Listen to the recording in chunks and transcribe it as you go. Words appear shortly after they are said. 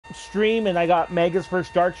stream, and I got Magus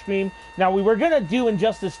vs. Darkscream. Now, we were going to do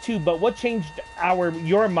Injustice 2, but what changed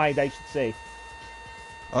your mind, I should say?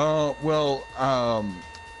 Well,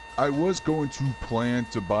 I was going to plan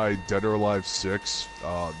to buy Dead or Alive 6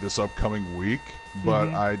 this upcoming week, but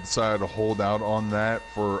I decided to hold out on that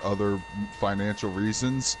for other financial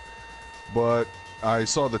reasons. But I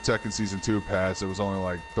saw the Tekken Season 2 pass. It was only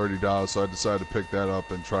like $30, so I decided to pick that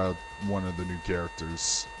up and try one of the new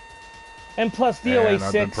characters. And plus, DOA 6... And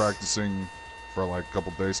I've been practicing for like a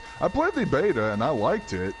couple days. I played the beta, and I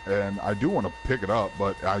liked it, and I do want to pick it up,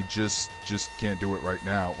 but I just can't do it right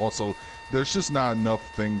now. Also, there's just not enough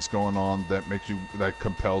things going on that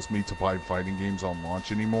compels me to buy fighting games on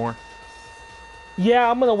launch anymore. Yeah,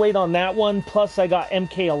 I'm going to wait on that one. Plus, I got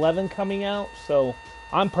MK11 coming out, so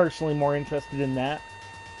I'm personally more interested in that.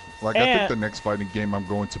 Like, I think the next fighting game I'm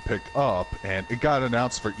going to pick up, and it got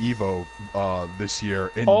announced for EVO this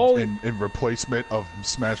year in replacement of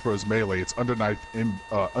Smash Bros. Melee. It's Under Night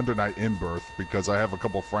in Birth, because I have a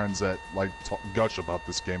couple friends that like gush about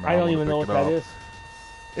this game. And I don't even know what that is.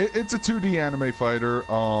 It's a 2D anime fighter.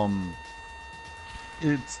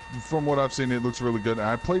 It's, from what I've seen, it looks really good. And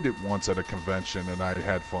I played it once at a convention, and I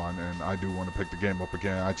had fun, and I do want to pick the game up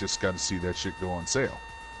again. I just got to see that shit go on sale.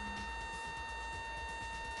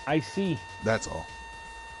 I see. That's all.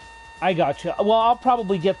 I gotcha. Well, I'll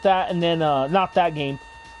probably get that, and then, not that game.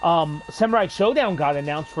 Samurai Showdown got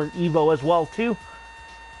announced for EVO as well, too.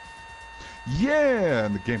 Yeah,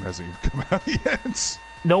 and the game hasn't even come out yet.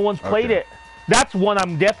 No one's played it. That's one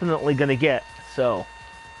I'm definitely going to get, so.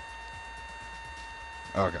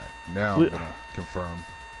 Okay, now I'm going to confirm.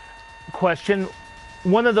 Question.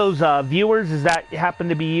 One of those viewers, does that happen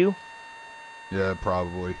to be you? Yeah,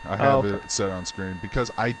 probably. I have it set on screen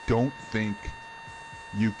because I don't think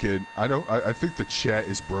you could. I think the chat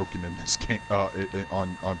is broken in this game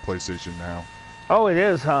on PlayStation now. Oh, it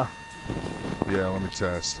is, huh? Yeah, let me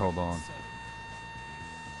test. Hold on.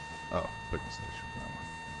 Oh, picking station.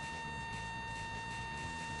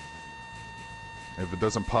 If it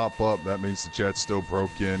doesn't pop up, that means the chat's still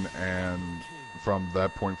broken, and from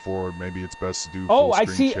that point forward, maybe it's best to do full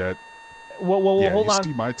screen chat. Well, hold on. You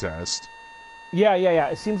see my test. Yeah.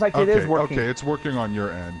 It seems like it is working. Okay, it's working on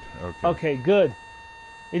your end. Okay, good.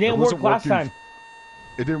 It didn't work last time.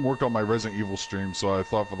 It didn't work on my Resident Evil stream, so I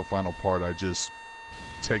thought for the final part I'd just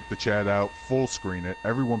take the chat out, full screen it.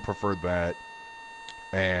 Everyone preferred that.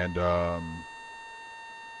 And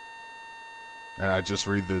I just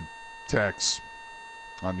read the text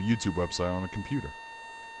on the YouTube website on a computer.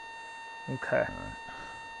 Okay. Right.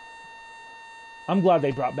 I'm glad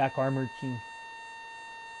they brought back Armored King.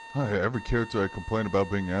 Oh, yeah, every character I complained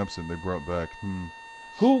about being absent, they brought back.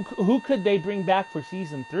 Who could they bring back for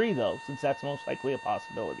Season 3, though, since that's most likely a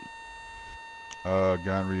possibility?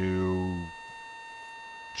 Ganryu,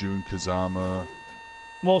 Jun Kazama.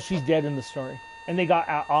 Well, she's dead in the story. And they got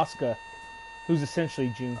Asuka, who's essentially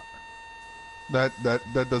Jun.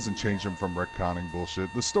 That doesn't change them from retconning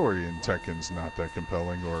bullshit. The story in Tekken's not that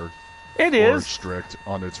compelling or strict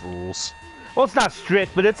on its rules. Well, it's not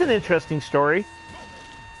strict, but it's an interesting story.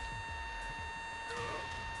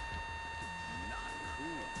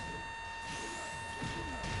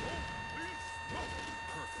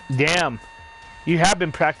 Damn. You have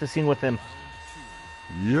been practicing with him.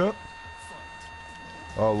 Yep.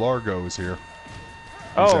 Oh, Largo is here.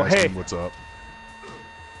 Oh, hey. What's up?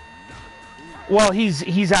 Well,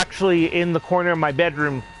 he's actually in the corner of my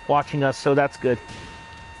bedroom watching us, so that's good.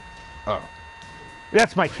 Oh.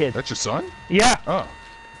 That's my kid. That's your son? Yeah. Oh.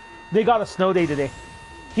 They got a snow day today.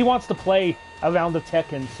 He wants to play around the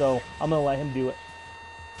Tekken, so I'm going to let him do it.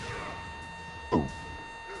 Oh.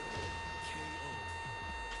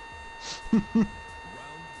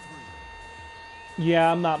 Yeah,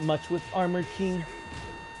 I'm not much with Armored King.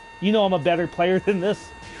 You know I'm a better player than this.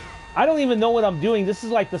 I don't even know what I'm doing. This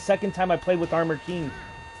is like the second time I played with Armored King.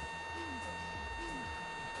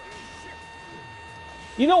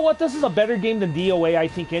 You know what? This is a better game than DOA, I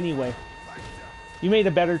think, anyway. You made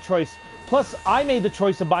a better choice. Plus, I made the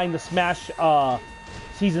choice of buying the Smash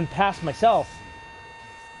Season Pass myself.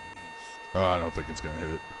 I don't think it's going to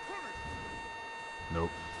hit it.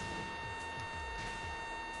 Nope.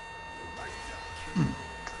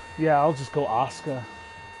 Yeah, I'll just go Asuka.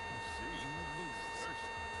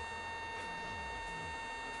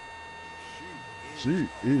 She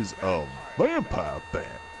is a vampire bat.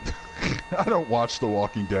 I don't watch The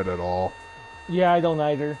Walking Dead at all. Yeah, I don't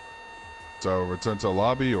either. So, return to the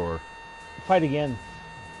lobby or? Fight again.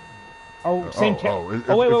 Or same If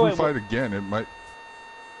we fight again, it might...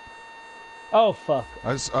 Oh, fuck.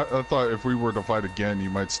 I thought if we were to fight again,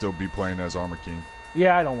 you might still be playing as Armor King.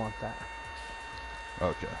 Yeah, I don't want that.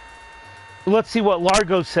 Okay. Let's see what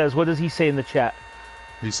Largo says. What does he say in the chat?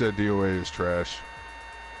 He said DOA is trash.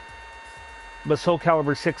 But Soul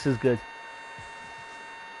Calibur 6 is good.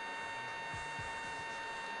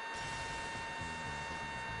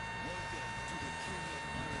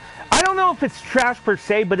 I don't know if it's trash per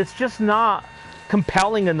se, but it's just not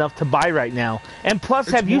compelling enough to buy right now. And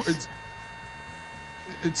plus, it's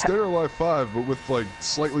Dead or Alive 5, but with like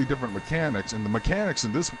slightly different mechanics, and the mechanics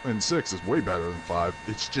in 6 is way better than 5.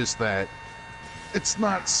 It's just that it's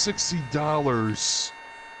not $60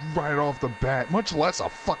 right off the bat, much less a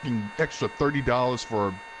fucking extra $30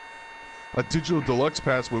 for a digital deluxe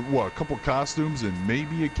pass with what, a couple costumes and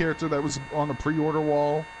maybe a character that was on the pre-order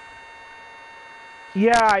wall.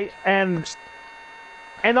 Yeah, and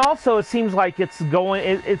also it seems like it's going.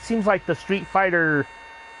 It seems like the Street Fighter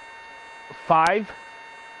 5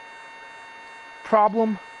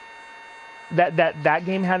 problem that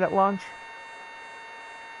game had at launch.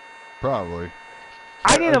 Probably.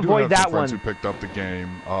 I didn't avoid that one. Friends who picked up the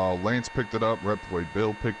game. Lance picked it up. Reploid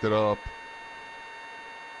Bill picked it up.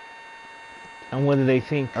 And what do they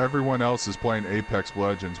think? Everyone else is playing Apex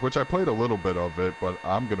Legends, which I played a little bit of it, but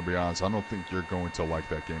I'm going to be honest, I don't think you're going to like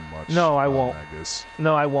that game much. No, I won't. Magus.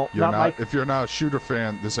 No, I won't. If you're not a shooter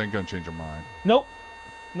fan, this ain't going to change your mind. Nope.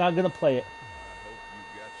 Not going to play it.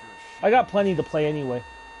 I got plenty to play anyway.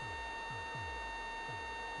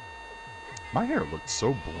 My hair looked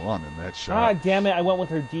so blonde in that shot. Ah, damn it. I went with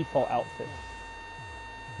her default outfit.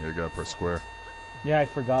 Yeah, you got to press square. Yeah, I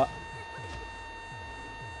forgot.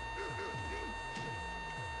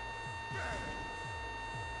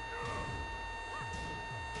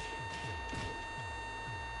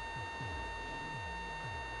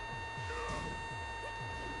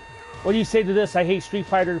 What do you say to this? I hate Street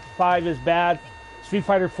Fighter 5 is bad. Street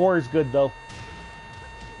Fighter 4 is good, though.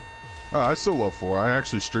 I still love 4. I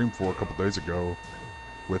actually streamed 4 a couple days ago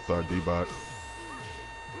with D-Bot.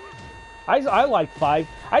 I like 5.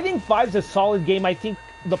 I think 5's a solid game. I think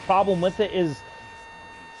the problem with it is...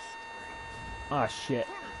 Ah, shit.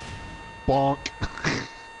 Bonk.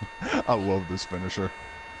 I love this finisher.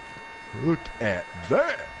 Look at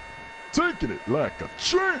that. Taking it like a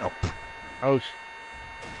champ. Oh,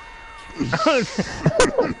 That's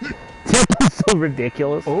so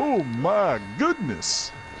ridiculous. Oh my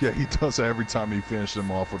goodness. Yeah, he does that every time he finishes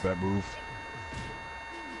him off with that move.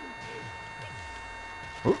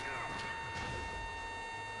 Oh.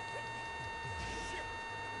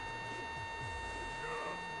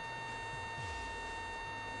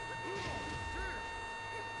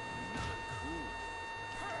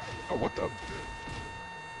 Oh, what the?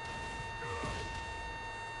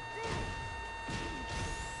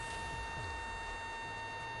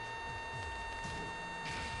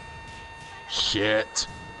 Shit.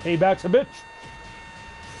 Payback's a bitch.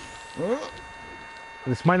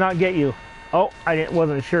 This might not get you. Oh,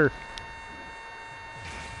 wasn't sure.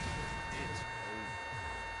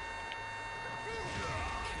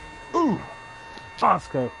 Ooh.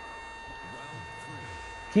 Oscar.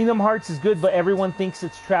 Kingdom Hearts is good, but everyone thinks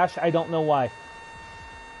it's trash. I don't know why.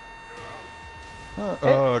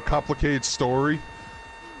 Complicated story,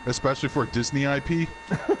 especially for a Disney IP.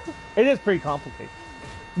 It is pretty complicated.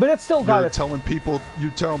 But it's still got You're telling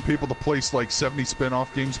people to place like 70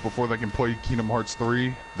 spin-off games before they can play Kingdom Hearts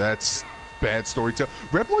 3. That's bad storytelling.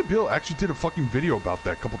 Reploid Bill actually did a fucking video about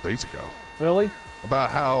that a couple days ago. Really?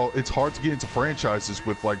 About how it's hard to get into franchises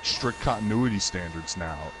with like strict continuity standards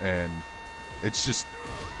now, and it's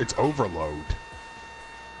overload.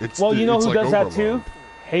 Well, you know who does that too?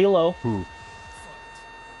 Halo. Who?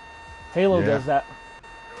 Halo does that.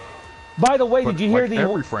 By the way, did you hear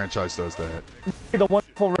every franchise does that? The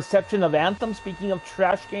wonderful reception of Anthem? Speaking of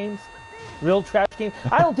trash games, real trash games.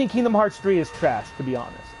 I don't think Kingdom Hearts 3 is trash, to be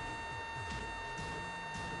honest.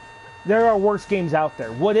 There are worse games out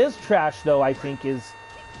there. What is trash, though, I think, is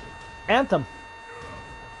Anthem.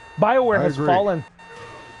 BioWare has fallen.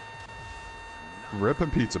 Rip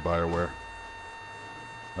and pizza, BioWare.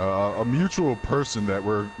 A mutual person that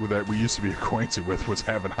we used to be acquainted with was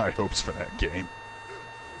having high hopes for that game.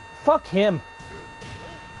 Fuck him.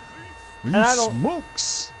 He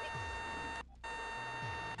smokes.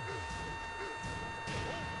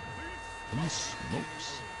 He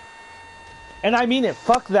smokes. And I mean it.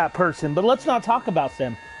 Fuck that person. But let's not talk about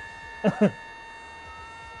them.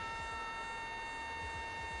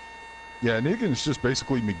 Yeah, Negan's just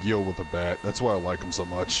basically McGill with a bat. That's why I like him so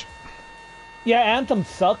much. Yeah, Anthem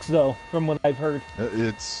sucks though, from what I've heard.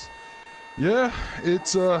 It's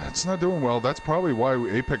not doing well. That's probably why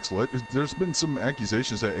there's been some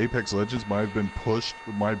accusations that Apex Legends might have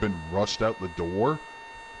been rushed out the door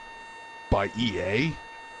by EA,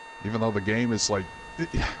 even though the game is like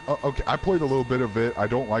Okay, I played a little bit of it. I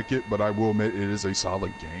don't like it, but I will admit it is a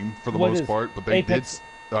solid game for the most part. But they Apex?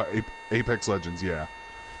 Apex Legends, yeah.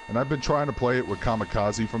 And I've been trying to play it with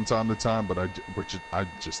Kamikaze from time to time, but I'm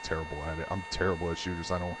just terrible at it. I'm terrible at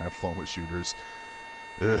shooters. I don't have fun with shooters.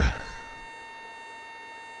 Ugh.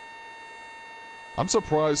 I'm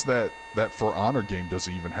surprised that For Honor game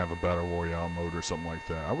doesn't even have a Battle Royale mode or something like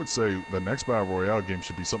that. I would say the next Battle Royale game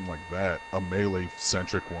should be something like that, a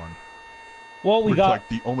melee-centric one. Well, we where, got... like,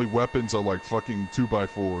 the only weapons are, like, fucking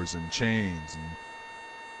 2x4s and chains,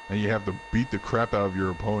 and you have to beat the crap out of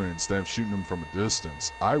your opponent instead of shooting them from a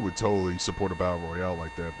distance. I would totally support a Battle Royale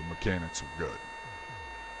like that if the mechanics were good.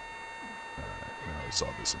 Alright, now I saw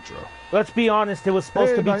this intro. Let's be honest, it was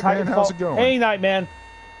supposed to be Nightman, Titanfall. how's it going? Hey, Nightman.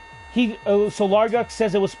 So Largux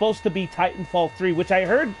says it was supposed to be Titanfall 3, which I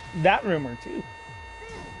heard that rumor, too.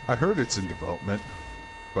 I heard it's in development,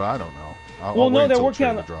 but I don't know. Well, no, they're working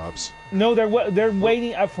on... drops. No, they're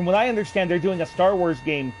waiting. From what I understand, they're doing a Star Wars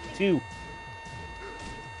game, too.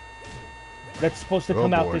 That's supposed to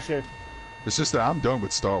come out this year. It's just that I'm done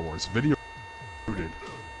with Star Wars. Video rooted.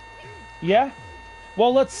 Yeah?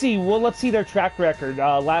 Well, let's see. Let's see their track record.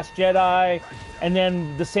 Last Jedi, and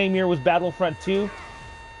then the same year was Battlefront 2.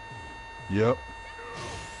 Yep.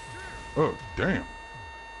 Oh, damn.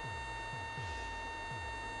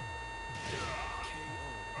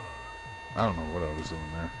 I don't know what I was doing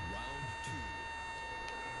there.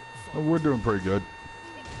 Oh, we're doing pretty good.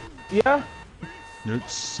 Yeah?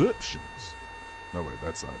 Exceptions. No, wait,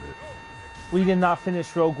 that's not it. We did not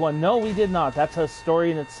finish Rogue One. No, we did not. That's a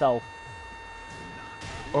story in itself.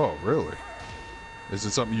 Oh, really? Is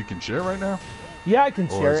it something you can share right now? Yeah, I can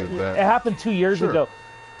share it. It happened 2 years ago.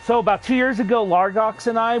 So about 2 years ago, Largox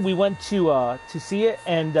and I, we went to see it,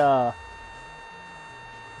 and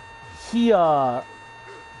we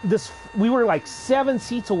were like 7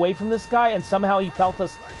 seats away from this guy, and somehow he felt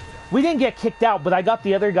us. We didn't get kicked out, but I got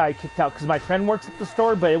the other guy kicked out because my friend works at the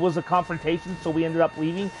store, but it was a confrontation, so we ended up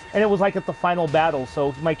leaving, and it was like at the final battle,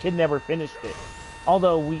 so my kid never finished it.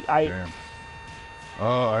 Although Damn.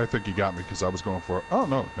 Oh, I think you got me because I was going for... Oh,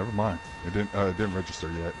 no, never mind. It didn't register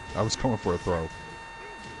yet. I was going for a throw.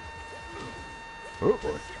 Oh,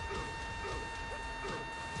 boy.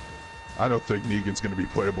 I don't think Negan's going to be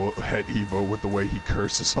playable at EVO with the way he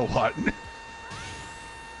curses a lot.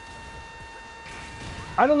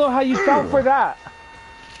 I don't know how you felt for that.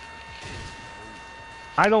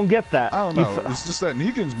 I don't get that. I don't know. It's just that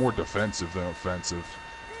Negan's more defensive than offensive.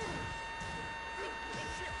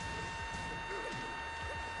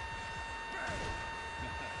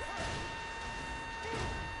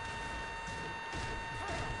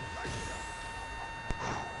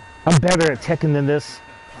 I'm better at Tekken than this.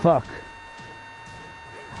 Fuck.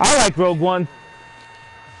 I like Rogue One.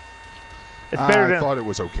 It's better than... I thought it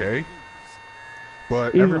was okay.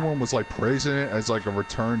 But everyone was like praising it as like a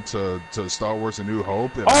return to Star Wars: A New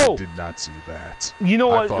Hope, and I did not see that. You know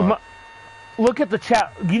what? Look at the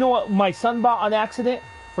chat. You know what my son bought on accident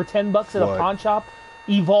for $10 at a pawn shop?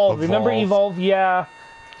 Evolve. Remember Evolve? Yeah.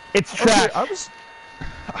 It's trash. Okay,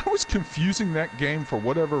 I was confusing that game for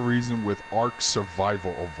whatever reason with Ark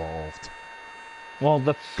Survival Evolved. Well,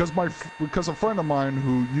 that's because a friend of mine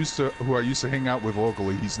who I used to hang out with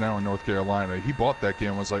locally, he's now in North Carolina. He bought that game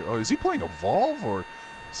and was like, "Oh, is he playing Evolve or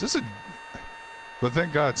is this a?" But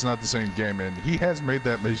thank God it's not the same game, and he has made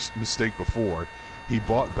that mistake before. He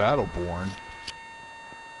bought Battleborn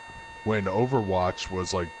when Overwatch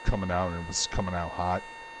was like coming out and it was coming out hot.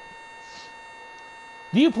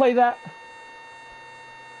 Do you play that?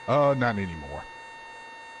 Not anymore.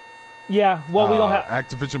 Yeah, well, we don't have...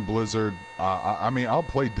 Activision Blizzard, I mean, I'll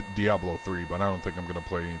play Diablo 3, but I don't think I'm going to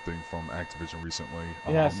play anything from Activision recently.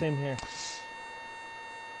 Yeah, same here.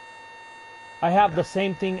 I have the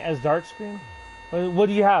same thing as Darkscream. What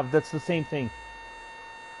do you have that's the same thing?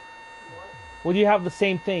 What do you have the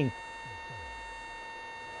same thing?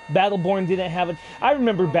 Battleborn didn't have it. I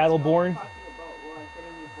remember Battleborn.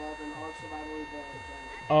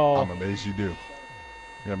 Oh. I'm amazed you do.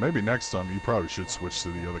 Yeah, maybe next time you probably should switch to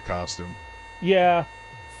the other costume. Yeah.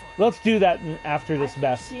 Let's do that after this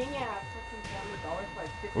best.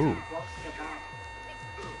 Ooh.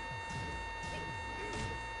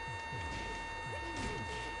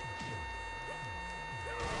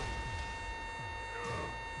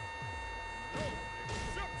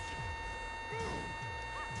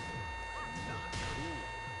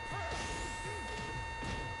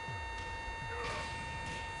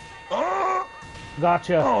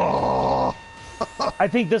 Gotcha. Oh. I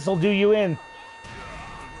think this will do you in.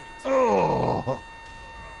 Oh.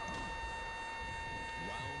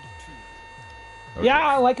 Okay.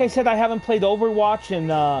 Yeah, like I said, I haven't played Overwatch,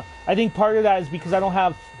 and I think part of that is because I don't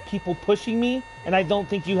have people pushing me, and I don't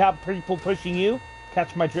think you have people pushing you.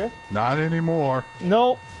 Catch my drift? Not anymore.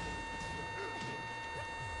 Nope.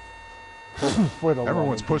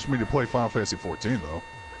 Everyone's pushed me to play Final Fantasy 14, though.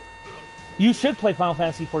 You should play Final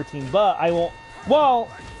Fantasy 14, but I won't. Well,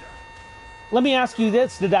 let me ask you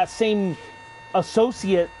this. Did that same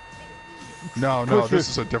associate... No, this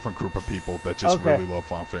is a different group of people that just really love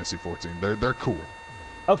Final Fantasy 14. They're cool.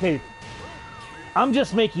 Okay. I'm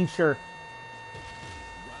just making sure.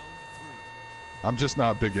 I'm just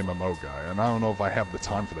not a big MMO guy, and I don't know if I have the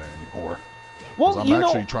time for that anymore. Well, I'm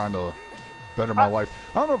actually trying to better my life.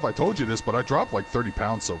 I don't know if I told you this, but I dropped like 30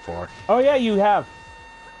 pounds so far. Oh, yeah, you have.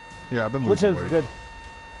 Yeah, I've been losing weight. Which is good.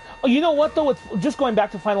 Oh, you know what, though? Just going back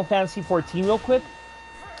to Final Fantasy 14 real quick.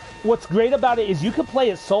 What's great about it is you can play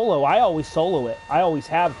it solo. I always solo it. I always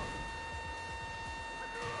have.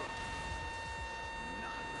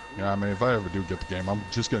 Yeah, I mean, if I ever do get the game, I'm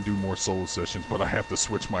just going to do more solo sessions, but I have to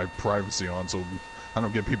switch my privacy on so I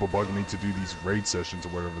don't get people bugging me to do these raid sessions or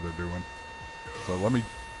whatever they're doing. So let me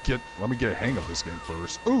get a hang of this game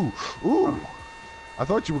first. Ooh! I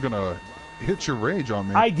thought you were going to hit your rage on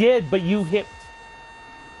me. I did, but you hit...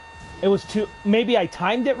 It was too... Maybe I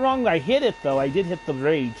timed it wrong. I hit it, though. I did hit the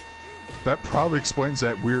rage. That probably explains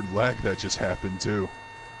that weird lag that just happened, too.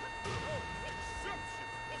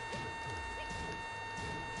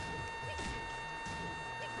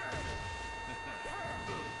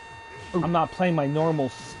 I'm not playing my normal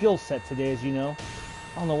skill set today, as you know.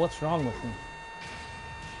 I don't know what's wrong with me.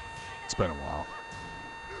 It's been a while.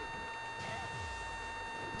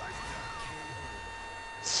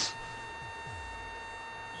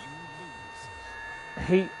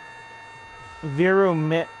 Hey,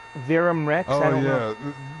 Virum Rex? Oh, I don't know.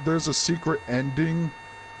 There's a secret ending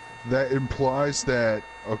that implies that...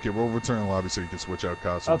 Okay, we'll return to the lobby so you can switch out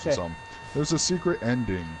costumes or something. There's a secret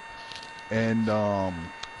ending and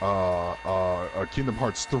Kingdom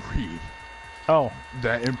Hearts 3. Oh.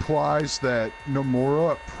 That implies that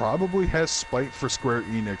Nomura probably has spite for Square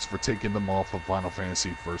Enix for taking them off of Final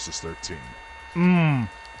Fantasy Versus 13.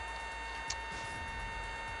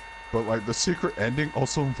 But, like, the secret ending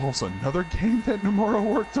also involves another game that Nomura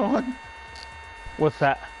worked on. What's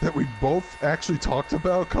that? That we both actually talked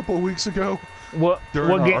about a couple of weeks ago.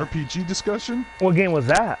 During our RPG discussion. What game was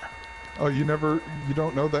that? Oh, you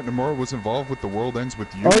don't know that Nomura was involved with The World Ends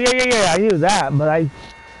With You? Oh, yeah, I knew that, but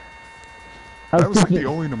that was like the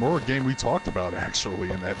only Nomura game we talked about,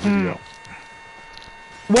 actually, in that video.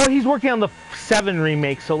 Well, he's working on the 7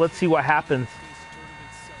 remake, so let's see what happens.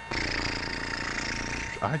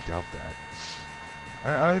 I doubt that.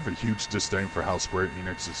 I have a huge disdain for how Square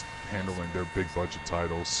Enix is handling their big budget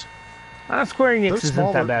titles. Square Enix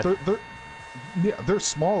isn't that bad. They're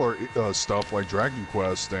smaller stuff like Dragon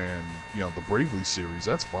Quest and the Bravely series.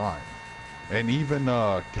 That's fine. And even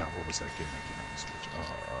God, what was that game that came on the Switch?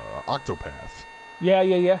 Octopath.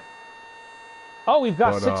 Yeah. Oh, we've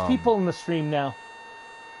got 6 people in the stream now.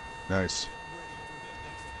 Nice.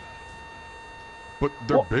 But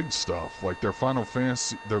their big stuff, like their Final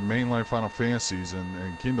Fantasy, their mainline Final Fantasies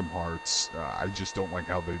and Kingdom Hearts, I just don't like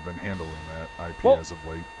how they've been handling that IP as of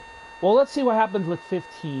late. Well, let's see what happens with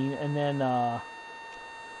 15, and then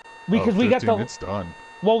because 15, we got it's done.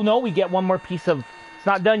 Well, no, we get one more piece of. It's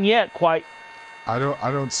not done yet, quite. I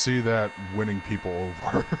don't see that winning people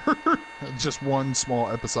over. Just one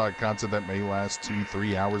small episodic content that may last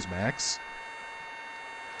 2-3 hours max.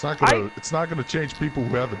 It's not gonna change people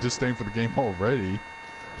who have a disdain for the game already.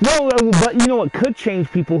 No, but you know what could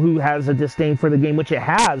change people who has a disdain for the game, which it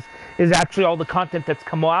has, is actually all the content that's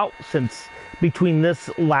come out since between this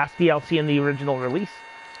last DLC and the original release.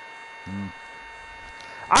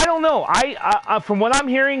 I don't know. I from what I'm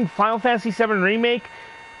hearing, Final Fantasy VII Remake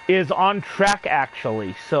is on track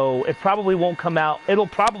actually, so it probably won't come out. It'll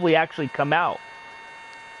probably actually come out.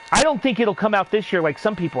 I don't think it'll come out this year like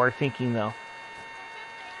some people are thinking, though.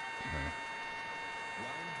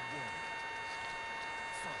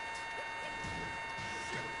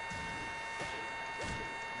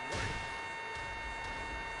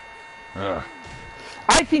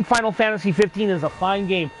 I think Final Fantasy 15 is a fine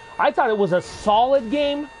game. I thought it was a solid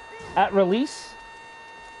game at release.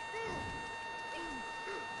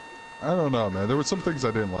 I don't know, man. There were some things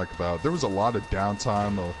I didn't like about it. There was a lot of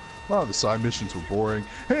downtime. A lot of the side missions were boring.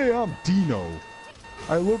 Hey, I'm Dino.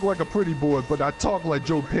 I look like a pretty boy, but I talk like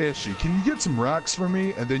Joe Pesci. Can you get some rocks for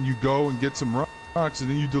me? And then you go and get some rocks, and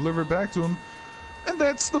then you deliver it back to him. And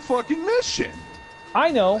that's the fucking mission.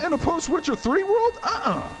 I know. In a post-Witcher 3 world?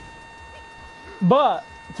 But,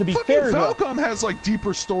 to be fair... Falcom has, like,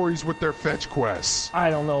 deeper stories with their fetch quests. I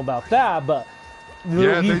don't know about that, but...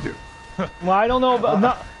 Yeah, they do. Well, I don't know.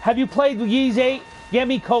 But have you played Ys 8? Get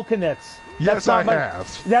me coconuts. Yes, I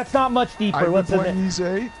have. That's not much deeper. I've been playing Ys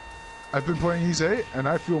 8. I've been playing Ys 8, and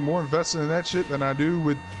I feel more invested in that shit than I do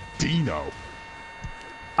with Dino.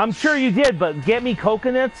 I'm sure you did, but get me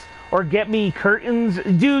coconuts or get me curtains.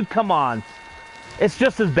 Dude, come on. It's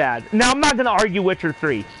just as bad. Now, I'm not going to argue Witcher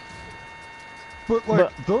 3.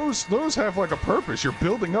 But those have like a purpose. You're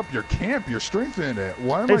building up your camp. You're strengthening it.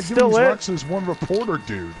 Why am I giving these rocks to this one reporter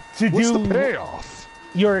dude? What's the payoff?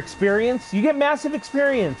 Your experience? You get massive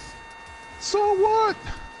experience. So what?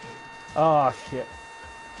 Oh, shit.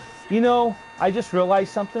 You know, I just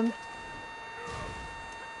realized something.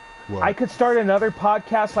 What? I could start another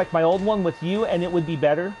podcast like my old one with you, and it would be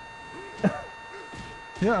better.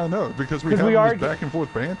 Yeah, I know, because we have these back and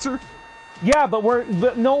forth banter. Yeah, but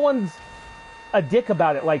no one's a dick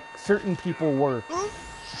about it like certain people were.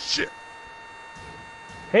 Shit.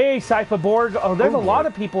 Hey, Cypherborg. Oh, there's a lot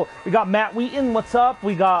of people. We got Matt Wheaton. What's up?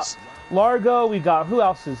 We got Largo. We got who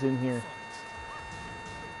else is in here?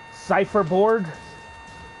 Cypherborg.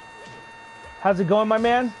 How's it going, my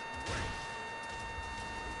man?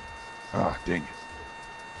 Ah, dang it.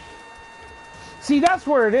 See, that's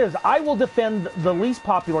where it is. I will defend the least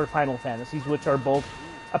popular Final Fantasies, which are both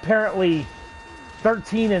apparently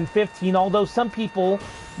 13 and 15, although some people,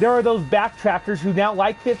 there are those backtrackers who now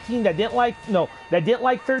like 15 that didn't like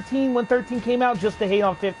 13 when 13 came out just to hate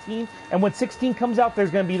on 15, and when 16 comes out,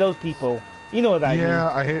 there's going to be those people. You know what I mean?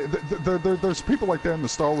 Yeah, I hate. There's people like that in the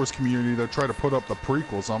Star Wars community that try to put up the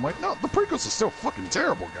prequels. I'm like, no, the prequels are still fucking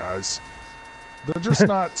terrible, guys. They're just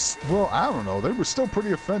not. Well, I don't know. They were still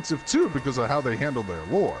pretty offensive too because of how they handled their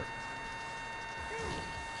lore.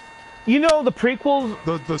 You know, the prequels.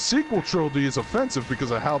 The sequel trilogy is offensive because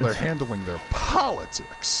of how they're handling their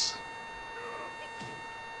politics.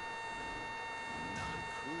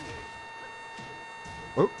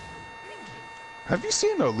 Oh. Have you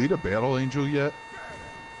seen Alita Battle Angel yet?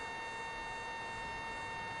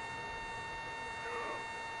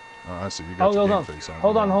 Oh, I see. You got your game face on.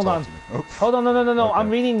 Hold on. Oh. Hold on, no. Okay. I'm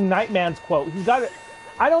reading Nightman's quote. He's got it.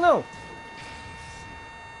 I don't know.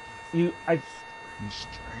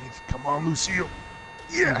 Strength. Come on, Lucille.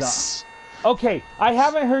 Yes! Okay, I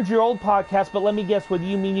haven't heard your old podcast, but let me guess. What do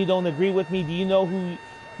you mean you don't agree with me? Do you know who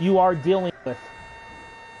you are dealing with?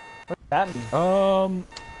 What does that mean?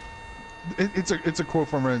 It's a quote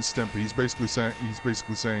from Ren and Stimpy. He's basically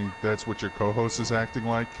saying that's what your co-host is acting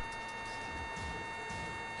like.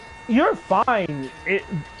 You're fine.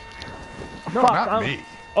 No, not me.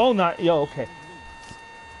 Oh, not yo. Okay.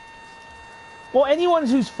 Well, anyone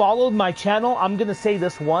who's followed my channel, I'm gonna say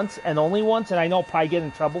this once and only once, and I know I'll probably get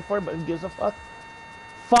in trouble for it, but who gives a fuck?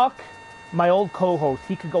 Fuck my old co-host.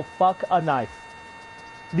 He could go fuck a knife.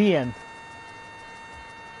 The end.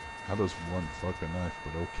 How does one fuck a knife?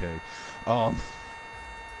 But okay.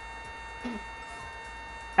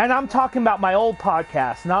 And I'm talking about my old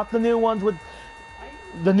podcast, not the new ones with.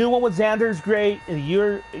 The new one with Xander's great, and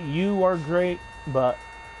you are great, but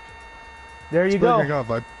there you go. Speaking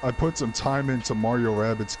of, I put some time into Mario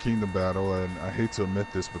Rabbids Kingdom Battle, and I hate to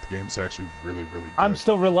admit this, but the game's actually really, really good. I'm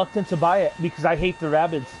still reluctant to buy it because I hate the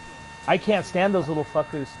Rabbids. I can't stand those little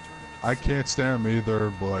fuckers. I can't stand them either,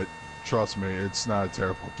 but trust me, it's not a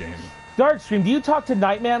terrible game. Darkscream, do you talk to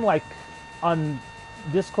Nightman like on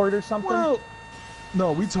Discord or something? Well,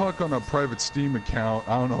 no, we talk on a private Steam account.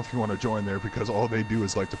 I don't know if you want to join there because all they do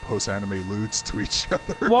is like to post anime lewds to each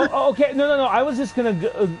other. Well, okay, no. I was just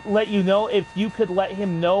gonna let you know if you could let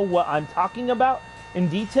him know what I'm talking about in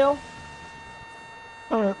detail.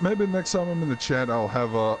 All right, maybe next time I'm in the chat,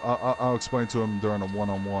 I'll explain to him during a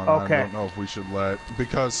one-on-one. Okay. I don't know if we should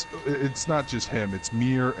because it's not just him. It's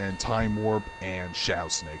Mir and Time Warp and Shadow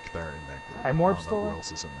Snake there in that group. Time Warp I don't know still who there?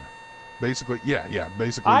 else is in there. Basically, yeah.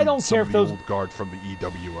 Basically, I don't some care of if the those old guard from the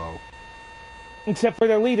EWO. Except for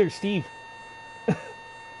their leader, Steve.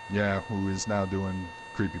 Yeah, who is now doing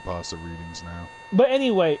creepypasta readings now. But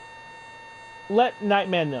anyway, let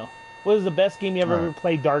Nightman know. What is the best game you ever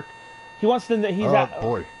played, Dark? He wants to.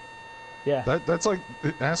 Boy. Yeah. That's like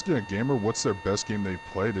asking a gamer what's their best game they've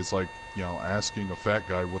played is like, you know, asking a fat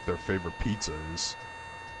guy what their favorite pizza is.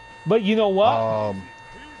 But you know what?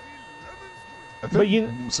 I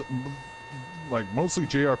think like mostly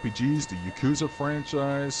JRPGs, the Yakuza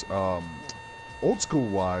franchise, old school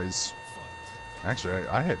wise. Actually,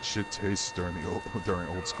 I had shit taste during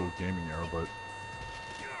old school gaming era, but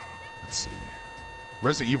let's see,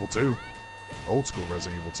 Resident Evil 2, old school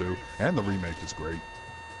Resident Evil 2, and the remake is great.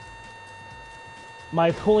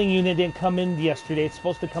 My pulling unit didn't come in yesterday. It's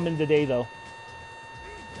supposed to come in today, though.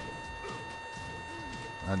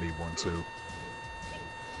 I need one too.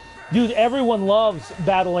 Dude, everyone loves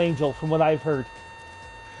Battle Angel from what I've heard.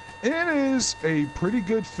 It is a pretty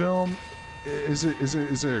good film. Is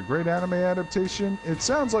it a great anime adaptation? It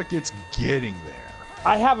sounds like it's getting there.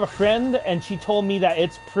 I have a friend, and she told me that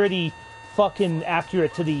it's pretty fucking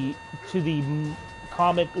accurate to the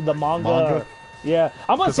comic, the manga. Yeah,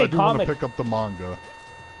 I'm gonna say I do comic. want to pick up the manga.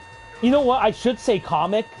 You know what? I should say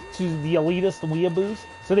comic to the elitist weeaboos,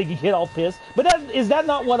 so they can get all pissed. But is that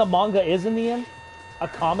not what a manga is in the end? A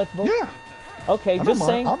comic book? Yeah. Okay, just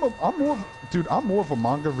saying. I'm more of a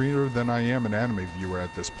manga reader than I am an anime viewer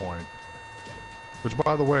at this point. Which,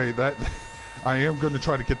 by the way, that I am going to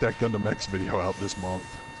try to get that Gundam X video out this month.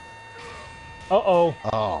 Uh-oh.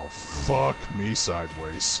 Oh, fuck me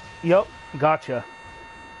sideways. Yep, gotcha.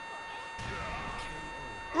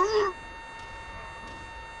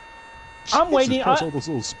 I'm waiting. All those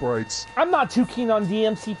little sprites. I'm not too keen on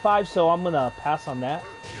DMC5, so I'm going to pass on that.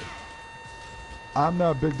 I'm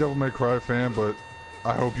not a big Devil May Cry fan, but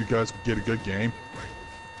I hope you guys get a good game.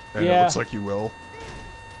 And yeah. It looks like you will.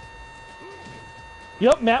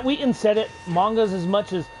 Yep, Matt Wheaton said it. Manga's as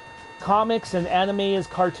much as comics and anime as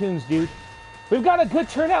cartoons, dude. We've got a good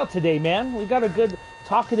turnout today, man. We've got a good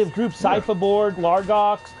talkative group. Cypher Board,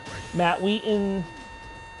 Largox, Matt Wheaton,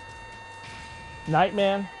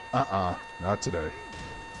 Nightman. Not today.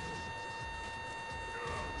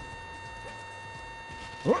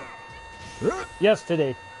 Yes,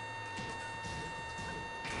 today.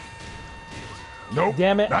 Nope.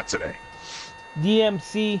 Damn it. Not today.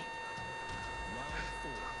 DMC.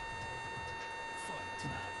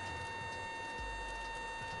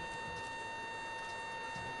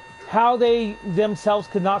 How they themselves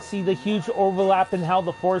could not see the huge overlap in how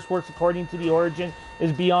the Force works according to the origin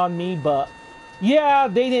is beyond me, but yeah,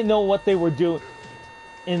 they didn't know what they were doing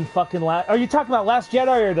in fucking Are you talking about Last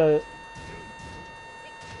Jedi or the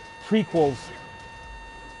prequels?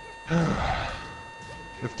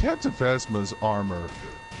 If Captain Phasma's armor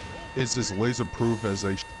is as laser-proof as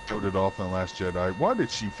they showed it off in Last Jedi, why did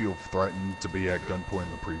she feel threatened to be at gunpoint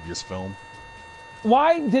in the previous film?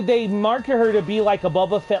 Why did they market her to be like a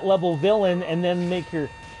Boba Fett level villain and then make her...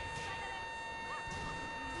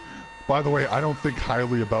 By the way, I don't think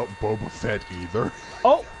highly about Boba Fett either.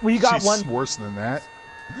 Oh, we got one. She's worse than that.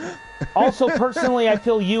 Also, personally, I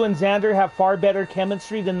feel you and Xander have far better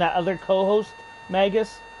chemistry than that other co-host,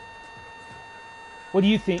 Magus. What do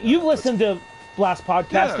you think? You've listened to Blast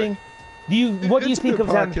Podcasting. Yeah. What do you think of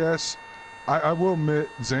Xander? I will admit,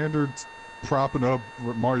 Xander propping up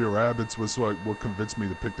Mario Rabbids was what convinced me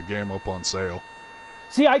to pick the game up on sale.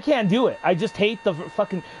 See, I can't do it. I just hate the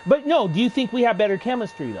fucking... But no, do you think we have better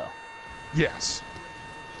chemistry, though? Yes.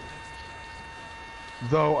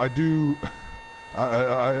 Though I do...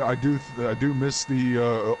 I do miss the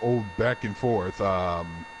old back and forth.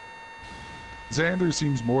 Xander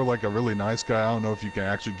seems more like a really nice guy. I don't know if you can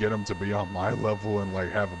actually get him to be on my level and like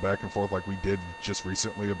have a back and forth like we did just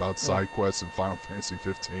recently about side quests in Final Fantasy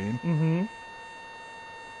 15. Mm-hmm.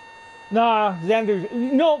 Nah, Xander.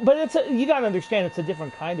 No, but you gotta understand it's a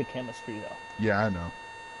different kind of chemistry, though. Yeah, I know.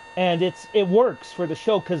 And it works for the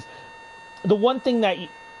show because the one thing that,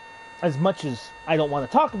 as much as I don't want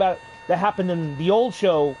to talk about it, that happened in the old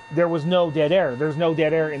show, there was no dead air. There's no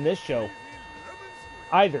dead air in this show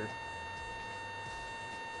either.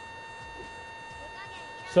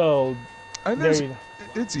 So, and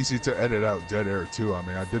it's easy to edit out dead air too. I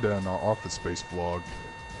mean, I did it in our Office Space vlog.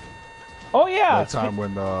 Oh yeah. That time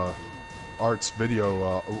when Art's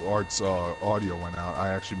audio went out,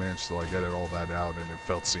 I actually managed to like edit all that out, and it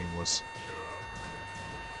felt seamless.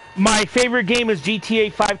 My favorite game is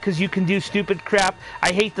GTA 5 because you can do stupid crap.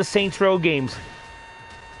 I hate the Saints Row games.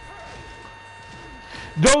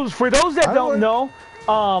 For those that don't know,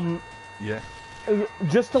 yeah.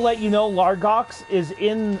 Just to let you know, Largox is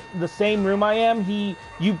in the same room I am.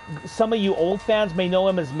 Some of you old fans may know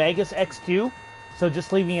him as Magus X2, so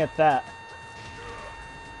just leaving it at that.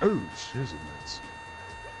 Oh, shiznits.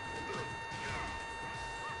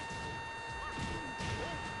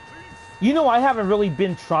 You know, I haven't really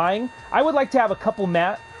been trying. I would like to have a couple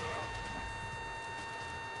I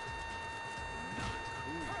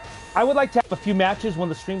would like to have a few matches when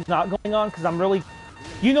the stream's not going on, because I'm really...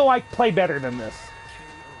 You know I play better than this.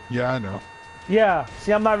 Yeah, I know. Yeah,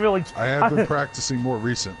 see, I'm not really... I have been practicing more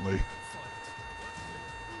recently.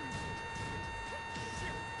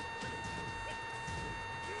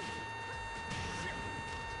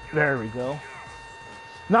 There we go.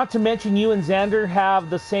 Not to mention you and Xander have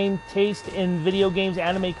the same taste in video games,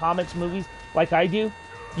 anime, comics, movies, like I do.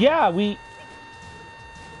 Yeah, you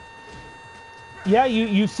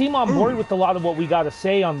seem on board with a lot of what we got to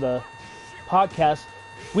say on the podcast.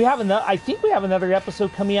 We have another. I think we have another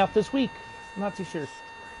episode coming out this week. I'm not too sure.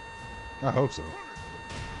 I hope so.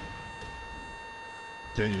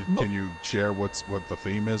 Can you share what the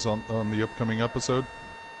theme is on the upcoming episode?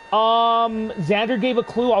 Xander gave a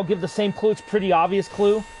clue. I'll give the same clue. It's a pretty obvious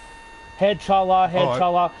clue. Head chala, head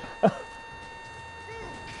chala.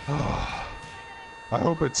 I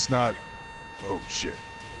hope it's not. Oh shit!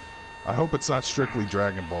 I hope it's not strictly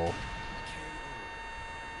Dragon Ball.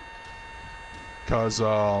 Cause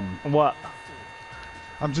what?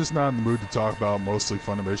 I'm just not in the mood to talk about mostly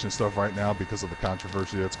Funimation stuff right now because of the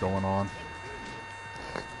controversy that's going on.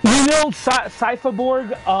 You know,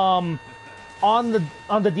 Cypherborg, on the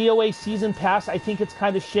DOA season pass, I think it's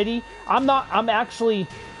kind of shitty. I'm actually.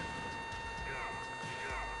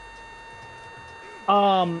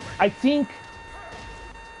 I think.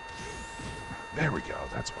 There we go.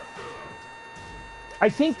 That's what. I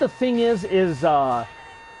think the thing is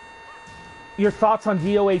your thoughts on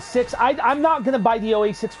DOA 6. I'm not gonna buy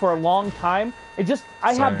DOA 6 for a long time. It just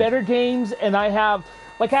I have better games, and I have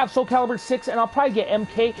Soul Calibur 6, and I'll probably get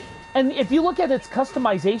MK. And if you look at its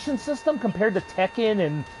customization system compared to Tekken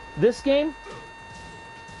and this game,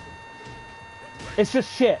 it's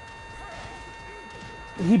just shit.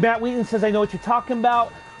 Matt Wheaton says, I know what you're talking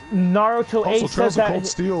about. Naruto also, 8 says Trails of that... Cold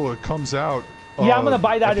Steel comes out yeah, I'm going to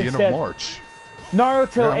buy that at the instead. end of March.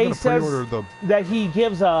 Naruto 8 says that he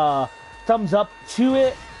gives a thumbs up to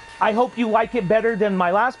it. I hope you like it better than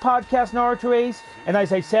my last podcast, Naruto Ace. And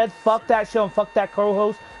as I said, fuck that show and fuck that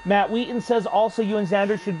co-host. Matt Wheaton says, also you and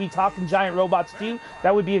Xander should be talking giant robots too.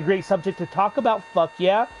 That would be a great subject to talk about. Fuck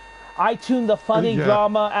yeah. I tune the funny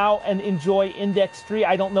drama out and enjoy Index 3.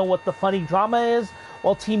 I don't know what the funny drama is.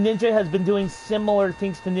 Well, Team Ninja has been doing similar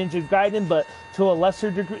things to Ninja Gaiden, but to a lesser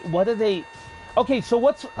degree. What are they... Okay, so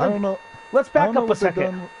what's... I don't know. Let's back up a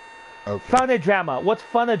second. Okay. Funadrama. What's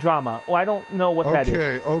Funadrama? Well, I don't know what that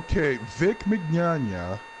is. Okay. Vic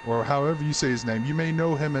Mignogna, or however you say his name, you may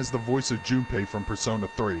know him as the voice of Junpei from Persona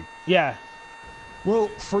 3. Yeah. Well,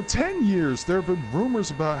 for 10 years, there have been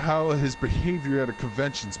rumors about how his behavior at a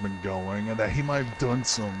convention's been going, and that he might have done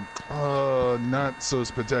some, not so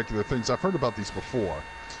spectacular things. I've heard about these before.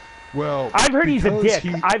 Well, I've heard he's a dick.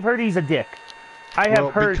 I've heard he's a dick. I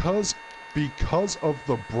have heard... Because of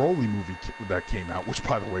the Broly movie that came out, which,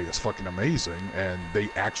 by the way, is fucking amazing, and they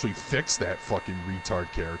actually fixed that fucking retard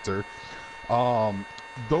character,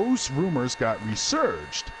 those rumors got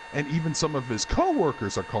resurged, and even some of his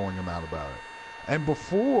co-workers are calling him out about it. And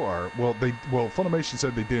before, Funimation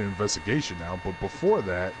said they did an investigation now, but before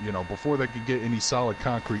that, before they could get any solid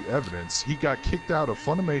concrete evidence, he got kicked out of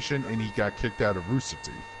Funimation and he got kicked out of Rooster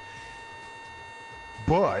Teeth.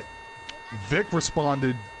 But Vic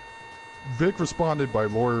responded by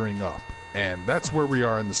lawyering up, and that's where we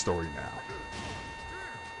are in the story now.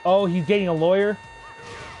 Oh, he's getting a lawyer?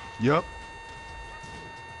 Yep.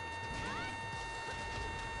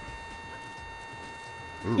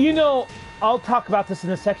 Ooh. I'll talk about this in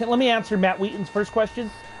a second. Let me answer Matt Wheaton's first question.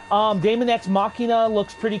 Daemon X Machina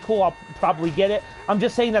looks pretty cool. I'll probably get it. I'm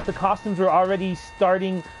just saying that the costumes are already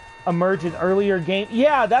starting emerge in earlier game.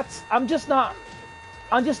 Yeah, I'm just not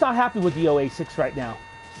happy with the OA6 right now.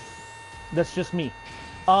 That's just me.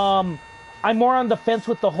 I'm more on the fence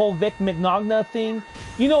with the whole Vic Mignogna thing.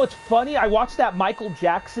 It's funny. I watched that Michael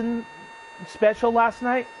Jackson special last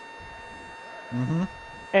night. Mm-hmm.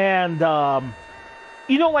 And,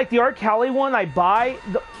 like the Art Cali one I buy,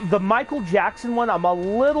 the Michael Jackson one I'm a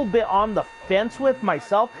little bit on the fence with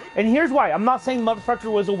myself. And here's why. I'm not saying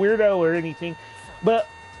motherfucker was a weirdo or anything. But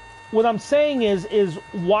what I'm saying is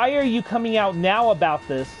why are you coming out now about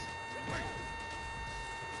this?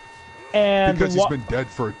 And because he's been dead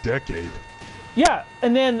for a decade. Yeah,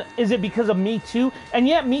 and then is it because of Me Too? And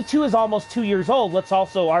yet Me Too is almost 2 years old. Let's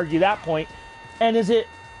also argue that point. And is it...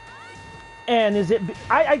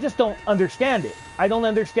 I just don't understand it. I don't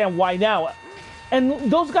understand why now.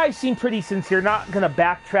 And those guys seem pretty sincere, not going to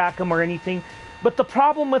backtrack them or anything. But the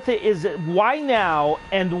problem with it is why now,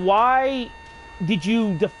 and why did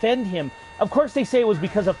you defend him? Of course they say it was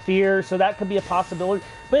because of fear, so that could be a possibility.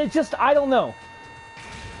 But it's just, I don't know.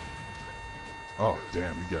 Oh,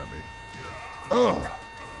 damn, you got me. Ugh.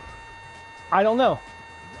 I don't know.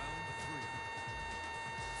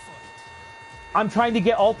 I'm trying to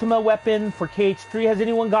get Ultima Weapon for KH3. Has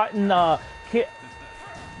anyone gotten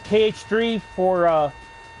KH3 for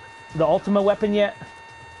the Ultima Weapon yet?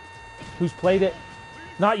 Who's played it?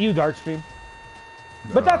 Not you, Darkscream.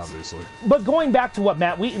 No, but that's obviously. But going back to what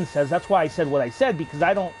Matt Wheaton says, that's why I said what I said, because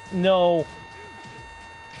I don't know.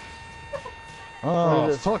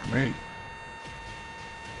 Oh, fuck me.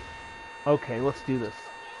 Okay, let's do this.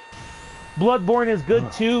 Bloodborne is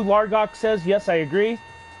good too, Largok says. Yes, I agree.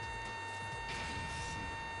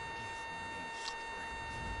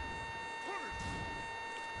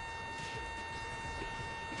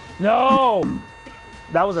 No!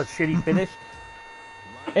 That was a shitty finish.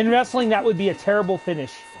 In wrestling, that would be a terrible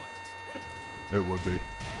finish. It would be.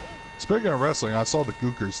 Speaking of wrestling, I saw the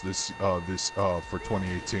Gookers this for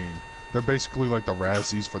 2018. They're basically like the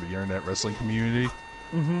Razzies for the internet wrestling community.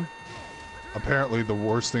 Mm-hmm. Apparently, the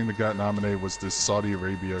worst thing that got nominated was this Saudi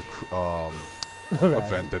Arabia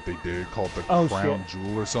event that they did called the Crown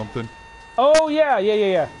Jewel or something. Oh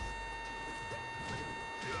yeah.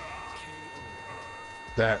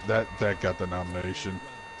 That got the nomination.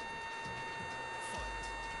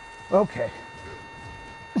 Okay.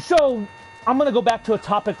 So I'm gonna go back to a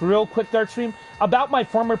topic real quick, Darkscream, about my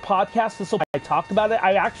former podcast. I talked about it.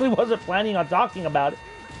 I actually wasn't planning on talking about it,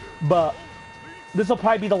 but this will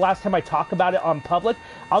probably be the last time I talk about it on public.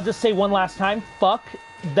 I'll just say one last time: fuck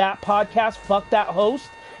that podcast, fuck that host,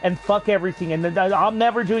 and fuck everything. And I'm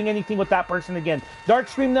never doing anything with that person again.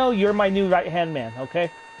 Darkscream, though, you're my new right-hand man,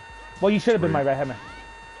 okay? Well, you should have been my right-hand man.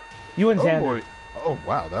 You and Xander. Boy. Oh,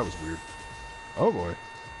 wow, that was weird. Oh, boy.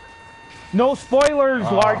 No spoilers,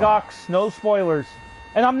 Largox. No spoilers.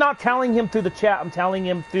 And I'm not telling him through the chat. I'm telling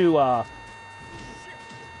him through,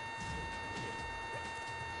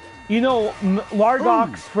 You know,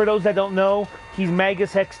 Largox, for those that don't know, he's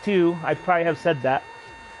Magus X2. I probably have said that.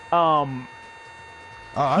 I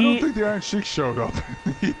don't think the Iron Sheik showed up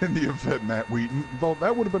in the event, Matt Wheaton. Well,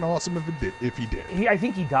 that would have been awesome if he did. I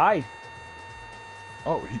think he died.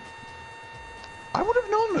 Oh, I would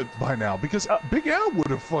have known it by now, because Big Al would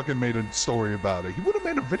have fucking made a story about it. He would have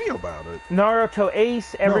made a video about it. Naruto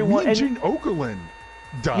Ace, everyone... No, Gene Okerlund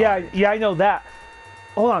died. Yeah, I know that.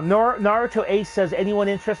 Hold on, Naruto Ace says, anyone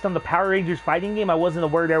interested in the Power Rangers fighting game? I wasn't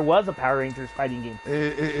aware there was a Power Rangers fighting game.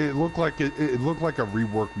 It looked like it looked like a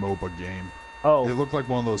reworked MOBA game. Oh. It looked like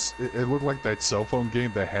one of those. It looked like that cell phone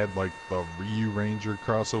game that had like the Ryu Ranger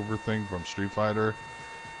crossover thing from Street Fighter.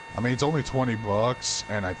 I mean, it's only $20,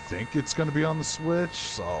 and I think it's going to be on the Switch.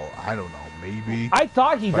 So I don't know, maybe. I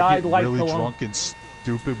thought he died like really drunk and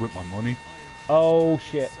stupid with my money. Oh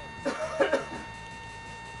shit.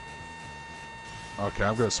 Okay,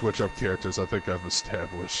 I'm going to switch up characters. I think I've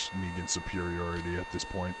established Negan's superiority at this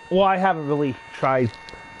point. Well, I haven't really tried.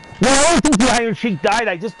 No, I don't think the Iron Sheik died.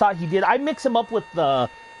 I just thought he did. I mix him up with a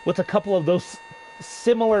couple of those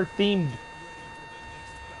similar themed,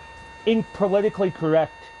 politically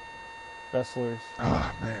correct wrestlers.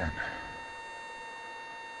 Oh, man.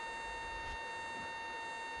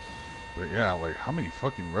 But yeah, like, how many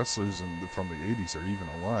fucking wrestlers from the 80s are even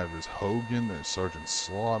alive? There's Hogan, there's Sergeant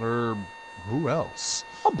Slaughter. Who else?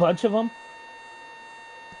 A bunch of them.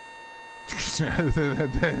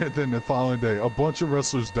 Then the following day, a bunch of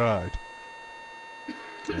wrestlers died.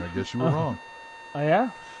 Yeah, I guess you were wrong. Oh yeah?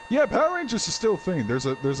 Yeah, Power Rangers is still a thing. There's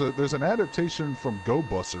an adaptation from Go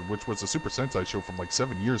Buster, which was a Super Sentai show from like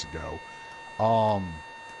 7 years ago. God,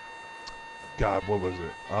 what was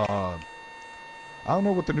it? I don't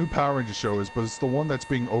know what the new Power Rangers show is, but it's the one that's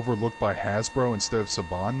being overlooked by Hasbro instead of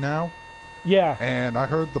Saban now. Yeah. And I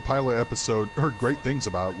heard the pilot episode, heard great things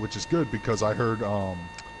about it, which is good because I heard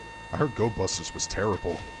Go Busters was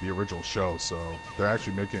terrible, the original show, so they're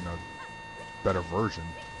actually making a better version.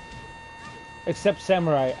 Except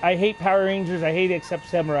Samurai. I hate Power Rangers. I hate it except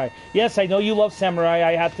Samurai. Yes, I know you love Samurai.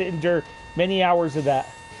 I had to endure many hours of that.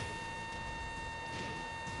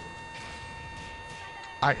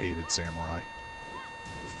 I hated Samurai.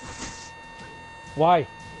 Why?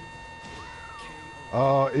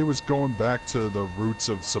 It was going back to the roots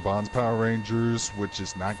of Saban's Power Rangers, which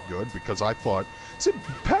is not good because I thought... See,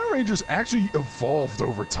 Power Rangers actually evolved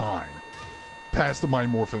over time past the Mighty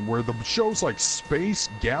Morphin, where the shows like Space,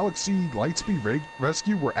 Galaxy, Lightspeed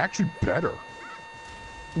Rescue were actually better.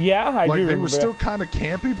 Yeah, I do remember. They were still kind of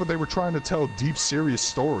campy, but they were trying to tell deep, serious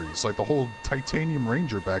stories, like the whole Titanium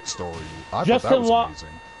Ranger backstory. I thought that was amazing.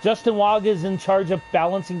 Justin Wog is in charge of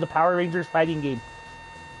balancing the Power Rangers fighting game.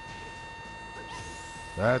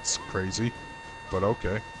 That's crazy, but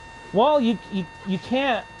okay. Well, you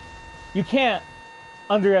can't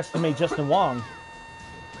underestimate Justin Wong.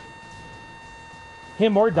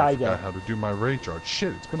 Him or Daigo. I forgot how to do my Ray charge.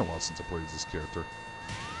 Shit, it's been a while since I played this character.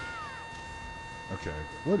 Okay,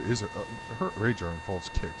 what is it? Her Ray jar involves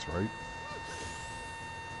kicks, right?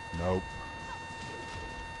 Nope.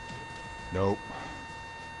 Nope.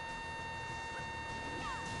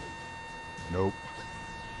 Nope.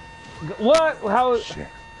 What? How? Shit.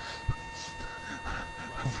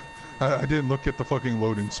 I didn't look at the fucking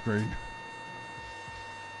loading screen.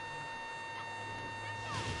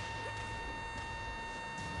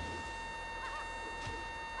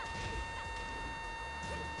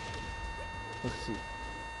 Let's see.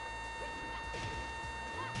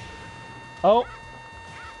 Oh.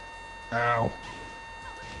 Ow.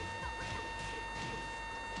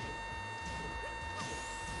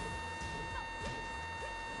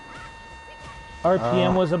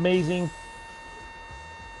 RPM was amazing.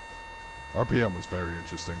 RPM was very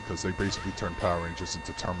interesting because they basically turned Power Rangers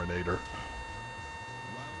into Terminator.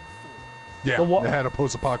 Yeah, they had a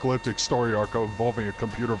post-apocalyptic story arc involving a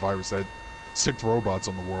computer virus that sicked robots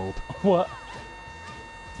on the world. What?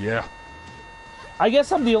 Yeah. I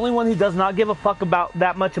guess I'm the only one who does not give a fuck about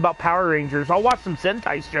that much about Power Rangers. I'll watch some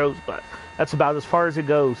Sentai shows, but that's about as far as it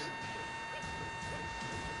goes.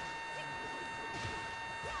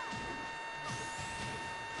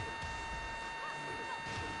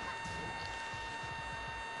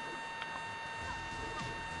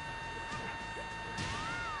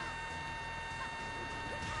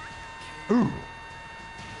 Ooh.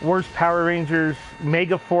 Worst Power Rangers,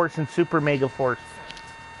 Mega Force and Super Mega Force.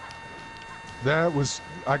 That was,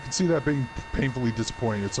 I could see that being painfully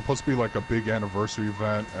disappointing. It's supposed to be like a big anniversary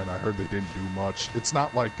event, and I heard they didn't do much. It's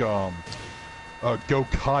not like Go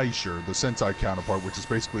Kaiser, the Sentai counterpart, which is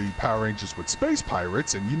basically Power Rangers with space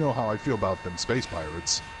pirates, and you know how I feel about them space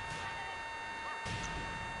pirates.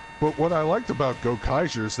 But what I liked about Go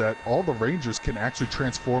Kaiser is that all the Rangers can actually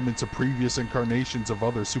transform into previous incarnations of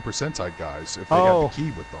other Super Sentai guys if they have the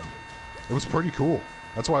key with them. It was pretty cool.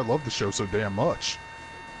 That's why I love the show so damn much.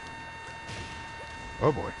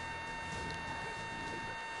 Oh boy.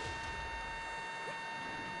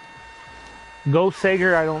 Go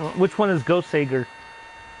Sager, I don't know. Which one is Go Sager?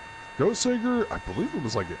 Go Sager, I believe it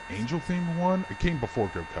was like an Angel themed one. It came before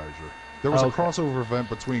Go Kaiser. There was a crossover event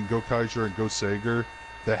between Go Kaiser and Go Sager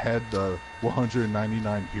that had the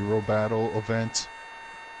 199 Hero Battle event.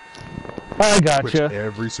 I gotcha. Which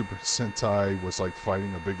every Super Sentai was like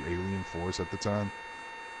fighting a big alien force at the time.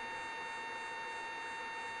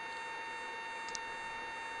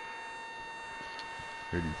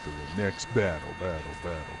 Ready for the next battle.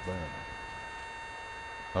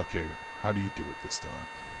 Okay, how do you do it this time?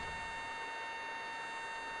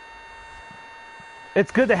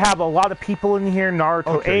 It's good to have a lot of people in here. Naruto,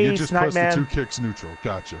 okay, Ace, you just Nightman. press the 2 kicks neutral.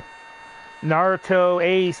 Gotcha. Naruto,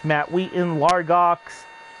 Ace, Matt Wheaton, Largox.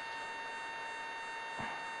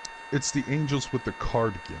 It's the Angels with the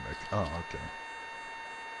card gimmick. Oh, okay.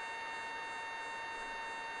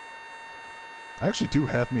 I actually do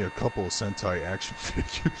have me a couple of Sentai action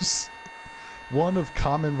figures. One of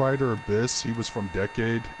Kamen Rider Abyss. He was from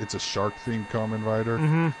Decade. It's a shark-themed Kamen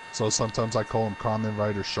Rider. So sometimes I call him Kamen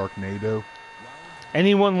Rider Sharknado.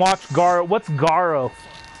 Anyone watch Garo? What's Garo?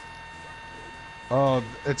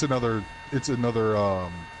 It's another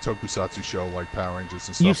tokusatsu show like Power Rangers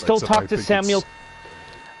and stuff. You still talk to Samuel?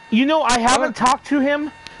 You know, I haven't talked to him,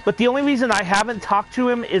 but the only reason I haven't talked to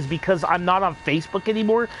him is because I'm not on Facebook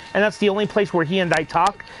anymore, and that's the only place where he and I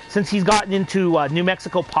talk. Since he's gotten into New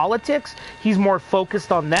Mexico politics, he's more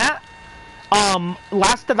focused on that.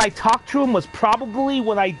 Last that I talked to him was probably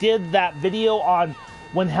when I did that video on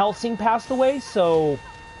when Helsing passed away, so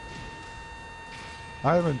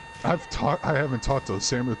I haven't talked to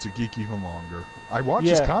Samuel Tagiki even longer. I watch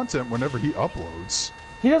his content whenever he uploads.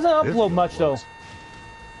 He doesn't upload much though.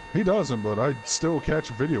 He doesn't, but I still catch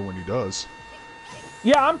a video when he does.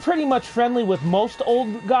 Yeah, I'm pretty much friendly with most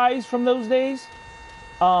old guys from those days.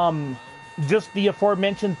 Just the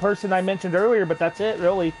aforementioned person I mentioned earlier, but that's it,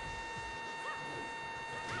 really.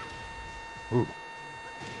 Ooh.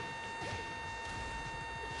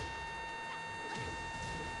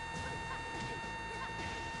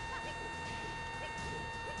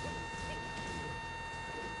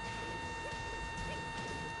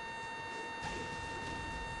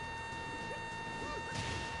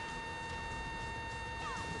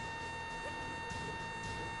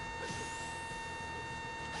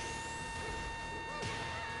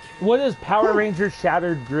 What is Power Rangers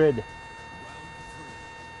Shattered Grid?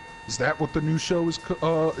 Is that what the new show is?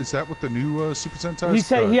 Is that what the new Super Sentai? He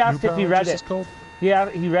said he asked if he read it.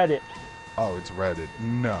 Yeah, he read it. Oh, it's read it.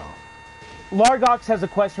 No. Largox has a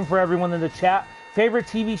question for everyone in the chat. Favorite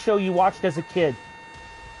TV show you watched as a kid?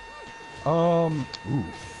 Ooh.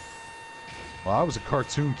 Well, I was a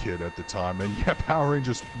cartoon kid at the time, and yeah, Power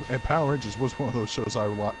Rangers was one of those shows I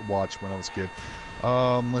watched when I was a kid.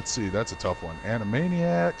 Let's see, that's a tough one.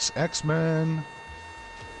 Animaniacs, X-Men.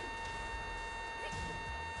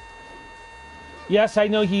 Yes, I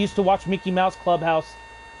know he used to watch Mickey Mouse Clubhouse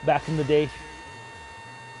back in the day.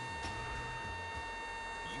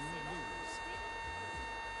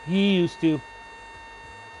 He used to.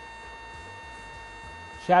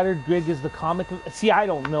 Shattered Grid is the comic. See, I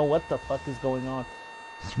don't know what the fuck is going on.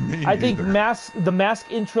 I think the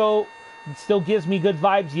Mask intro still gives me good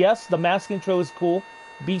vibes. Yes, the Mask intro is cool.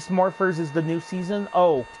 Beast Morphers is the new season.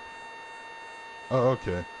 Oh,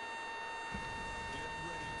 okay.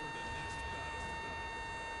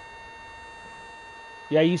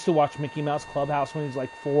 Yeah, I used to watch Mickey Mouse Clubhouse when he was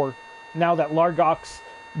like 4. Now that Largox,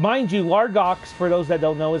 mind you, Largox, for those that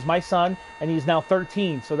don't know, is my son, and he's now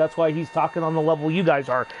 13. So that's why he's talking on the level you guys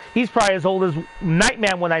are. He's probably as old as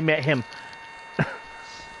Nightman when I met him.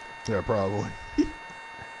 Yeah, probably.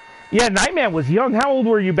 Yeah, Nightman was young. How old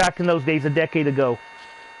were you back in those days, a decade ago?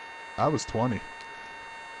 I was 20.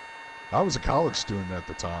 I was a college student at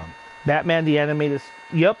the time. Batman the animated...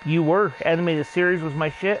 Yep, you were. Animated series was my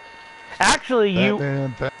shit. Actually,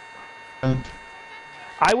 Batman.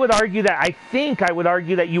 I would argue that... I would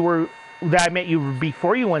argue that you were... That I met you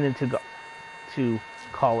before you went to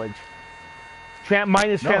college.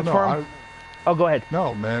 Minus Transform... Oh, go ahead.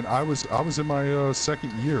 No, man. I was in my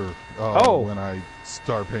second year when I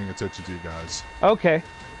started paying attention to you guys. Okay.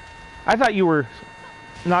 I thought you were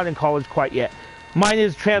not in college quite yet. Mine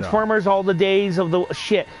is Transformers, all the days of the...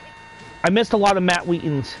 Shit. I missed a lot of Matt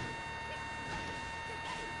Wheaton's.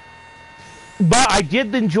 But I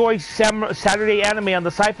did enjoy Saturday Anime on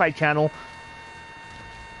the Sci-Fi Channel.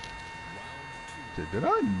 Okay, did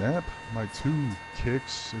I nap my 2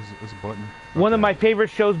 kicks as a button? Okay. One of my favorite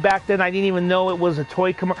shows back then, I didn't even know it was a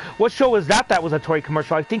toy commercial. What show was that was a toy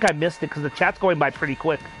commercial? I think I missed it because the chat's going by pretty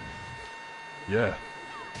quick. Yeah.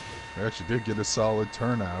 I actually did get a solid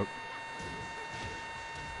turnout.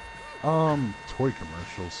 Toy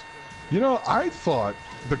commercials. You know, I thought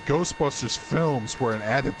the Ghostbusters films were an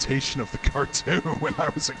adaptation of the cartoon when I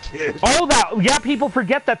was a kid. Oh, yeah, people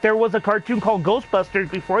forget that there was a cartoon called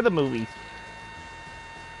Ghostbusters before the movies.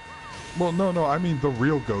 Well, no, I mean the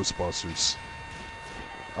real Ghostbusters.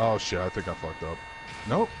 Oh, shit, I think I fucked up.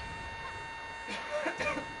 Nope.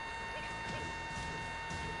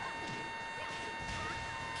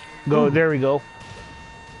 There we go.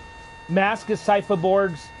 Mask is Cypher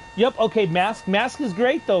Borg's. Yep, okay, Mask. Mask is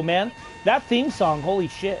great, though, man. That theme song, holy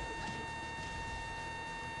shit.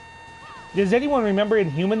 Does anyone remember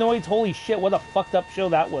Inhumanoids? Holy shit, what a fucked up show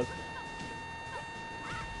that was.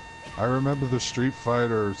 I remember the Street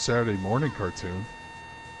Fighter Saturday morning cartoon.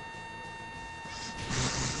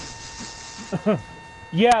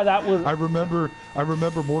 Yeah, that was... I remember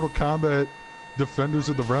Mortal Kombat Defenders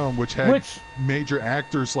of the Realm, which had major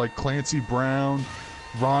actors like Clancy Brown,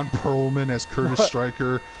 Ron Perlman as Curtis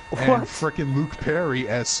Stryker, and frickin' Luke Perry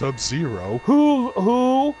as Sub-Zero.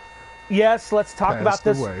 Who, yes, let's talk about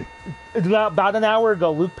this. Away. About an hour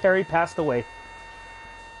ago, Luke Perry passed away.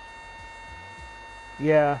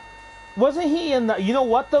 Yeah. Wasn't he in the... You know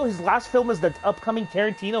what, though? His last film is the upcoming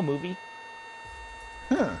Tarantino movie.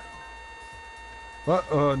 Huh.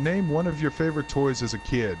 Well, name one of your favorite toys as a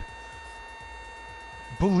kid.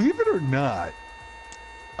 Believe it or not,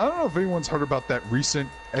 I don't know if anyone's heard about that recent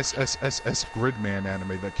SSSS Gridman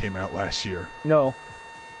anime that came out last year. No.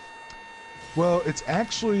 Well, it's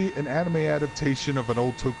actually an anime adaptation of an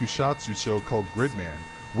old tokusatsu show called Gridman,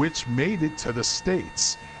 which made it to the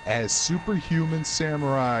States as Superhuman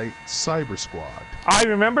Samurai Cyber Squad. I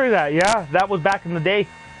remember that, yeah. That was back in the day.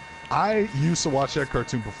 I used to watch that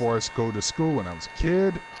cartoon before I go to school when I was a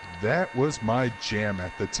kid. That was my jam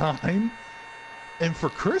at the time. And for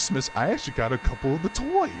Christmas, I actually got a couple of the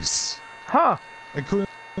toys. Huh. Including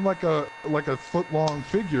like a foot-long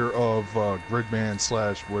figure of Gridman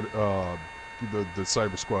 / the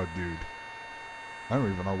Cyber Squad dude. I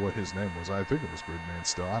don't even know what his name was. I think it was Gridman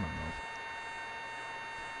still. I don't know.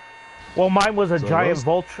 Well, mine was a giant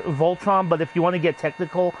Voltron, but if you want to get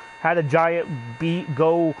technical, had a giant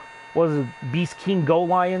Beast King Go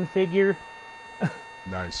Lion figure.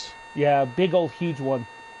 Nice. Yeah, big old huge one.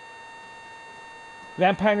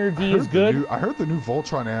 Vampire D is good. I heard the new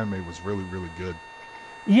Voltron anime was really, really good.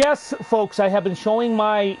 Yes, folks, I have been showing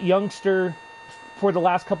my youngster for the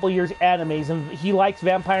last couple of years animes, and he likes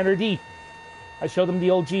Vampire D. I showed him the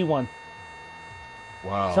OG one.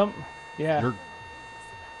 Wow. Yeah.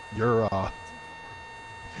 Your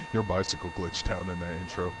bicycle glitched out in that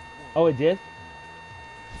intro. Oh, it did?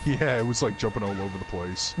 Yeah, it was like jumping all over the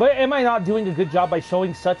place. But am I not doing a good job by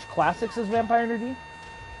showing such classics as Vampire D?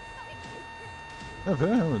 Yeah,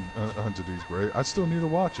 Hunter D's great. I still need to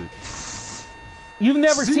watch it. You've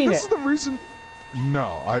never seen it? This is the reason...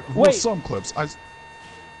 No, Wait. Some clips.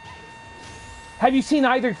 Have you seen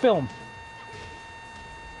either film?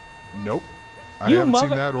 Nope. I haven't seen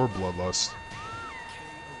that or Bloodlust.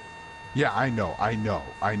 Yeah, I know. I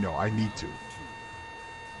need to.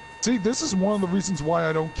 See, this is one of the reasons why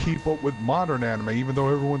I don't keep up with modern anime, even though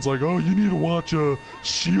everyone's like, oh, you need to watch a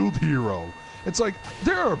Shield Hero. It's like,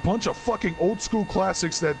 there are a bunch of fucking old school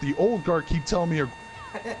classics that the old guard keep telling me are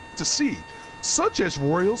to see, such as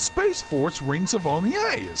Royal Space Force Rings of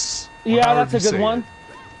Onias. Yeah, that's a good one.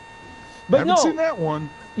 But I haven't seen that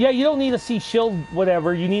one. Yeah, you don't need to see Shield,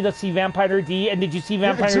 whatever. You need to see Vampire D. And did you see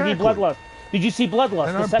Vampire D Bloodlust? Did you see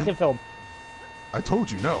Bloodlust, the second film? I told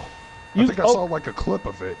you no. I think I saw like a clip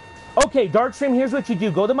of it. Okay, Darkscream, here's what you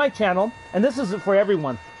do. Go to my channel, and this is for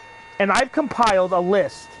everyone. And I've compiled a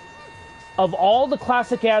list of all the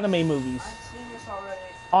classic anime movies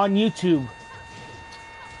on YouTube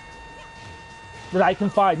that I can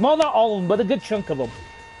find. Well, not all of them, but a good chunk of them.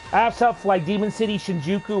 I have stuff like Demon City,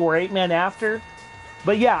 Shinjuku, or 8 Man After.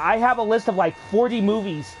 But yeah, I have a list of like 40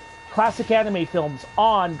 movies, classic anime films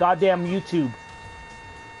on goddamn YouTube.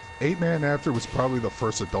 8 Man After was probably the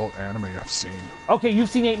first adult anime I've seen. Okay, you've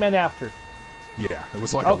seen 8 Man After. Yeah, it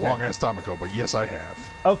was like a long ass time ago, but yes, I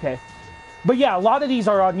have. Okay. But yeah, a lot of these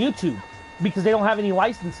are on YouTube because they don't have any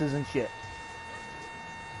licenses and shit.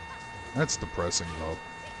 That's depressing, though.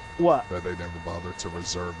 What? That they never bothered to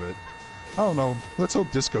reserve it. I don't know. Let's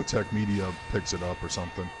hope Discotech Media picks it up or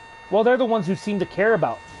something. Well, they're the ones who seem to care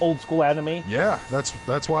about old school anime. Yeah, that's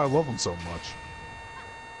why I love them so much.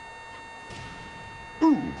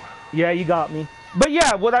 Ooh. Yeah, you got me. But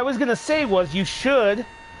yeah, what I was gonna say was you should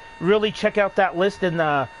really check out that list, and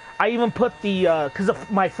I even put the because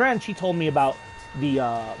my friend, she told me about the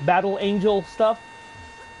Battle Angel stuff.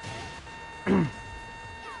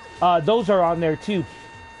 Those are on there too.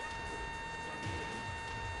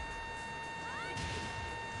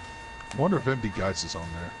 I wonder if MD Geist is on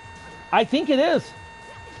there. I think it is.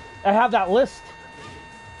 I have that list.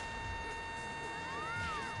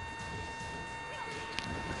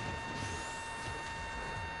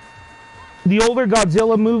 The older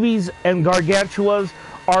Godzilla movies and Gargantuas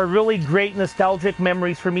are really great nostalgic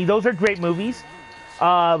memories for me. Those are great movies.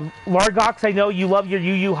 Largox, I know you love your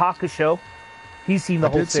Yu Yu Hakusho. He's seen the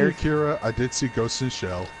whole series. I did see Akira. I did see Ghost in the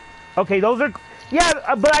Shell. Okay, those are...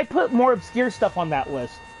 Yeah, but I put more obscure stuff on that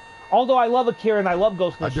list. Although I love Akira and I love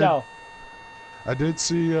Ghost in the Shell. I did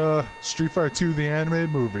see Street Fighter 2, the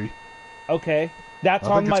animated movie. Okay, that's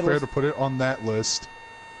on my list. I think it's fair to put it on that list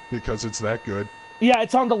because it's that good. Yeah,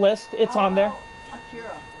 it's on the list. It's on there.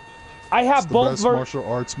 Akira. I have it's the both best martial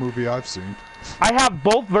arts movie I've seen. I have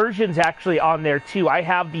both versions actually on there too. I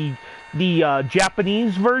have the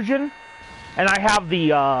Japanese version, and I have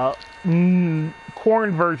the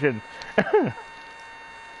corn version.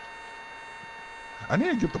 I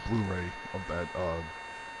need to get the Blu-ray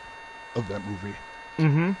of that movie.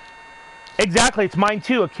 Mm-hmm. Exactly, it's mine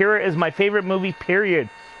too. Akira is my favorite movie. Period.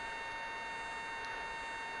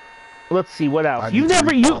 Let's see what else. You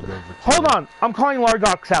never hold on. I'm calling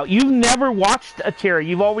Largox out. You've never watched Akira.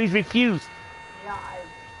 You've always refused. Yeah,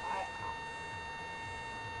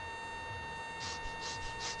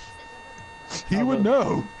 He would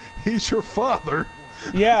know. He's your father.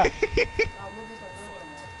 Yeah.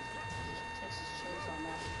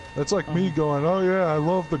 That's like me going, oh yeah, I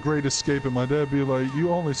love The Great Escape, and my dad be like, you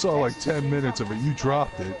only saw like 10 minutes of it, you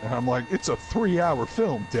dropped it. And I'm like, it's a 3-hour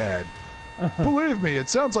film, Dad. Believe me, it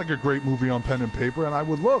sounds like a great movie on pen and paper, and I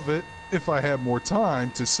would love it if I had more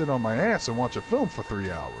time to sit on my ass and watch a film for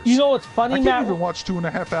 3 hours. You know what's funny, Matt? I can't even watch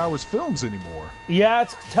 2.5 hours films anymore. Yeah,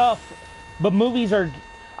 it's tough. But movies are...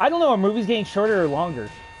 I don't know, are movies getting shorter or longer?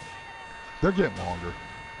 They're getting longer.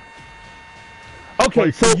 Okay,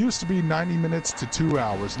 like, so... It used to be 90 minutes to 2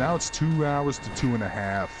 hours. Now it's 2 hours to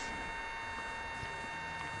 2.5.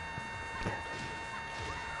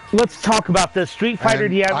 Let's talk about this. Street Fighter,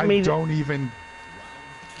 the anime... I don't even...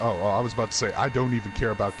 Oh, I was about to say, I don't even care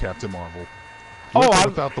about Captain Marvel.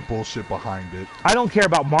 Without the bullshit behind it. I don't care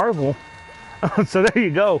about Marvel. So there you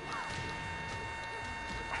go.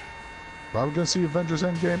 Probably going to see Avengers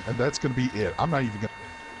Endgame, and that's going to be it. I'm not even going to...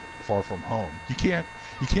 Far From Home. You can't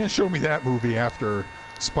show me that movie after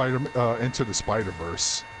Into the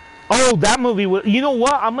Spider-Verse. Oh, that movie... You know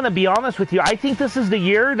what? I'm going to be honest with you. I think this is the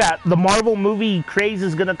year that the Marvel movie craze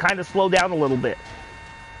is going to kind of slow down a little bit.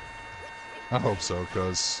 I hope so,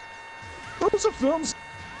 because those are films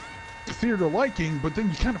theater liking, but then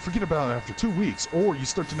you kind of forget about it after 2 weeks, or you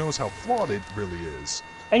start to notice how flawed it really is.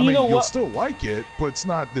 And you know you'll what? still like it, but it's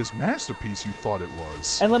not this masterpiece you thought it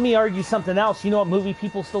was. And let me argue something else. You know what movie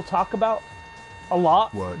people still talk about a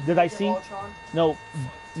lot? What? Did I see? No,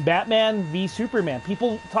 Batman v Superman.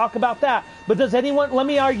 People talk about that. But does anyone, let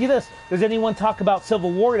me argue this, does anyone talk about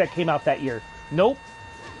Civil War that came out that year? Nope.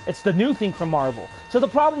 It's the new thing from Marvel. So the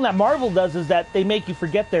problem that Marvel does is that they make you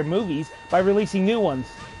forget their movies by releasing new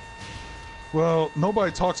ones. Well,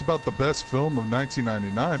 nobody talks about the best film of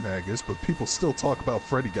 1999, Magus, but people still talk about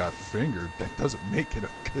Freddy Got Fingered. That doesn't make it a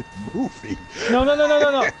good movie.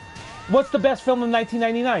 No. What's the best film of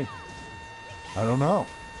 1999? I don't know.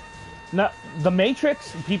 Not The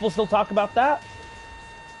Matrix. People still talk about that.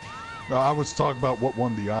 No, I was talking about what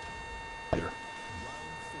won the Oscar.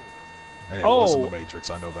 Hey, it Oh. wasn't the Matrix,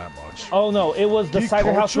 I know that much. Oh no, it was the Geek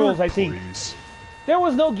Cider House culture? Rules, I think. Please. There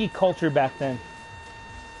was no geek culture back then.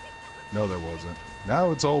 No, there wasn't.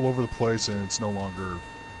 Now it's all over the place and it's no longer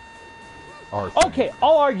our thing. Okay,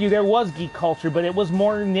 I'll argue there was geek culture, but it was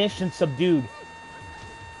more niche and subdued.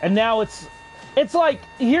 And now it's like,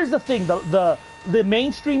 here's the thing, the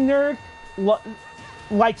mainstream nerd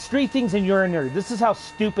likes three things and you're a nerd. This is how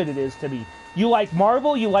stupid it is to me. You like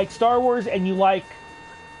Marvel, you like Star Wars, and you like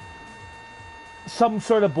some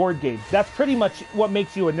sort of board game. That's pretty much what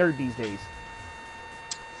makes you a nerd these days.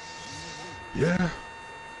 Yeah.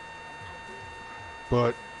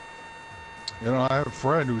 But, you know, I have a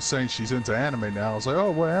friend who's saying she's into anime now. I was like,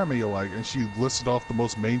 oh, what anime you like? And she listed off the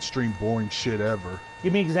most mainstream boring shit ever.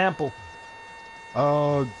 Give me an example.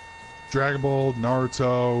 Dragon Ball,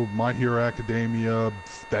 Naruto, My Hero Academia,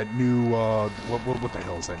 that new, what the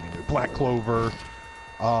hell is that name? Black Clover.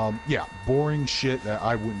 Yeah, boring shit that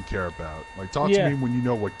I wouldn't care about. Like, talk to me when you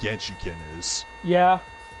know what Genshiken is. Yeah.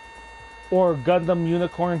 Or Gundam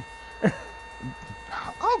Unicorn.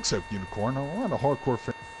 I'll accept Unicorn. A lot of hardcore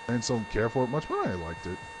fans don't care for it much, but I liked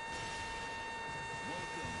it.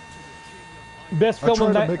 Best film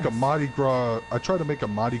I tried to make a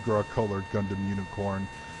Mardi Gras colored Gundam Unicorn.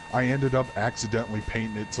 I ended up accidentally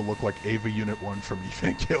painting it to look like Ava Unit 1 from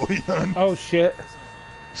Evangelion. Oh shit.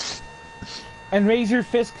 And Raise Your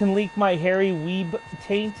Fist can leak my hairy weeb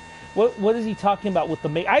taint. What is he talking about with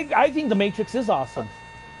the I think the Matrix is awesome.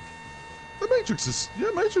 The Matrix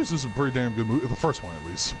is a pretty damn good movie. The first one, at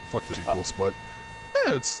least. Fuck the sequels, but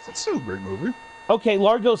yeah, it's still a great movie. Okay,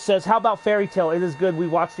 Largo says, how about Fairy Tail? It is good. We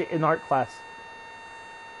watched it in art class.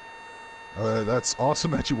 That's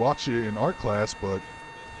awesome that you watch it in art class, but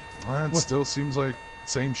it still seems like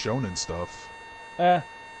same shonen stuff. But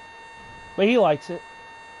he likes it.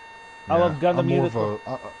 I love Gundam Unicorn.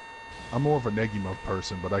 I'm more of a Negima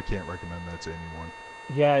person, but I can't recommend that to anyone.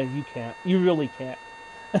 Yeah, you can't. You really can't.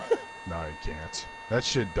 No, I can't. That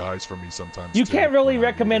shit dies for me sometimes. You can't really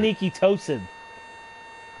recommend Ikitosen.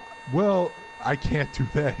 Well, I can't do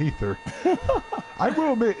that either. I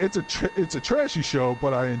will admit it's a trashy show,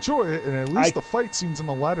 but I enjoy it, and at least the fight scenes in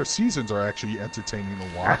the latter seasons are actually entertaining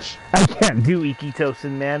to watch. I can't do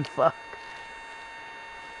Ikitosen, man. Fuck.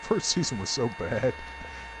 First season was so bad.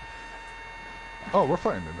 Oh, we're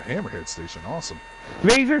fighting in the Hammerhead Station. Awesome.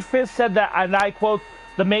 Razor Fist said that, and I quote,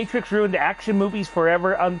 "The Matrix ruined action movies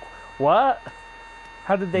forever." What?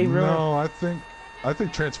 How did they ruin? No, I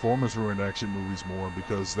think Transformers ruined action movies more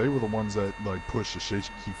because they were the ones that like pushed the shaky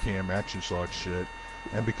cam action shot shit,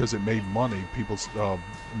 and because it made money, people's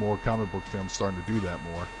more comic book films starting to do that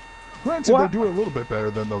more. Granted, they do it a little bit better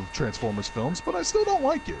than the Transformers films, but I still don't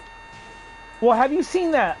like it. Well, have you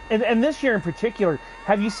seen that? And this year in particular,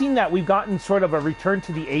 have you seen that we've gotten sort of a return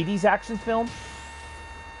to the '80s action film?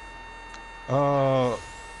 Oh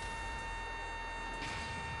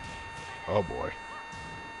boy.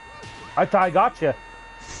 I thought I got you.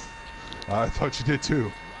 I thought you did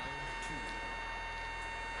too.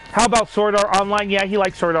 How about Sword Art Online? Yeah, he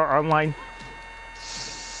likes Sword Art Online.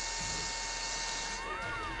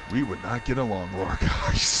 We would not get along, Lord,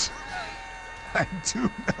 guys. I do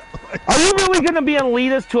not like. Are you really going to be an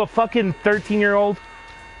elitist to a fucking 13-year-old?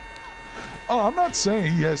 Oh, I'm not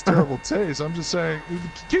saying he has terrible taste. I'm just saying,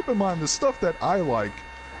 keep in mind the stuff that I like.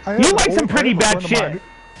 You like some pretty bad shit.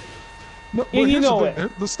 No, and you know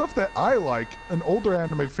it. The stuff that I like, an older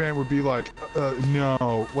anime fan would be like,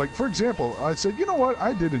 no. Like, for example, I said, you know what?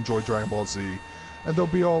 I did enjoy Dragon Ball Z. And they'll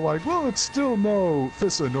be all like, well, it's still no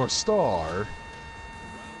Fist of the North Star.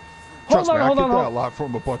 Trust me, I get that a lot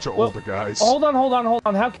from a bunch of older guys. Hold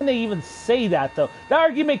on. How can they even say that, though? That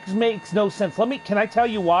argument makes no sense. Can I tell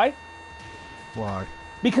you why? Why?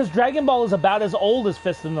 Because Dragon Ball is about as old as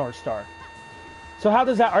Fist of the North Star. So how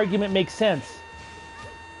does that argument make sense?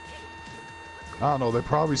 I don't know, they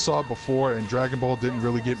probably saw it before, and Dragon Ball didn't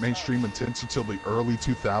really get mainstream attention until the early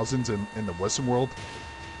 2000s in the Western world.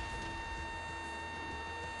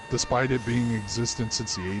 Despite it being in existence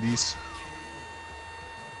since the 80s.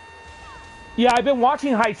 Yeah, I've been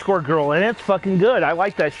watching High Score Girl, and it's fucking good. I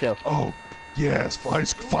like that show. Oh, yes,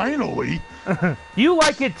 finally! You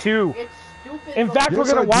like it too. It's stupid. In fact, we're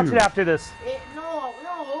going to watch it after this. No,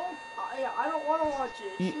 I don't want to watch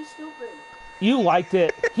it. It's too stupid. You liked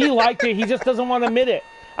it. He liked it. He just doesn't want to admit it.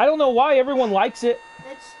 I don't know why everyone likes it.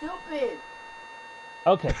 It's stupid.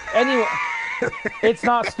 Okay. Anyway, it's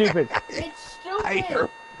not stupid. It's stupid. I heard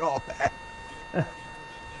all that.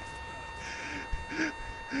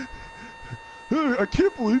 I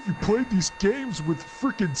can't believe you played these games with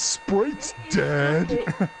freaking sprites,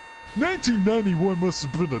 Dad. 1991 must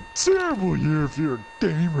have been a terrible year if you're a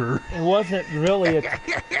gamer. It wasn't really.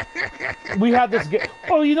 We had this game.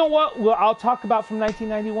 Oh, you know what? Well, I'll talk about from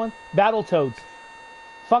 1991. Battletoads.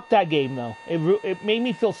 Fuck that game though. It made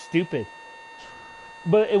me feel stupid.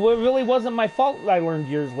 But it really wasn't my fault. I learned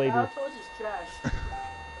years later. Battletoads is trash.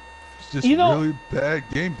 It's just really bad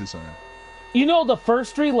game design. You know, the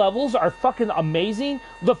first 3 levels are fucking amazing.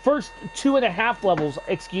 The first 2.5 levels,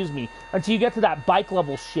 excuse me, until you get to that bike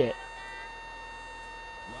level shit.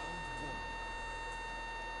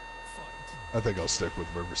 I think I'll stick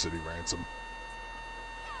with River City Ransom.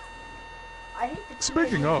 I hate the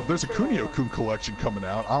Speaking of, there's a Kunio-kun collection coming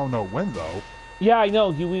out. I don't know when, though. Yeah, I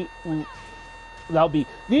know. That'll be...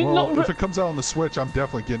 If it comes out on the Switch, I'm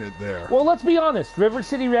definitely getting it there. Well, let's be honest. River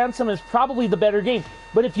City Ransom is probably the better game.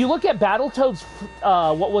 But if you look at Battletoads,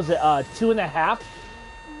 what was it,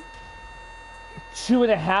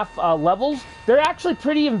 2.5 levels, they're actually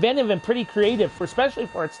pretty inventive and pretty creative, especially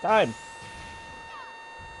for its time.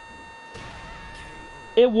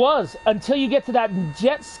 It was, until you get to that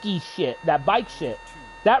jet ski shit, that bike shit.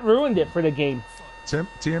 That ruined it for the game.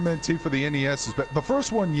 TMNT for the NES is the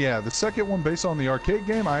first one, yeah. The second one, based on the arcade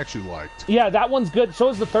game, I actually liked. Yeah, that one's good. So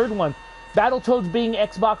is the third one. Battletoads being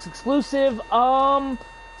Xbox exclusive.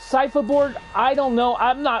 Cypher Board, I don't know.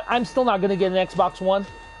 I'm still not gonna get an Xbox One.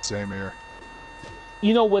 Same here.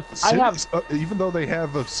 You know, even though they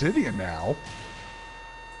have Obsidian now,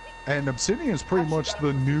 and Obsidian is pretty much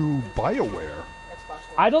the new BioWare.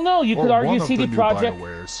 I don't know. You could argue CD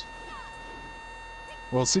Projekt.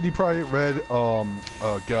 Well, CD Projekt Red,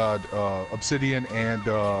 Obsidian, and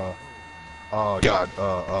the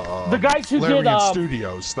guys who Larian did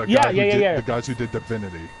Studios. The guys who did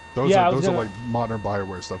Divinity. Those are like modern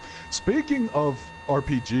BioWare stuff. Speaking of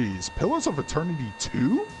RPGs, Pillars of Eternity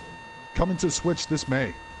 2 coming to Switch this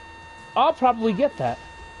May. I'll probably get that.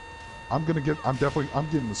 I'm getting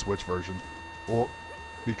the Switch version,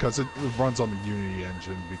 because it runs on the Unity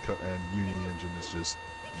engine. And Unity engine is just,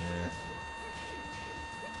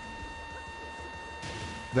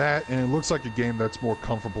 That, and it looks like a game that's more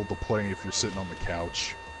comfortable to play if you're sitting on the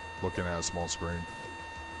couch, looking at a small screen.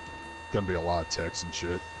 Gonna be a lot of text and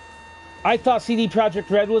shit. I thought CD Projekt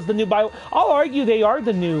Red was the new Bio. I'll argue they are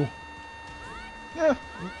the new. Yeah.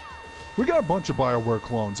 We got a bunch of BioWare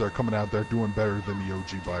clones that are coming out there doing better than the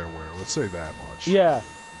OG BioWare. Let's say that much. Yeah.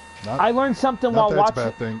 I learned something while watching. That's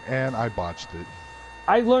a bad thing, and I botched it.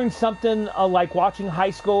 I learned something like watching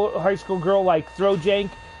high school girl like Throw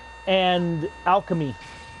Jank and Alchemy.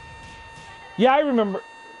 Yeah, I remember.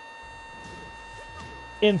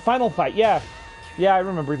 In Final Fight, yeah. Yeah, I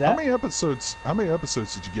remember that. How many episodes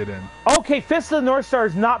did you get in? Okay, Fist of the North Star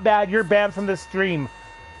is not bad. You're banned from this stream.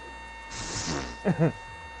 Fist of the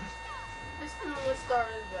North Star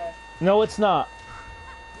is bad. No, it's not.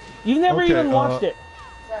 You've never even watched it.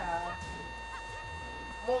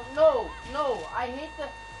 Well, no. I hate the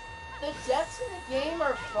jets in the game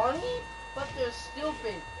are funny, but they're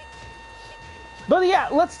stupid. But yeah,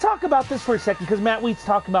 let's talk about this for a second, because Matt Wheat's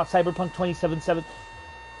talking about Cyberpunk 2077.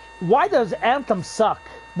 Why does Anthem suck?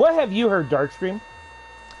 What have you heard, Darkscream?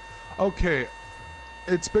 Okay,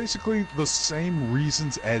 it's basically the same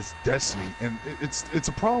reasons as Destiny, and it's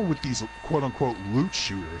a problem with these quote-unquote loot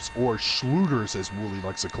shooters, or schlooters as Wooly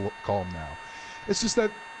likes to call them now. It's just that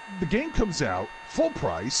the game comes out full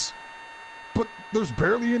price, but there's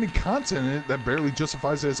barely any content in it that barely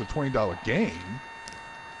justifies it as a $20 game.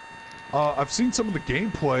 I've seen some of the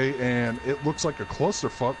gameplay, and it looks like a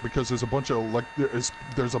clusterfuck because there's a bunch of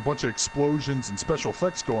there's a bunch of explosions and special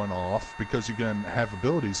effects going off because you can have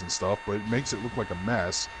abilities and stuff, but it makes it look like a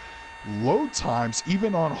mess. Load times,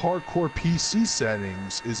 even on hardcore PC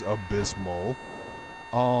settings, is abysmal.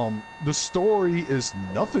 The story is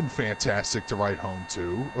nothing fantastic to write home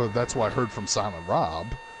to. That's what I heard from Silent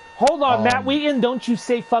Rob. Hold on, Matt Wheaton, don't you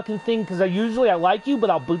say fucking thing, because usually I like you, but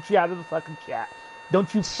I'll boot you out of the fucking chat.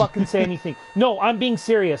 Don't you fucking say anything. No, I'm being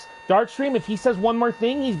serious. Darkstream, if he says one more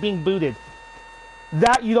thing, he's being booted.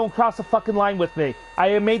 That you don't cross the fucking line with me.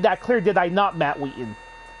 I made that clear, did I not, Matt Wheaton?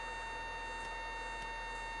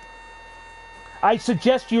 I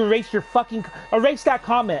suggest you erase that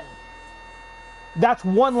comment. That's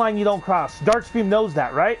one line you don't cross. Darkstream knows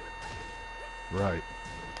that, right? Right.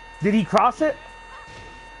 Did he cross it?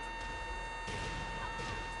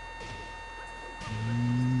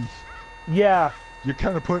 Yeah. You're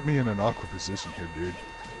kind of putting me in an awkward position here, dude.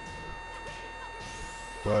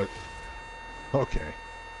 But, okay.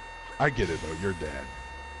 I get it, though. You're dad.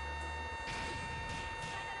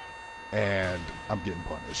 And I'm getting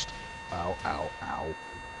punished. Ow, ow, ow.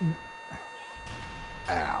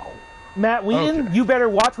 Ow. Matt Wheaton, Okay. you better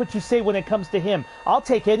watch what you say when it comes to him. I'll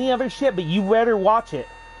take any other shit, but you better watch it.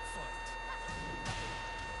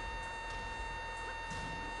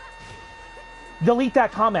 Delete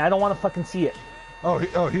that comment. I don't want to fucking see it.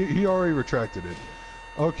 He already retracted it.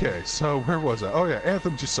 Okay, so where was I? Oh yeah,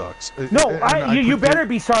 Anthem just sucks. No, you predict- better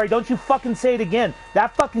be sorry. Don't you fucking say it again.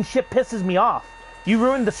 That fucking shit pisses me off. You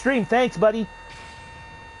ruined the stream. Thanks, buddy.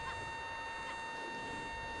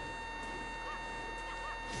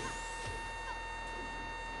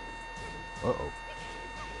 Uh-oh.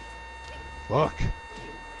 Fuck.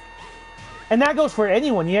 And that goes for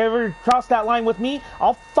anyone. You ever cross that line with me,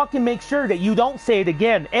 I'll fucking make sure that you don't say it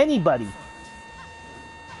again. Anybody.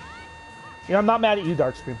 You know, I'm not mad at you,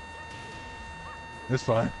 Darkscream. It's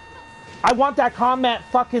fine. I want that comment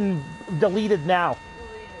fucking deleted now.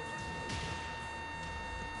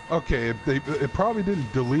 Okay, it probably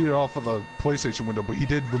didn't delete it off of the PlayStation window, but he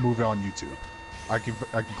did remove it on YouTube. I can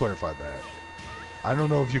clarify that. I don't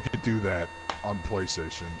know if you could do that on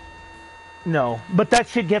PlayStation. No, but that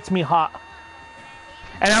shit gets me hot.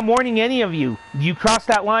 And I'm warning any of you. You cross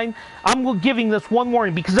that line, I'm giving this one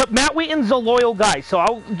warning. Because Matt Wheaton's a loyal guy, so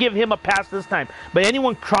I'll give him a pass this time. But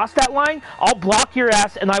anyone cross that line, I'll block your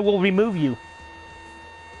ass and I will remove you.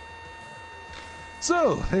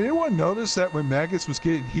 So, did anyone notice that when Magus was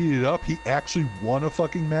getting heated up, he actually won a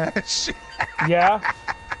fucking match? Yeah,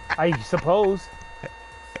 I suppose.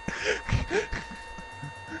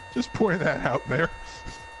 Just pointing that out there.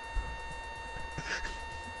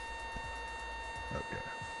 Okay.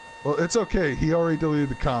 Well, it's okay. He already deleted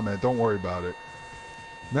the comment. Don't worry about it.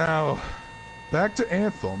 Now, back to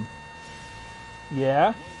Anthem.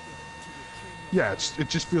 Yeah. Yeah, it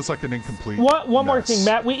just feels like an incomplete One more mess. thing,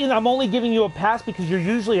 Matt Wheaton, I'm only giving you a pass because you're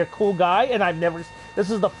usually a cool guy, and this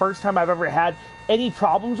is the first time I've ever had any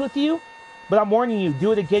problems with you, but I'm warning you,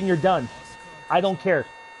 do it again, you're done. I don't care.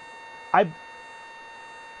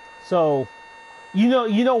 So, you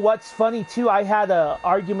know what's funny too? I had a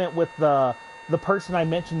argument with the person I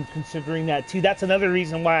mentioned considering that too. That's another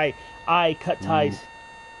reason why I cut ties.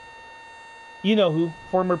 Ooh. You know who?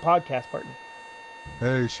 Former podcast partner.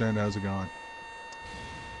 Hey, Shen, how's it going?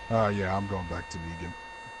 Yeah, I'm going back to Negan.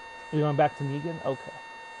 You're going back to Negan? Okay.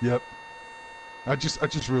 Yep. I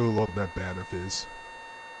just really love that bat of his.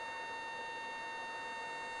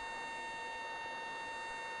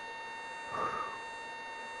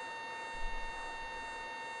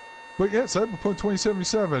 But yeah, Cyberpunk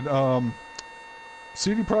 2077.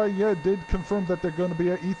 CD Projekt did confirm that they're going to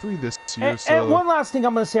be at E3 this year. And one last thing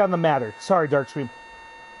I'm going to say on the matter. Sorry, Darkscream.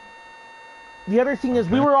 The other thing is,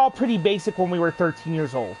 we were all pretty basic when we were 13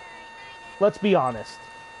 years old. Let's be honest.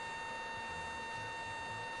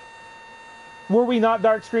 Were we not,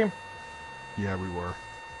 Darkscream? Yeah, we were.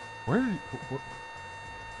 Where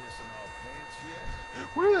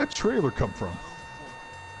did that trailer come from?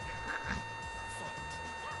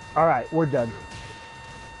 All right, we're done.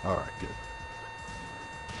 All right, good.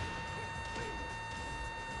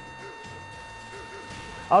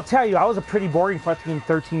 I'll tell you, I was a pretty boring fucking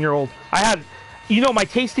 13-year-old. My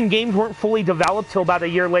taste in games weren't fully developed till about a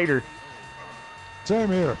year later. Same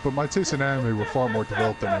here, but my taste in anime were far more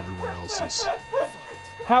developed than everyone else's.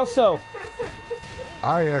 How so?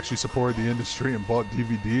 I actually supported the industry and bought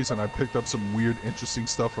DVDs, and I picked up some weird, interesting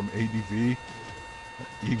stuff from ADV,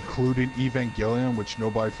 including Evangelion, which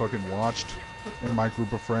nobody fucking watched. In my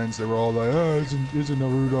group of friends, they were all like, "Oh, isn't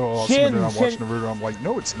Naruto awesome?" And then I watched Naruto. I'm like,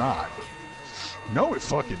 "No, it's not. No, it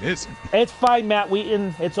fucking isn't." It's fine, Matt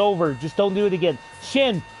Wheaton. It's over. Just don't do it again.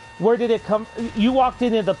 Shin, where did it come? You walked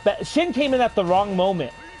in at Shin came in at the wrong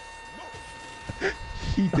moment.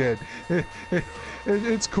 He did.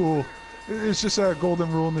 It's cool. It's just a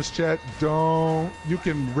golden rule in this chat. You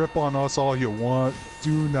can rip on us all you want.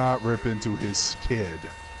 Do not rip into his kid.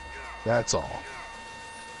 That's all.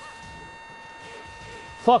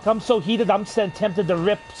 Fuck, I'm so heated, I'm tempted to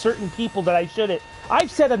rip certain people that I shouldn't.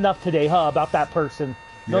 I've said enough today, about that person.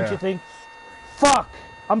 Don't you think? Fuck,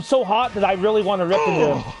 I'm so hot that I really want to rip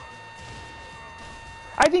into him.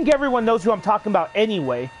 I think everyone knows who I'm talking about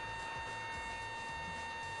anyway.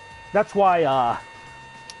 That's why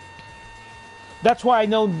I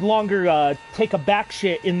no longer take a back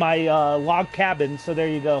shit in my log cabin, so there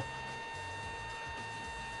you go.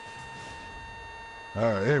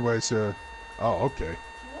 Alright, anyways, oh, okay.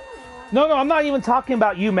 No, I'm not even talking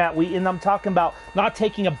about you, Matt Wheaton. I'm talking about not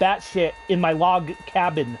taking a bat shit in my log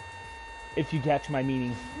cabin, if you catch my meaning.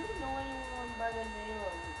 Do you know anyone by the name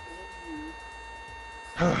of Baby?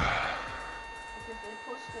 Because they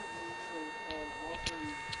posted a video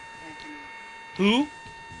offering Who?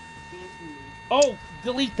 Baby. Oh,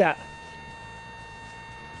 delete that.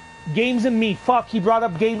 Games and me. Fuck, he brought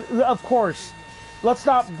up game. Of course. Let's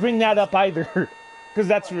not bring that up either. Because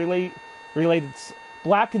that's related.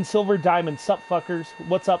 Black and silver diamond. Sup, fuckers.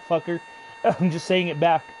 What's up, fucker? I'm just saying it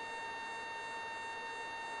back.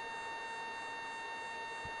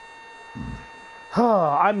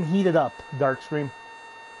 I'm heated up, Darkscream.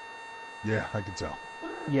 Yeah, I can tell.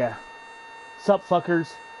 Yeah. Sup,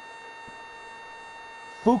 fuckers.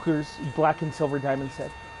 Fookers, black and silver diamond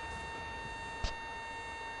said.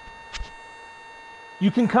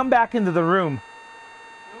 You can come back into the room.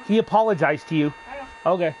 He apologized to you. I know.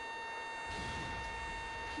 Okay.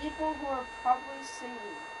 People who are probably singing.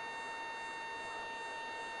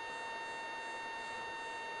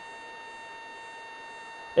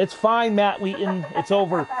 It's fine, Matt Wheaton. It's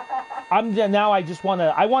over. Now I just want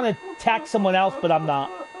to attack someone else, but I'm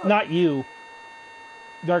not you.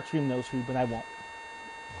 Darkstream knows who, but I won't.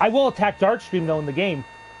 I will attack Darkstream though in the game,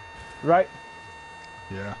 right?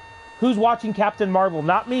 Yeah. Who's watching Captain Marvel?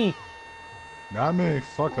 Not me. Not me.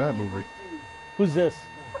 Fuck that movie. Who's this?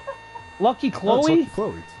 Lucky Oh, Chloe? it's Lucky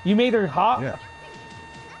Chloe. You made her hot? Yeah.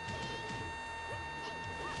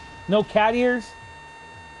 No cat ears?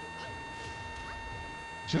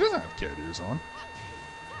 She doesn't have cat ears on.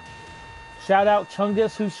 Shout out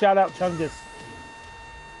Chungus. Who's shout out Chungus?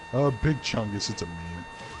 Big Chungus. It's a meme.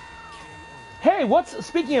 Hey,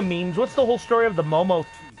 speaking of memes, what's the whole story of the Momo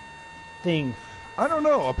thing? I don't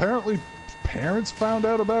know. Apparently, parents found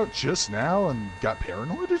out about just now and got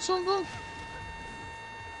paranoid or something.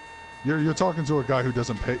 You're talking to a guy who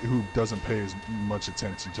doesn't pay as much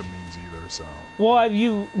attention to memes either. So. Well, have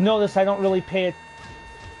you noticed I don't really pay it.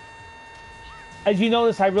 As you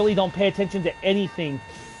notice, I really don't pay attention to anything.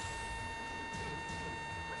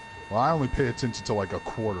 Well, I only pay attention to like a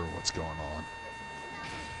quarter of what's going on.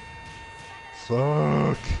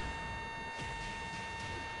 Fuck.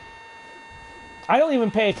 I don't even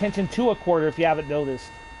pay attention to a quarter if you haven't noticed.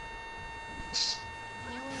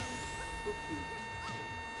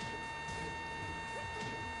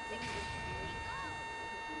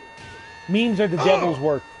 Memes are the devil's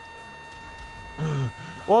work.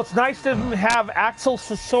 Well, it's nice to have Axel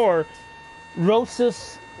Sasor,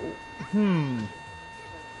 Rosis.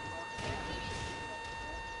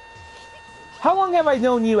 How long have I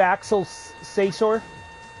known you, Axel Sasor?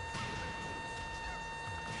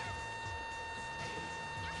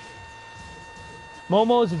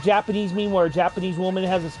 Momo is a Japanese meme where a Japanese woman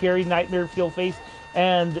has a scary nightmare feel face,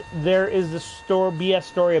 and there is a BS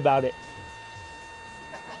story about it.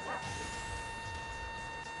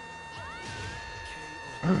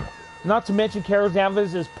 Not to mention Carol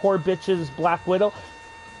Danvers is poor bitch's Black Widow.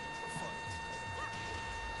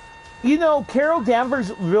 You know, Carol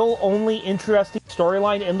Danvers' real only interesting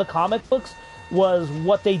storyline in the comic books was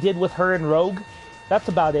what they did with her and Rogue. That's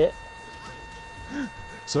about it.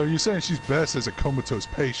 So you're saying she's best as a comatose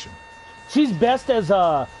patient? She's best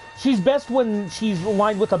when she's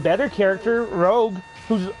aligned with a better character, Rogue,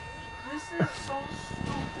 who's... This is so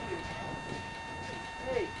stupid.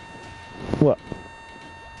 Hey. What?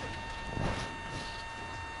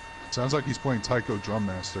 Sounds like he's playing Taiko Drum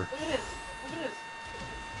Master. Look at this. Look at this.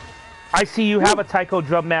 I see you have a Taiko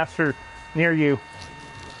Drum Master near you.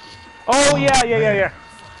 Oh, yeah.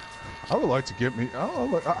 I would like to get me...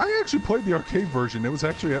 I actually played the arcade version. It was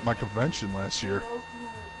actually at my convention last year.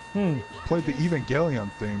 Played the Evangelion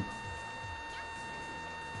theme.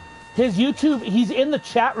 His YouTube, he's in the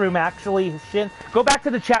chat room, actually, Shin. Go back to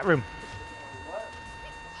the chat room.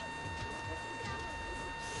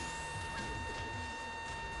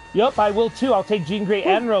 Yup, I will too. I'll take Jean Grey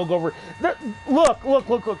and Rogue over.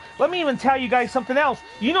 Look. Let me even tell you guys something else.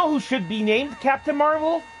 You know who should be named Captain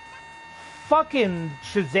Marvel? Fucking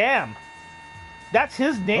Shazam. That's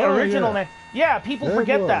his name, original name. Yeah, people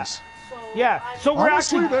forget that. So we're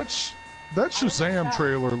honestly, actually... that Shazam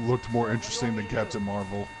trailer looked more interesting than Captain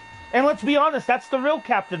Marvel. And let's be honest, that's the real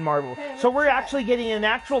Captain Marvel. So we're actually getting an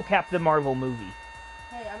actual Captain Marvel movie.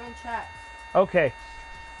 Hey, I'm in chat. Okay.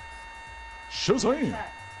 Shazam!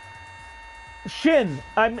 Shin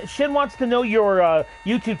wants to know your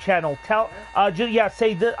YouTube channel.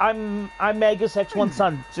 Say that I'm Magus X1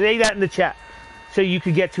 Son. Say that in the chat, so you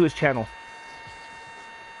can get to his channel.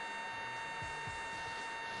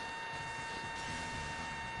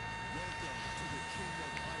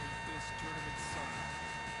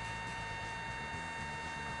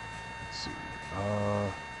 Let's see.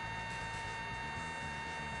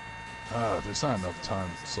 There's not enough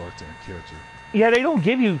time selecting a character. Yeah, they don't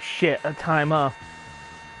give you shit a time,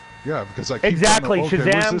 Yeah, because I keep exactly, okay,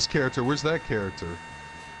 Shazam. Where's this character? Where's that character?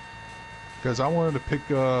 Because I wanted to pick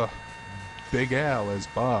Big Al as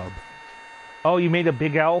Bob. Oh, you made a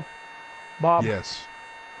Big L, Bob? Yes.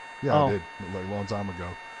 Yeah, Oh. I did, like, a long time ago.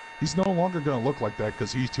 He's no longer going to look like that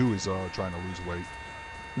because he, too, is trying to lose weight.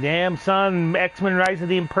 Damn, son, X-Men Rise of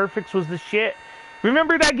the Imperfects was the shit.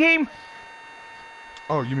 Remember that game?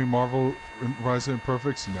 Oh, you mean Marvel Rise of the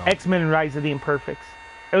Imperfects? No. X-Men Rise of the Imperfects.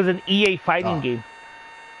 It was an EA fighting game.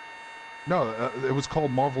 No, it was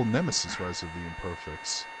called Marvel Nemesis Rise of the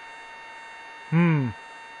Imperfects.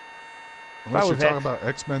 Unless you're talking about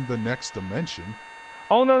X-Men The Next Dimension.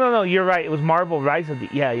 Oh, no, you're right. It was Marvel Rise of the...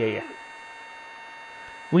 Yeah.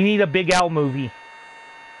 We need a Big Al movie.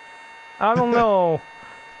 I don't know.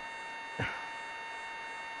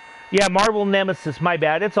 Yeah, Marvel Nemesis. My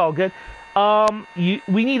bad. It's all good.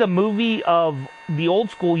 We need a movie of the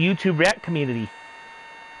old school YouTube rap community.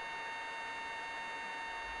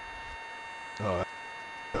 That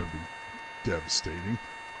would be devastating.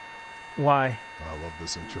 Why? I love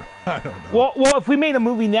this intro. I don't know. Well, if we made a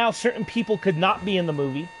movie now, certain people could not be in the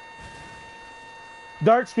movie.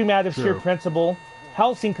 Darkscream out of sheer principle.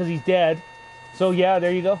 Helsing because he's dead. So yeah,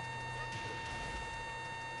 there you go.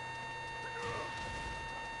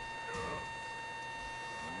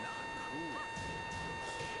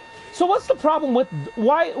 So what's the problem with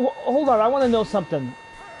why? Hold on, I want to know something.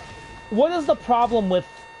 What is the problem with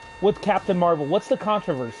Captain Marvel? What's the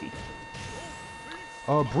controversy?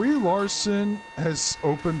 Brie Larson has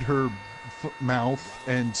opened her mouth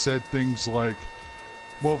and said things like,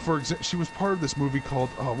 well, for example, she was part of this movie called,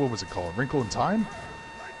 what was it called? Wrinkle in Time?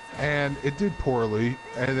 And it did poorly.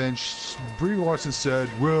 And then Brie Larson said,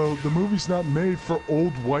 well, the movie's not made for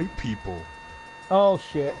old white people. Oh,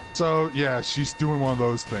 shit. So, yeah, she's doing one of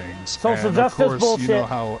those things. Social and justice of course, bullshit.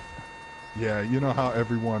 You know how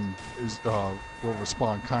everyone is will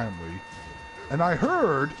respond kindly. And I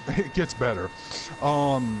heard, it gets better,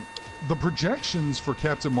 the projections for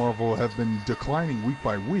Captain Marvel have been declining week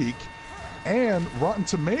by week, and Rotten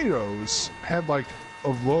Tomatoes had like a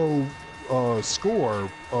low score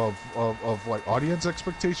of like audience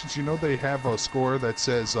expectations. You know, they have a score that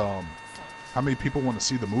says how many people want to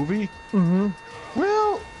see the movie. Mm-hmm.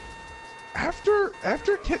 Well, after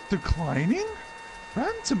it kept declining,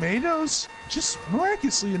 Rotten Tomatoes just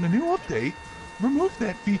miraculously in a new update removed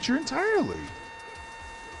that feature entirely.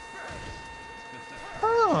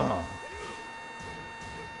 Huh.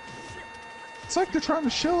 It's like they're trying to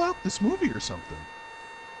shell out this movie or something.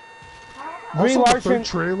 Also, the third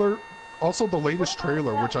trailer, also the latest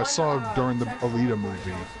trailer, which I saw during the Alita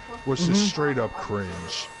movie, was just straight up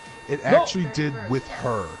cringe. It actually did with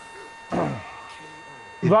her.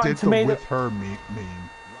 It did the with her meme.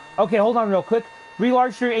 Okay, hold on real quick. Brie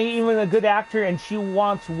Larson ain't even a good actor, and she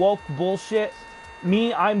wants woke bullshit.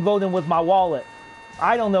 Me, I'm voting with my wallet.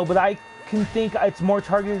 I don't know, but I can think it's more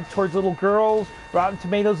targeted towards little girls. Rotten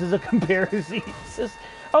Tomatoes is a comparison. It's just,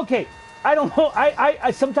 okay, I don't know.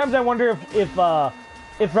 I sometimes I wonder if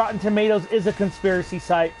Rotten Tomatoes is a conspiracy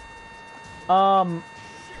site. I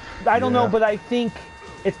don't know, but I think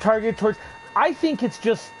it's targeted towards. I think it's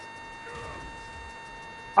going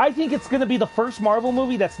to be the first Marvel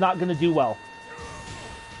movie that's not going to do well.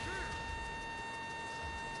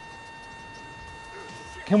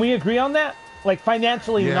 Can we agree on that? Like,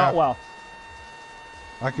 financially, not well.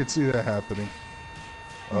 I could see that happening.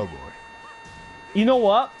 Oh, boy. You know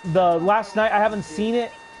what? The last night, I haven't seen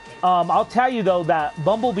it. I'll tell you, though, that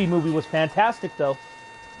Bumblebee movie was fantastic, though.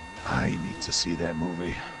 I need to see that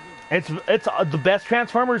movie. It's the best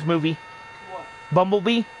Transformers movie. What?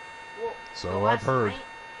 Bumblebee. So I've heard.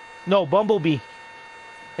 No, Bumblebee.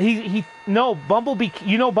 No, Bumblebee.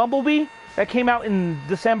 You know Bumblebee? That came out in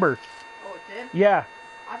December. Oh, it did? Yeah.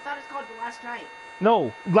 I thought it's called The Last Night.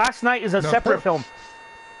 No, Last Night is a separate film.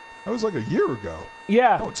 That was like a year ago.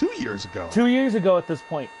 Yeah. Oh, 2 years ago. 2 years ago at this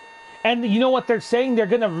point. And you know what they're saying? They're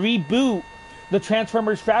going to reboot the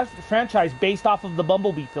Transformers franchise based off of the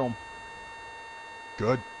Bumblebee film.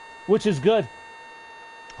 Good. Which is good.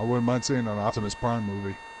 I wouldn't mind seeing an Optimus Prime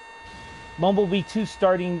movie. Bumblebee 2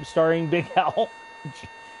 starring Big Al.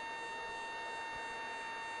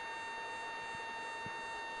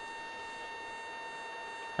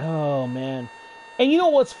 Oh, man. And you know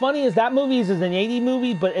what's funny is that movie is an 80s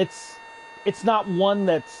movie, but it's not one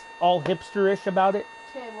that's all hipsterish about it.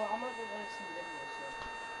 Okay, well, I'm gonna go watch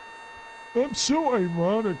some videos. I'm so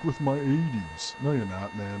ironic with my 80s. No, you're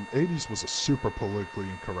not, man. 80s was a super politically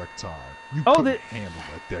incorrect time. You couldn't handle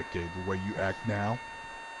that decade the way you act now.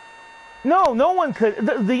 No, no one could.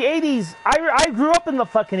 The 80s, I grew up in the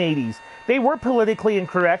fucking 80s. They were politically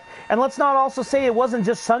incorrect. And let's not also say it wasn't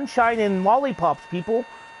just sunshine and lollipops, people.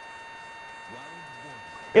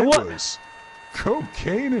 It was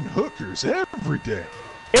cocaine and hookers every day.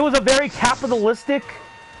 It was a very capitalistic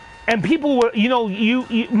And people were, you know,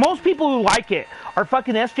 most people who like it are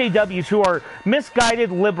fucking SJWs who are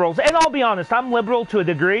misguided liberals. And I'll be honest, I'm liberal to a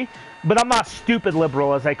degree, but I'm not stupid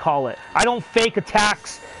liberal, as I call it. I don't fake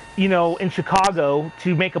attacks, you know, in Chicago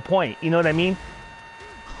to make a point. You know what I mean?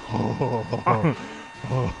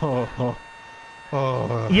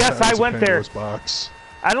 Yes, I went there. Box.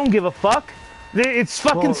 I don't give a fuck. It's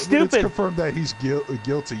fucking stupid. It's confirmed that he's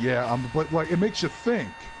guilty. Yeah, but like it makes you think.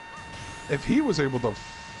 If he was able to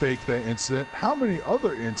fake that incident, how many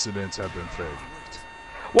other incidents have been faked?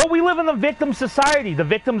 Well, we live in a victim society. The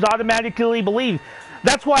victims automatically believe.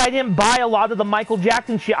 That's why I didn't buy a lot of the Michael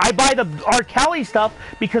Jackson shit. I buy the R. Kelly stuff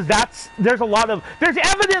because there's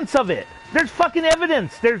evidence of it. There's fucking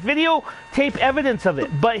evidence. There's videotape evidence of it.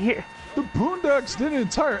 But here, the Boondocks did an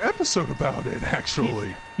entire episode about it,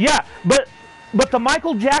 actually. Yeah, but the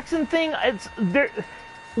Michael Jackson thing, it's there.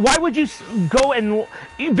 Why would you go and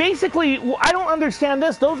basically? I don't understand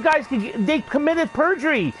this. Those guys they committed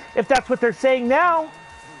perjury if that's what they're saying now.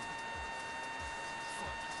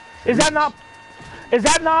 Is that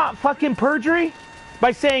not fucking perjury?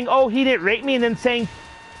 By saying, "Oh, he didn't rape me," and then saying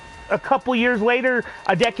a couple years later,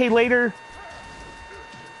 a decade later,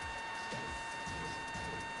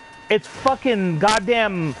 it's fucking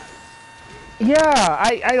goddamn. Yeah,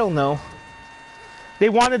 I don't know. They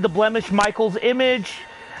wanted to blemish Michael's image.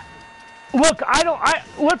 Look,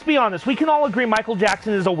 let's be honest. We can all agree Michael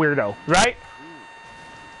Jackson is a weirdo, right?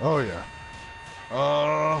 Oh, yeah.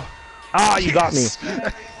 You got me.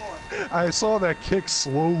 I saw that kick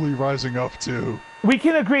slowly rising up, too. We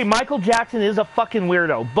can agree Michael Jackson is a fucking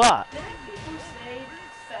weirdo, but... Didn't people say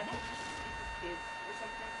fetish for kids or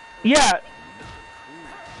something? Yeah.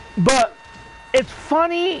 But it's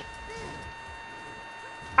funny.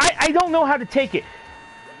 I don't know how to take it.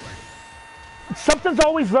 Something's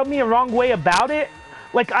always rubbed me a wrong way about it.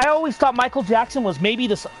 Like, I always thought Michael Jackson was maybe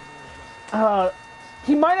this...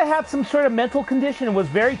 he might have had some sort of mental condition and was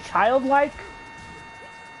very childlike.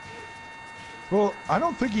 Well, I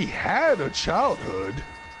don't think he had a childhood.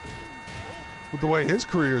 With the way his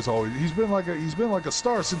career is always... He's been like a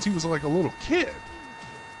star since he was like a little kid.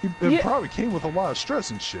 It probably came with a lot of stress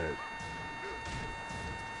and shit.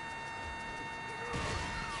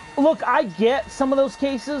 Look, I get some of those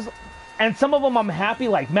cases, and some of them I'm happy,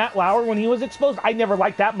 like Matt Lauer when he was exposed. I never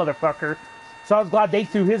liked that motherfucker, so I was glad they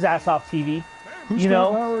threw his ass off TV. Who's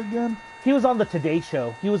Matt Lauer again? He was on the Today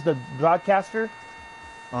Show. He was the broadcaster.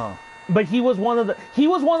 Oh. But he was one of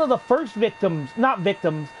the first victims, not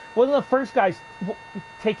victims, one of the first guys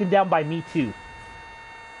taken down by Me Too.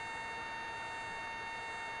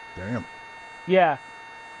 Damn. Yeah.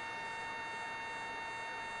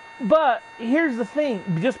 But here's the thing,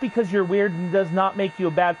 just because you're weird does not make you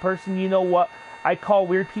a bad person. You know what I call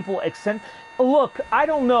weird people eccentric. Look, I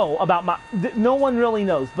don't know about no one really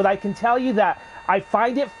knows, but I can tell you that I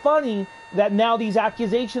find it funny that now these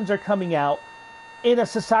accusations are coming out in a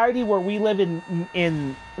society where we live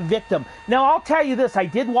in victim. Now, I'll tell you this, I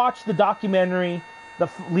did watch the documentary,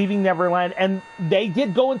 Leaving Neverland, and they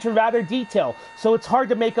did go into rather detail. So it's hard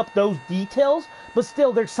to make up those details, but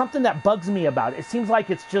still, there's something that bugs me about it. It seems like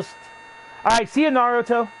it's just... Alright, see you,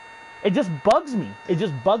 Naruto. It just bugs me. It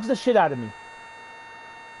just bugs the shit out of me.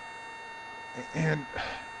 And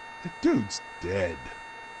the dude's dead.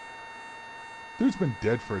 Dude's been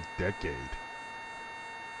dead for a decade.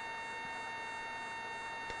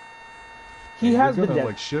 He has been dead.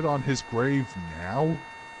 Like shit on his grave now?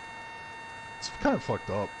 It's kind of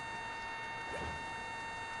fucked up.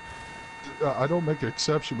 I don't make an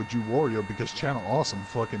exception with Jew Warrior because Channel Awesome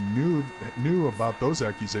fucking knew about those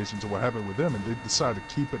accusations and what happened with them, and they decided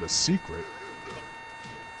to keep it a secret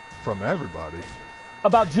from everybody.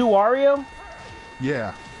 About Jew Wario?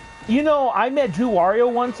 Yeah. You know, I met Jew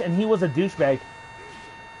Wario once, and he was a douchebag.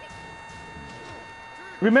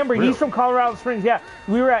 Remember, Really? He's from Colorado Springs. Yeah,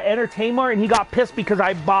 we were at Entertainment, and he got pissed because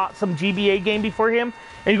I bought some GBA game before him.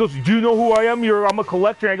 And he goes, "Do you know who I am? I'm a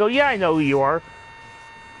collector." And I go, "Yeah, I know who you are."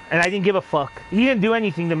 And I didn't give a fuck. He didn't do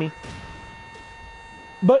anything to me.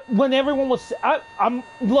 But when everyone was, I'm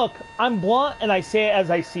blunt and I say it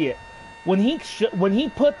as I see it. When he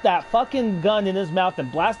put that fucking gun in his mouth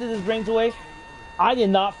and blasted his brains away, I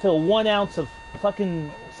did not feel 1 ounce of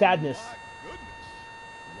fucking sadness.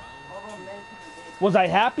 Was I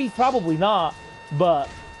happy? Probably not. But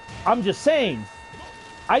I'm just saying,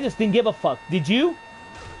 I just didn't give a fuck. Did you?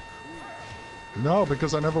 No,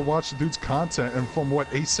 because I never watched the dude's content, and from what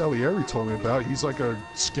Ace Salieri told me about, he's like a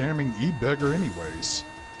scamming e-beggar anyways.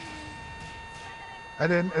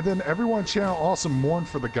 And then everyone Channel Awesome mourned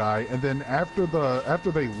for the guy, and then after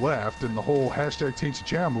they left and the whole hashtag Change the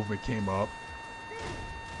Channel movement came up,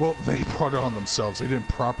 Well, they brought it on themselves. They didn't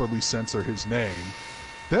properly censor his name.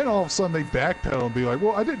 Then all of a sudden they backpedal and be like,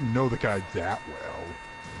 well, I didn't know the guy that well.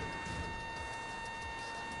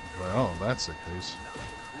 But, oh, that's the case.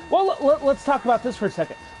 Well, let's talk about this for a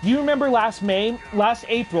second. Do you remember last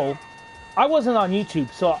April, I wasn't on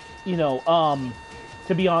YouTube, so, you know,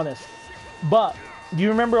 to be honest. But, do you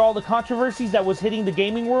remember all the controversies that was hitting the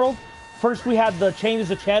gaming world? First, we had the changes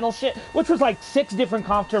of channel shit, which was like 6 different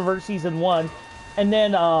controversies in one. And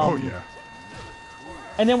then, oh, yeah.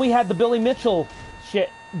 And then we had the Billy Mitchell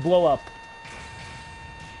shit blow up.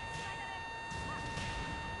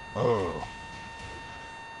 Oh.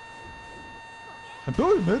 And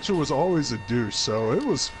Billy Mitchell was always a douche, so it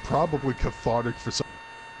was probably cathartic for some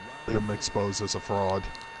him exposed as a fraud.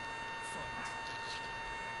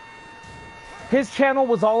 His channel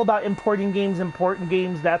was all about importing games.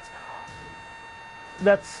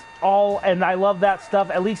 That's all, and I love that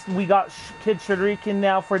stuff. At least we got Kid Shuriken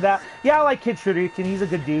now for that. Yeah, I like Kid Shuriken. He's a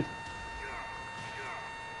good dude.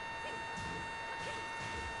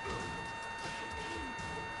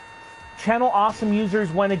 Channel Awesome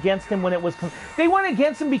users went against him when it was... They went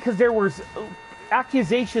against him because there was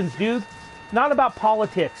accusations, dude. Not about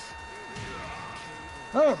politics.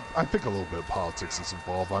 I think a little bit of politics is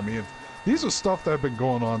involved. I mean, these are stuff that have been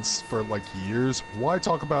going on for like years. Why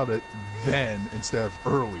talk about it then instead of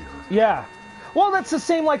earlier? Yeah. Well, that's the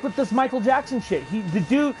same like with this Michael Jackson shit. The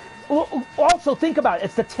dude... Also, think about it.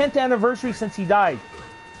 It's the 10th anniversary since he died.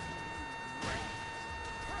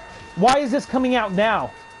 Why is this coming out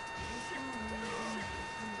now?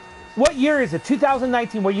 What year is it?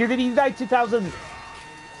 2019. What year did he die? 2009.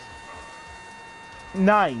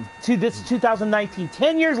 This is 2019.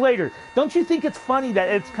 10 years later. Don't you think it's funny that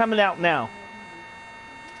it's coming out now?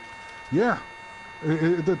 Yeah.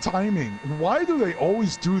 The timing. Why do they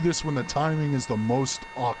always do this when the timing is the most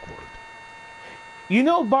awkward? You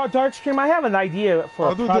know about Darkscream? I have an idea for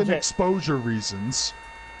a project. Other than exposure reasons.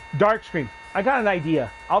 Darkscream. I got an idea.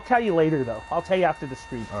 I'll tell you later, though. I'll tell you after the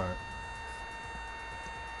stream. All right.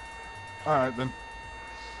 Alright, then.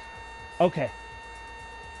 Okay.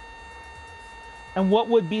 And what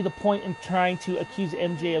would be the point in trying to accuse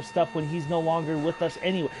MJ of stuff when he's no longer with us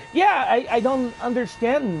anyway? Yeah, I don't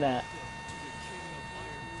understand that.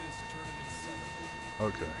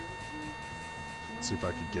 Okay. Let's see if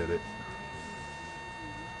I can get it.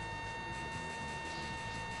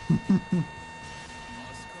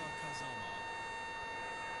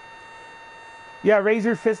 Yeah,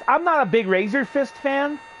 Razor Fist. I'm not a big Razor Fist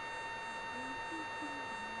fan.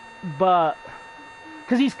 But,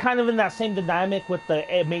 because he's kind of in that same dynamic with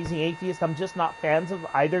the Amazing Atheist, I'm just not fans of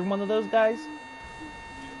either one of those guys.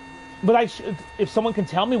 But if someone can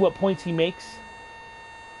tell me what points he makes,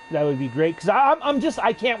 that would be great. Because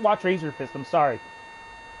I can't watch Razor Fist, I'm sorry.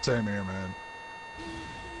 Same here, man.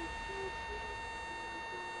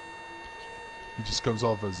 He just comes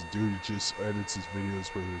off as a dude who just edits his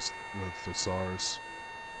videos with thesaurus.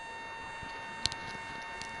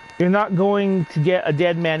 You're not going to get a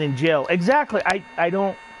dead man in jail. Exactly. I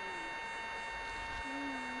don't...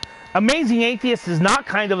 Amazing Atheist is not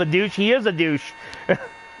kind of a douche. He is a douche.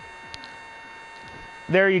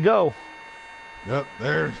 There you go. Yep,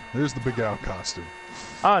 there's the Big Al costume.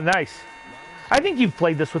 Oh, nice. I think you've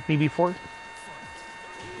played this with me before.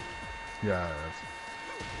 Yeah, I have.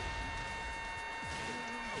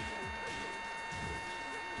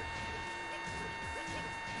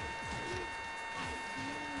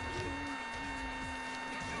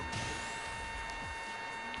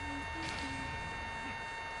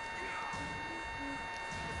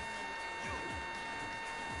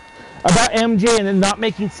 About MJ and it not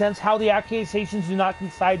making sense, how the accusations do not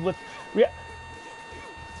coincide with...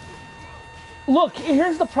 Look,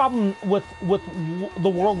 here's the problem with the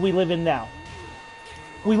world we live in now.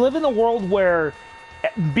 We live in a world where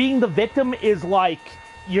being the victim is like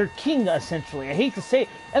you're king, essentially. I hate to say it.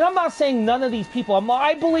 And I'm not saying none of these people...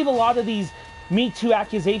 I believe a lot of these Me Too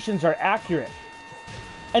accusations are accurate.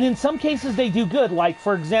 And in some cases they do good. Like,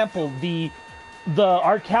 for example, the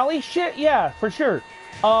R. Kelly shit? Yeah, for sure.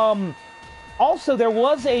 Also, there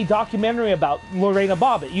was a documentary about Lorena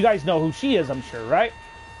Bobbitt. You guys know who she is, I'm sure, right?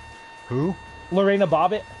 Who? Lorena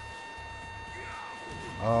Bobbitt.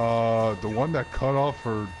 The one that cut off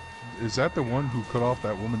her... Is that the one who cut off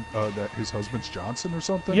that woman, his husband's Johnson or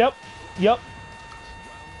something? Yep.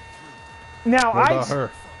 Now, what about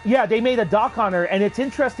her? Yeah, they made a doc on her, and it's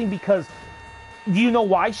interesting because... Do you know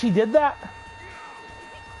why she did that?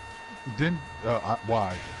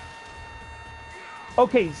 Why?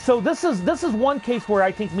 Okay, so this is one case where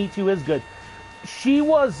I think Me Too is good. She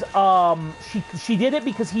was she did it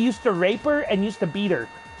because he used to rape her and used to beat her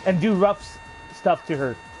and do rough stuff to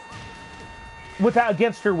her. without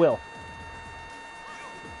against her will.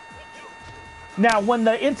 Now, when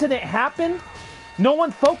the incident happened, no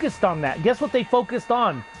one focused on that. Guess what they focused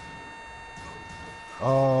on?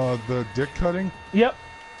 The dick cutting? Yep.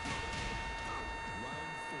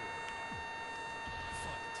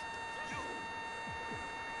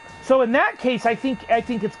 So in that case, I think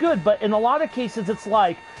it's good, but in a lot of cases, it's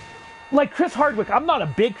like Chris Hardwick. I'm not a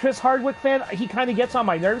big Chris Hardwick fan. He kind of gets on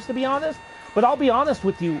my nerves, to be honest. But I'll be honest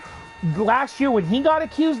with you. Last year, when he got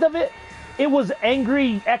accused of it, it was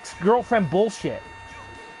angry ex-girlfriend bullshit.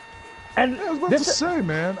 And yeah, I was about to say,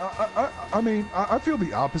 man. I mean, I feel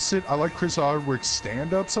the opposite. I like Chris Hardwick's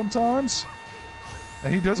stand-up sometimes,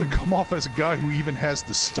 and he doesn't come off as a guy who even has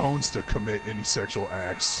the stones to commit any sexual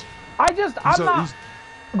acts.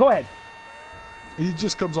 Go ahead. He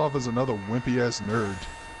just comes off as another wimpy-ass nerd.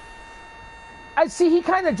 I see. He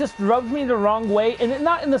kind of just rubs me the wrong way, and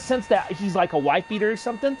not in the sense that he's like a wife beater or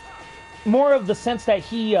something. More of the sense that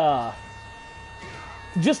he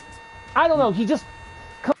just, I don't know. He just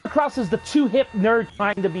comes across as the too hip nerd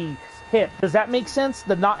trying to be hip. Does that make sense?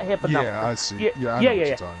 The not hip enough. Yeah, I see. I know what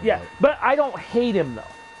you're talking about. But I don't hate him though.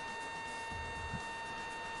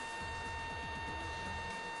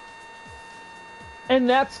 And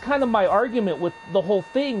that's kind of my argument with the whole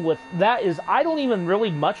thing with that is I don't even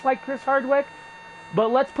really much like Chris Hardwick,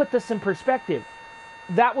 but let's put this in perspective.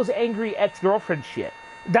 That was angry ex-girlfriend shit.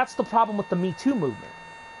 That's the problem with the Me Too movement.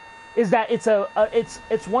 Is that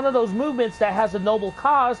it's one of those movements that has a noble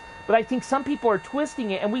cause, but I think some people are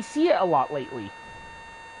twisting it, and we see it a lot lately.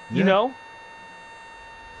 Yeah. You know?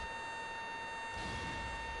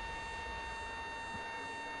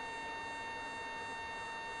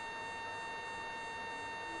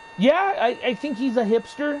 Yeah, I think he's a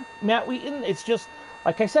hipster, Matt Wheaton. It's just,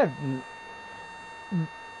 like I said,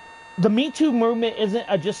 the Me Too movement isn't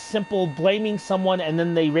a just simple blaming someone and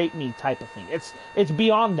then they rape me type of thing. It's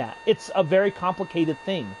beyond that. It's a very complicated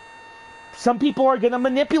thing. Some people are going to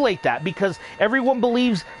manipulate that because everyone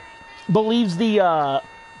believes the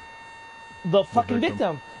fucking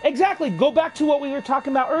victim. Exactly. Go back to what we were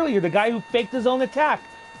talking about earlier, the guy who faked his own attack.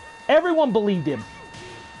 Everyone believed him.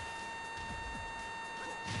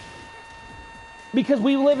 Because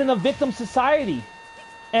we live in a victim society.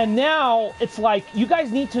 And now it's like, you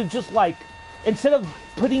guys need to just like, instead of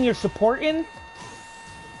putting your support in,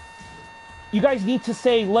 you guys need to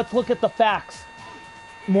say, let's look at the facts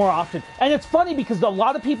more often. And it's funny because a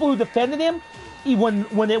lot of people who defended him,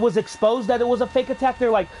 when it was exposed that it was a fake attack,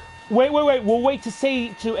 they're like, wait, we'll wait to say,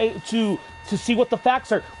 to see what the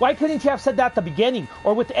facts are. Why couldn't you have said that at the beginning?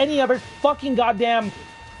 Or with any other fucking goddamn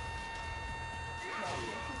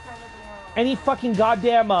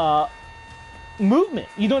movement,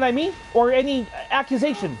 you know what I mean? Or any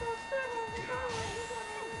accusation.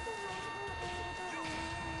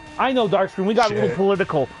 I know, Darkscream, we got a little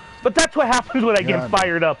political, but that's what happens when I get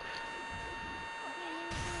fired up.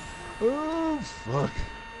 Oh, fuck.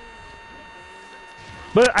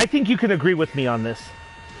 But I think you can agree with me on this.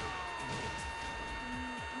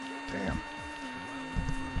 Damn.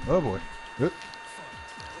 Oh, boy.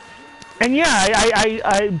 And yeah,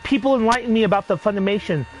 I people enlighten me about the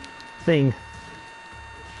Funimation thing.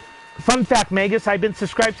 Fun fact, Magus, I've been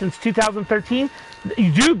subscribed since 2013.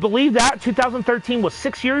 You do believe that? 2013 was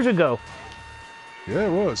 6 years ago. Yeah,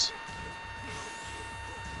 it was.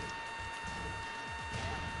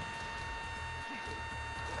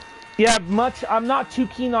 Yeah, I'm not too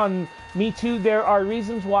keen on Me Too. There are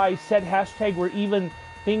reasons why said hashtag were even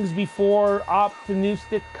things before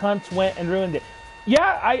optimistic cunts went and ruined it.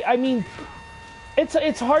 Yeah, I mean,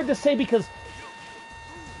 it's hard to say because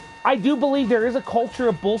I do believe there is a culture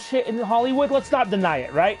of bullshit in Hollywood. Let's not deny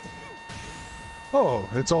it, right? Oh,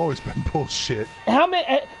 it's always been bullshit. How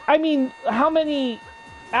many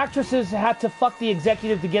actresses had to fuck the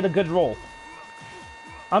executive to get a good role?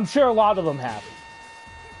 I'm sure a lot of them have.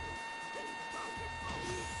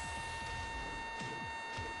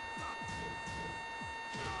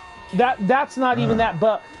 That's not even that,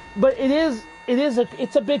 but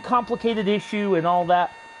it's a big complicated issue and all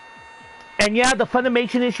that. And yeah, the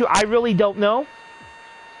Funimation issue, I really don't know.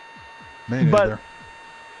 Me neither.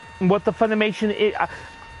 But what the Funimation is,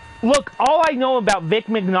 look, all I know about Vic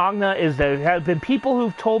Mignogna is there have been people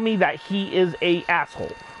who've told me that he is a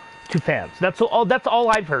asshole to fans. That's all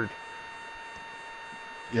I've heard.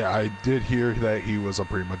 Yeah, I did hear that he was a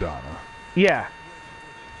prima donna. Yeah.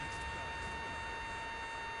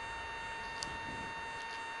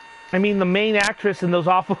 I mean, the main actress in those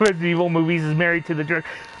awful Resident Evil movies is married to the jerk.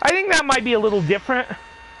 I think that might be a little different.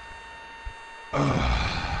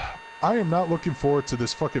 I am not looking forward to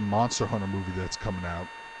this fucking Monster Hunter movie that's coming out.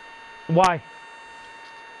 Why?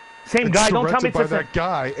 Same It's guy. Don't tell me directed it's by the that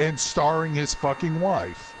guy and starring his fucking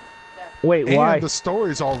wife. Wait, And why? the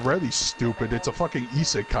story's already stupid. It's a fucking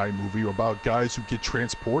isekai movie about guys who get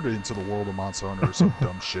transported into the world of Monster Hunter or some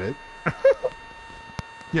dumb shit.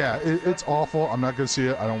 Yeah, it's awful. I'm not gonna see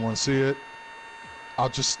it. I don't want to see it. I'll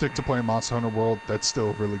just stick to playing Monster Hunter World. That's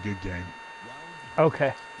still a really good game.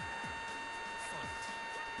 Okay.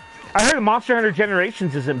 I heard Monster Hunter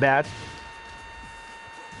Generations isn't bad.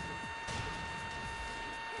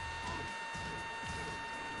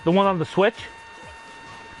 The one on the Switch?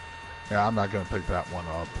 Yeah, I'm not going to pick that one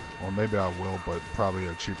up. Or maybe I will, but probably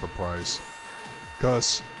at a cheaper price.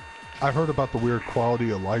 Because I heard about the weird quality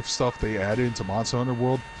of life stuff they added into Monster Hunter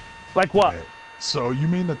World. Like what? So you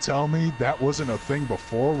mean to tell me that wasn't a thing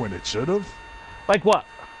before when it should have? Like what?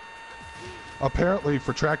 Apparently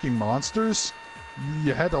for tracking monsters,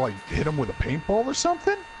 you had to like hit them with a paintball or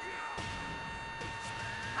something?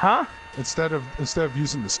 Huh? Instead of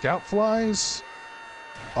using the scout flies,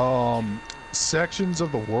 sections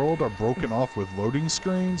of the world are broken off with loading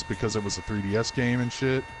screens because it was a 3DS game and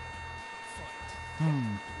shit.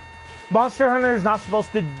 Monster Hunter is not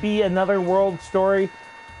supposed to be another world story.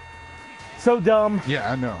 So dumb.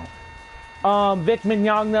 Yeah, I know. Vic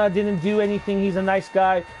Mignogna didn't do anything. He's a nice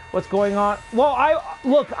guy. What's going on? Well,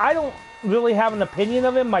 I don't really have an opinion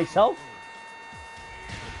of him myself.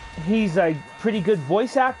 He's a pretty good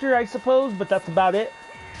voice actor, I suppose, but that's about it.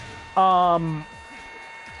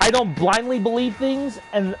 I don't blindly believe things,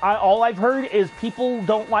 and all I've heard is people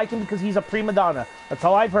don't like him because he's a prima donna. That's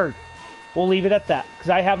all I've heard. We'll leave it at that, because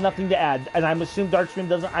I have nothing to add, and I'm assuming Darkscream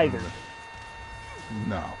doesn't either.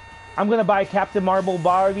 No. I'm going to buy Captain Marvel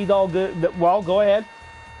Barbie doll. Well, go ahead.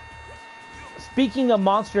 Speaking of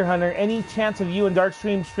Monster Hunter, any chance of you and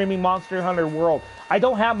Darkstream streaming Monster Hunter World? I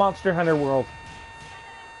don't have Monster Hunter World.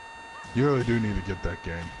 You really do need to get that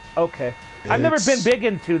game. Okay. I've never been big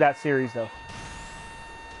into that series, though.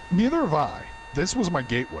 Neither have I. This was my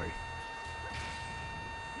gateway.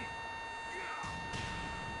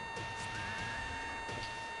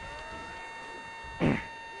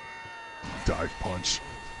 Dive punch.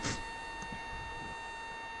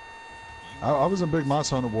 I was a big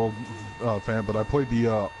Monster Hunter World fan, but I played the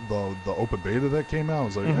open beta that came out. I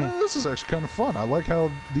was like, this is actually kind of fun. I like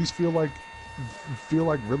how these feel like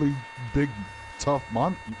really big, tough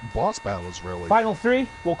boss battles. Really. Final 3?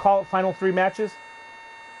 We'll call it Final 3 matches.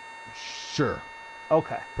 Sure.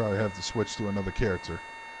 Okay. Probably have to switch to another character.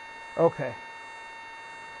 Okay.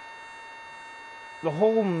 The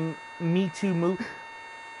whole Me Too move.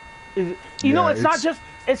 You know, it's not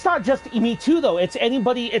just Me Too though. It's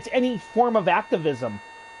any form of activism,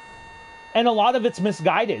 and a lot of it's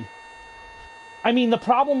misguided. I mean, the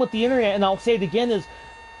problem with the internet, and I'll say it again, is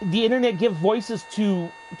the internet gives voices to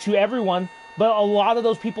everyone, but a lot of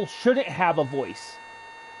those people shouldn't have a voice.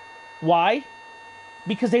 Why?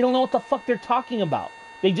 Because they don't know what the fuck they're talking about.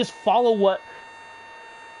 They just follow what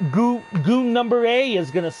Goon number A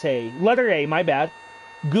is gonna say. Letter A, my bad.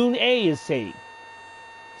 Goon A is saying.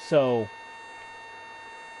 So,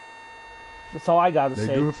 that's all I gotta say.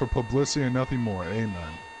 They do it for publicity and nothing more.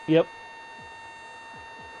 Amen. Yep.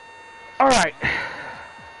 Alright.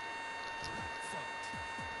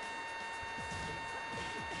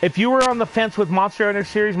 If you were on the fence with Monster Hunter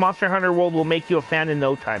series, Monster Hunter World will make you a fan in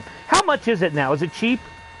no time. How much is it now? Is it cheap?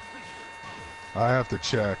 I have to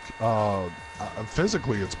check.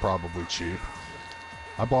 Physically, it's probably cheap.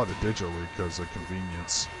 I bought it digitally because of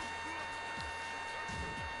convenience.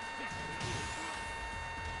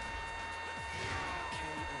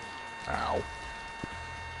 Ow.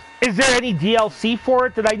 Is there any DLC for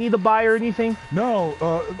it that I need to buy or anything? No,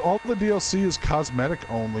 all the DLC is cosmetic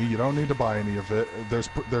only. You don't need to buy any of it. There's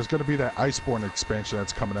going to be that Iceborne expansion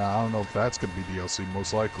that's coming out. I don't know if that's going to be DLC,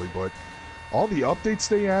 most likely, but all the updates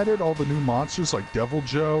they added, all the new monsters like Devil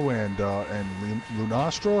Joe and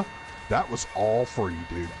Lunastra, that was all free,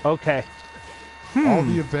 dude. Okay. All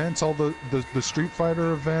the events, all the Street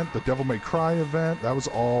Fighter event, the Devil May Cry event, that was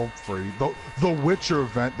all free. The Witcher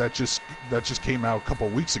event that just came out a couple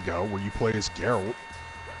of weeks ago, where you play as Geralt.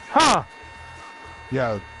 Huh.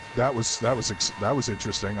 Yeah, that was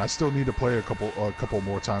interesting. I still need to play a couple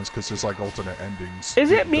more times because there's like alternate endings.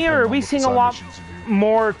 Is it me, or are we seeing a lot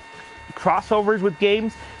more crossovers with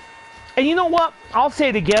games? And you know what? I'll say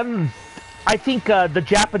it again. I think the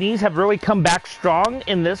Japanese have really come back strong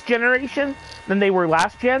in this generation than they were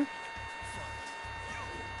last gen.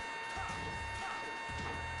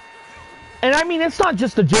 And I mean, it's not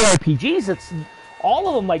just the JRPGs, it's all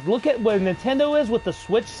of them. Like, look at where Nintendo is with the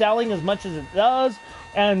Switch selling as much as it does.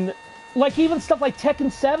 And, like, even stuff like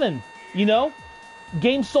Tekken 7, you know?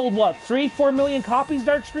 Games sold, what, 3-4 million copies,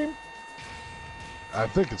 Darkstream? I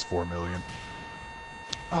think it's 4 million.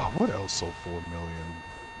 Oh, what else sold 4 million?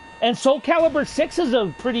 And Soul Calibur 6 is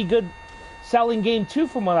a pretty good selling game too,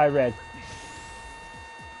 from what I read.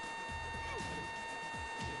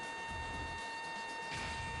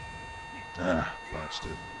 Ah, botched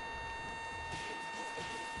it.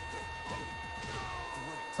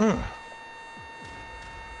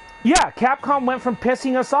 Yeah, Capcom went from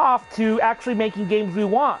pissing us off to actually making games we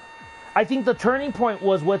want. I think the turning point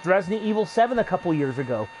was with Resident Evil 7 a couple years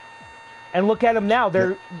ago. And look at them now.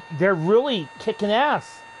 They're really kicking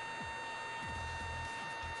ass.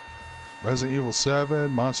 Resident Evil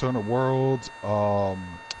 7, Monster Hunter World,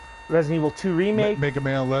 Resident Evil 2 Remake. Mega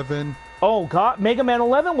Man 11. Oh, God. Mega Man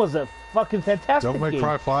 11 was a fucking fantastic Devil May game.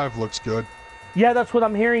 Cry 5 looks good. Yeah, that's what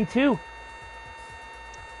I'm hearing, too.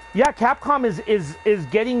 Yeah, Capcom is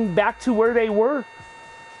getting back to where they were.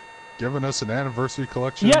 Giving us an anniversary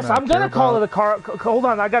collection. Yes, I'm going to call it a hold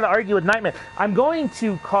on, I got to argue with Nightman. I'm going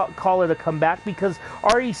to call it a comeback because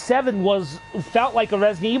RE7 felt like a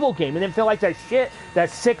Resident Evil game. It didn't feel like that shit that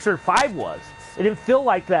 6 or 5 was. It didn't feel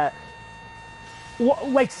like that.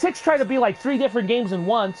 Like 6 tried to be like 3 different games in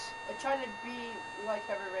once. It tried to be like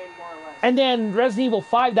Heavy Rain, more or less. And then Resident Evil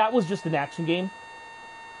 5, that was just an action game.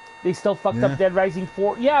 They still fucked up Dead Rising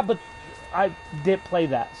 4. Yeah, but I didn't play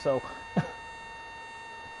that, so...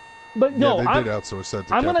 But no, they did outsource that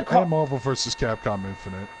to I'm gonna call Marvel vs. Capcom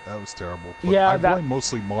Infinite. That was terrible. But yeah, I blame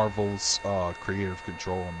mostly Marvel's creative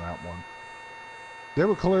control on that one. They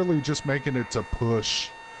were clearly just making it to push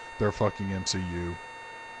their fucking MCU.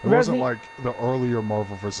 It wasn't like the earlier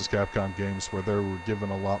Marvel vs. Capcom games where they were given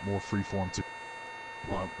a lot more freeform to.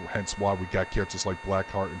 Hence why we got characters like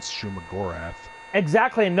Blackheart and Shuma Gorath.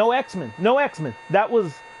 Exactly, and no X-Men. No X-Men. That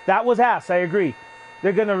was ass. I agree.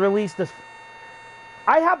 They're gonna release this.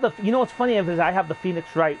 I have the. You know what's funny is I have the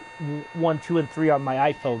Phoenix Wright 1, 2, and 3 on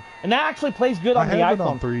my iPhone, and that actually plays good on the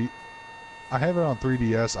iPhone. I have it on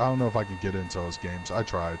 3DS. I don't know if I can get into those games. I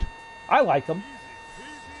tried. I like them,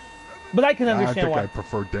 but I can understand why. I think I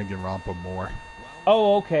prefer Danganronpa more.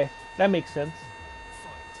 Oh, okay, that makes sense.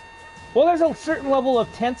 Well, there's a certain level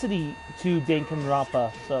of tensity to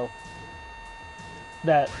Danganronpa, so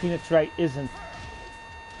that Phoenix Wright isn't.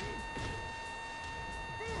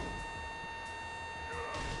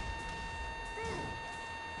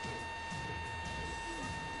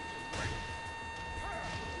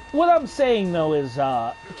 What I'm saying, though, is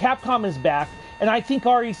Capcom is back, and I think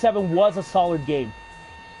RE7 was a solid game.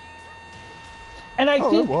 And I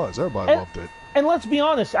think it was. Everybody loved it. And let's be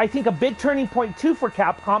honest, I think a big turning point, too, for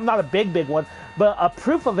Capcom, not a big one, but a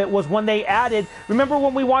proof of it was when they added... Remember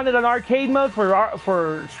when we wanted an arcade mode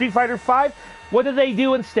for Street Fighter V? What did they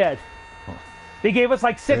do instead? They gave us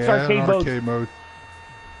like 6 arcade modes.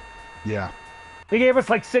 Yeah. They gave us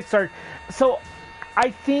like 6 So I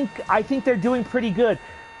think they're doing pretty good.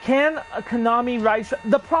 Can Konami rise?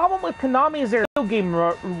 The problem with Konami is their video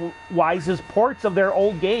game wise is ports of their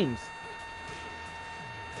old games.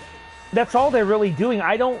 That's all they're really doing.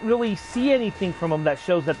 I don't really see anything from them that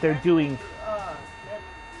shows that they're doing.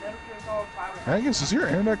 Magus, is your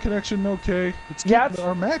internet connection okay?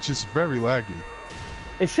 Our match is very laggy.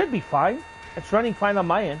 It should be fine. It's running fine on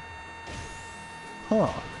my end.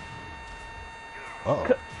 Huh.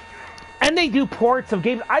 Uh-oh. And they do ports of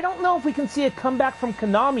games. I don't know if we can see a comeback from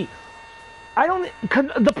Konami.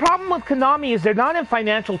 The problem with Konami is they're not in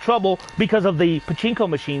financial trouble because of the pachinko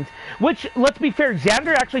machines. Which, let's be fair,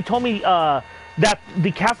 Xander actually told me that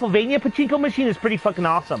the Castlevania pachinko machine is pretty fucking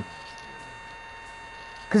awesome.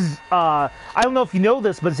 Because, I don't know if you know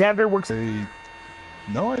this, but Xander works...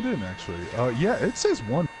 No, I didn't actually. Yeah, it says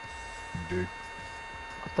 1, dude.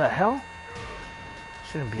 What the hell?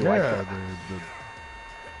 Shouldn't be like that.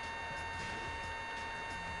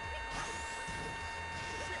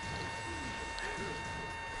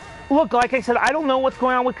 Look, like I said, I don't know what's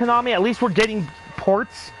going on with Konami. At least we're getting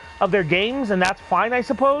ports of their games, and that's fine, I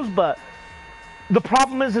suppose. But the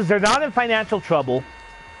problem is they're not in financial trouble,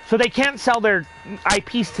 so they can't sell their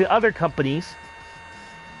IPs to other companies,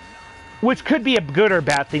 which could be a good or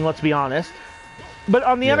bad thing, let's be honest. But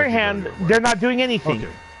on the other hand, they're not doing anything.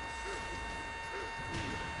 Okay.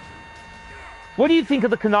 What do you think of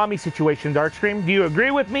the Konami situation, Darkscream? Do you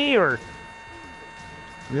agree with me, or...?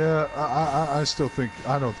 Yeah, I still think...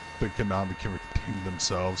 I don't think Konami can redeem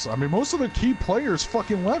themselves. I mean, most of the key players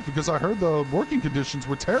fucking left because I heard the working conditions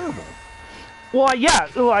were terrible. Well, yeah.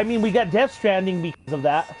 Well, I mean, we got Death Stranding because of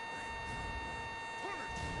that.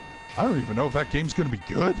 I don't even know if that game's going to be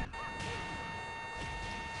good.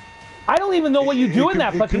 I don't even know what you do in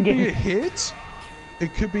that fucking game. It could be a hit.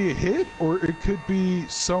 It could be a hit, or it could be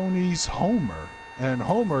Sony's Homer. And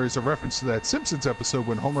Homer is a reference to that Simpsons episode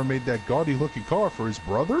when Homer made that gaudy-looking car for his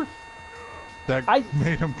brother. That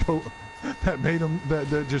made him go.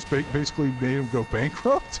 That just basically made him go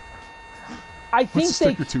bankrupt. I think What's the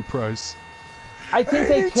sticker to price? I think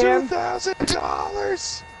they can.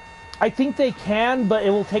 $82,000. I think they can, but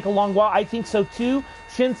it will take a long while. I think so too.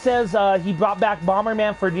 Shin says he brought back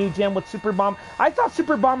Bomberman for new gen with Super Bomb. I thought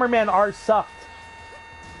Super Bomberman R sucked.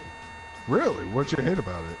 Really? What'd you hate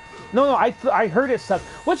about it? No, I heard it sucked.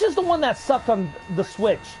 Which is the one that sucked on the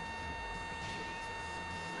Switch?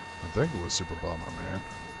 I think it was Super Bomberman.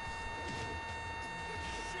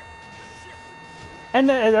 And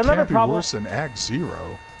then another Can't be problem. Worse than Act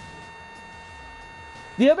Zero.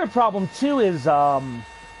 The other problem too is they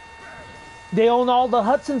own all the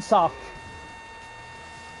Hudson Soft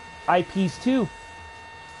IPs too.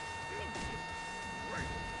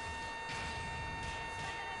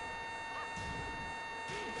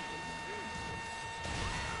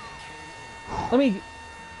 Let me.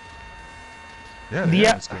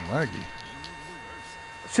 Yeah, it's getting laggy.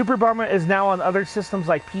 Super Bomber is now on other systems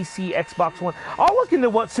like PC, Xbox One. I'll look into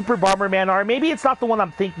what Super Bomberman are. Maybe it's not the one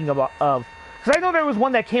I'm thinking of. Because I know there was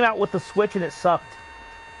one that came out with the Switch and it sucked.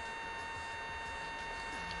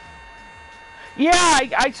 Yeah,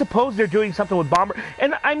 I suppose they're doing something with Bomber.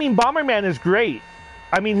 And I mean, Bomberman is great.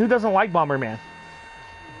 I mean, who doesn't like Bomberman?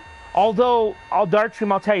 Although,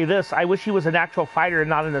 Darkscream, I'll tell you this. I wish he was an actual fighter and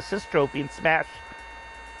not an assist trophy in Smash.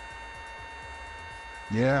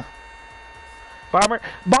 Yeah.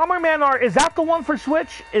 Bomberman R, is that the one for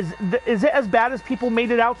Switch? Is it as bad as people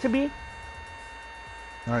made it out to be?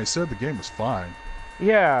 I said the game was fine.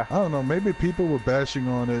 Yeah. I don't know. Maybe people were bashing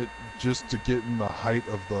on it just to get in the height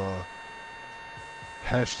of the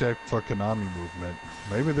hashtag fuck Konami movement.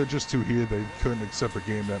 Maybe they're just too heated. They couldn't accept a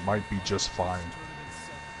game that might be just fine.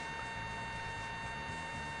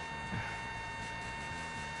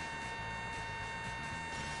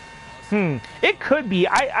 It could be.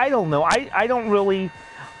 I don't know. I don't really.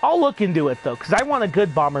 I'll look into it though, because I want a good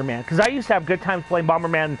Bomberman. Because I used to have good times playing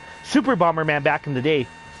Bomberman, Super Bomberman back in the day.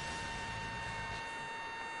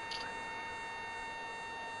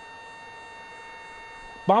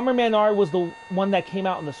 Bomberman R was the one that came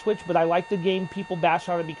out on the Switch, but I like the game. People bash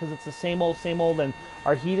on it because it's the same old, and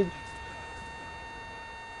are heated.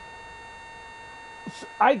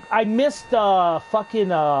 I missed fucking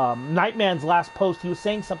Nightman's last post. He was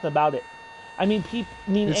saying something about it. I mean,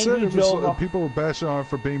 Angry Joe. People were bashing on it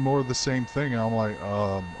for being more of the same thing. And I'm like,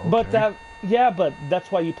 okay. But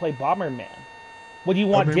that's why you play Bomberman. What do you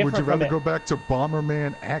want different would you rather from it? go back to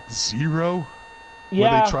Bomberman Act Zero?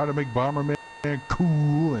 Yeah. Where they try to make Bomberman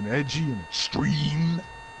cool and edgy and extreme?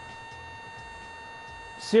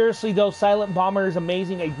 Seriously though, Silent Bomber is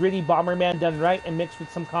amazing. A gritty Bomberman done right and mixed with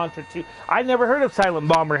some Contra too. I've never heard of Silent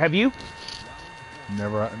Bomber. Have you?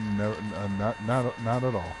 Never, not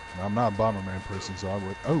at all. I'm not a Bomberman person, so I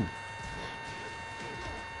would. Oh.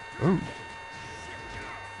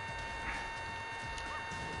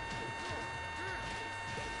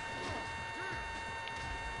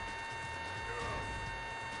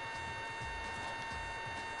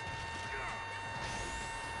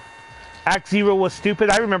 Act Zero was stupid.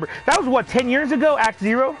 I remember. That was what, 10 years ago, Act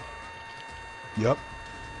Zero? Yep.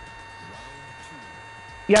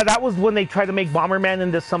 Yeah, that was when they tried to make Bomberman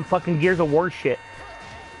into some fucking Gears of War shit.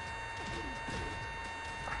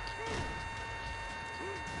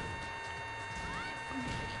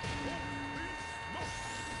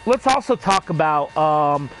 Let's also talk about,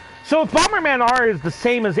 so if Bomberman R is the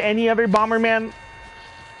same as any other Bomberman,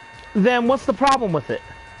 then what's the problem with it?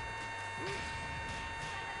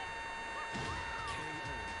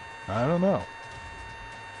 I don't know.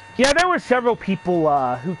 Yeah, there were several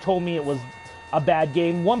people who told me it was a bad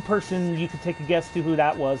game. One person, you could take a guess to who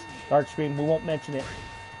that was, Darkscream. We won't mention it,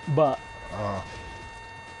 but...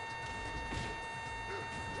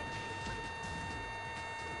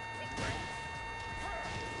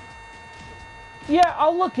 Yeah,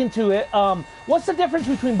 I'll look into it. What's the difference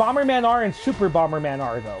between Bomberman R and Super Bomberman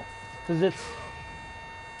R, though? Because it's...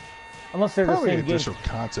 Unless they're Probably the same game. additional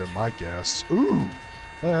content, my guess. Ooh!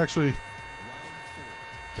 That actually...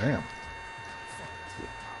 Damn.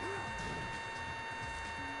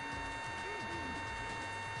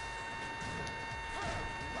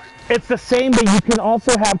 It's the same, but you can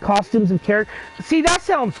also have costumes and characters. See, that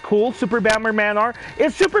sounds cool, Super Bomberman R.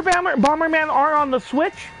 Is Super Bomberman R on the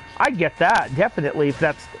Switch? I get that, definitely, if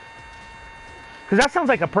that's... Because that sounds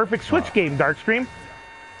like a perfect Switch game, Darkscream.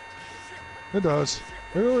 It does.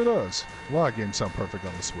 It really does. A lot of games sound perfect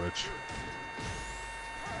on the Switch.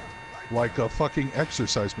 like a fucking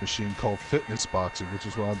exercise machine called fitness boxing, which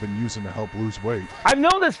is what I've been using to help lose weight. I've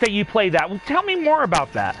noticed that you play that. Well, tell me more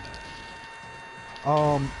about that.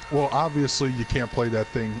 Well, obviously you can't play that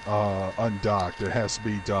thing undocked. It has to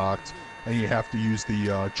be docked, and you have to use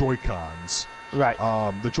the Joy-Cons. Right.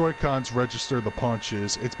 The Joy-Cons register the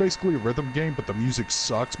punches. It's basically a rhythm game, but the music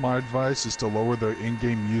sucks. My advice is to lower the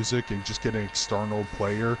in-game music and just get an external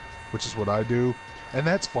player, which is what I do. And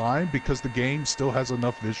that's fine because the game still has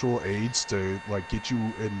enough visual aids to like get you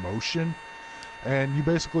in motion. And you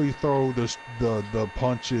basically throw the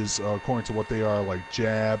punches according to what they are, like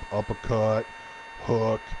jab, uppercut,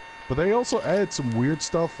 hook. But they also add some weird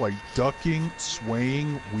stuff like ducking,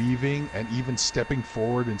 swaying, weaving, and even stepping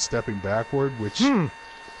forward and stepping backward, which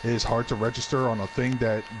is hard to register on a thing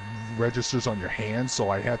that registers on your hands. So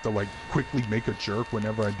I have to like quickly make a jerk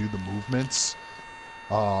whenever I do the movements.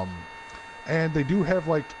 And they do have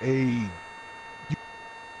like a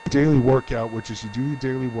daily workout, which is you do your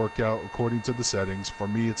daily workout according to the settings. For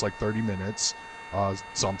me, it's like 30 minutes.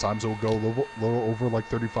 Sometimes it will go a little over like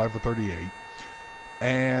 35 or 38.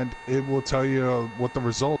 And it will tell you what the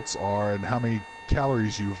results are and how many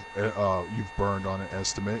calories you've burned on an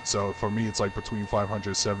estimate. So for me, it's like between 500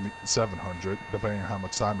 and 700, depending on how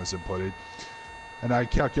much time is inputted. And I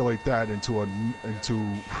calculate that into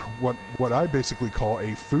what I basically call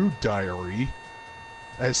a food diary.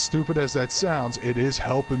 As stupid as that sounds, it is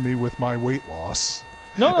helping me with my weight loss.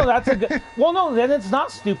 No, that's a good... Well, no, then it's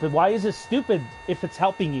not stupid. Why is it stupid if it's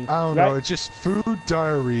helping you? I don't know. It's just food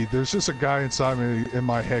diary. There's just a guy inside me in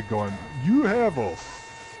my head going, "You have a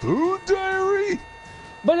food diary?"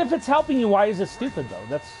 But if it's helping you, why is it stupid, though?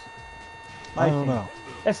 That's my I don't thing. know.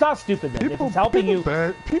 It's not stupid, then. If it's helping you...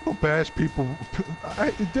 People bash people...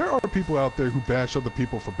 there are people out there who bash other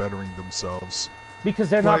people for bettering themselves. Because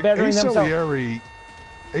they're not bettering themselves.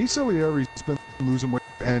 Ace Salieri's been losing weight,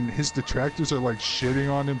 and his detractors are like shitting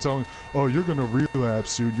on him, telling, "Oh, you're gonna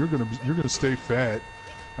relapse, dude. You're gonna stay fat."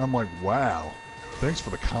 And I'm like, wow, thanks for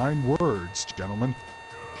the kind words, gentlemen.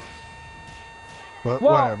 But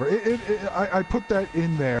whatever. I put that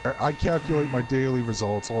in there. I calculate my daily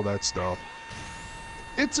results, all that stuff.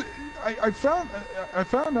 I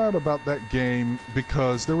found out about that game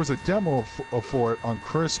because there was a demo for it on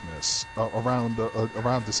Christmas around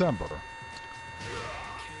December.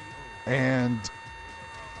 And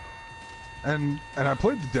I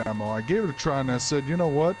played the demo. I gave it a try, and I said, you know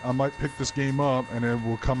what? I might pick this game up, and it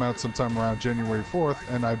will come out sometime around January 4th.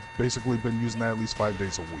 And I've basically been using that at least 5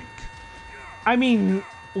 days a week. I mean,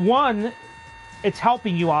 one, it's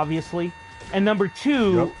helping you, obviously, and number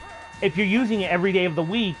two, if you're using it every day of the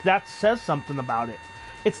week, that says something about it.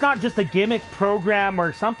 It's not just a gimmick program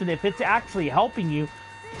or something. If it's actually helping you,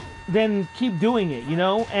 then keep doing it, you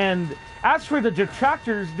know. And as for the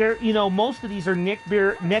detractors, most of these are neck.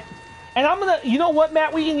 And I'm gonna, you know what,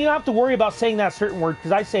 Matt? You don't have to worry about saying that certain word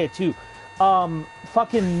because I say it too. Fucking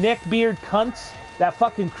neckbeard cunts that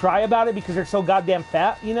fucking cry about it because they're so goddamn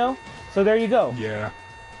fat, you know. So there you go. Yeah.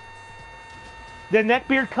 The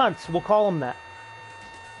neckbeard cunts. We'll call them that.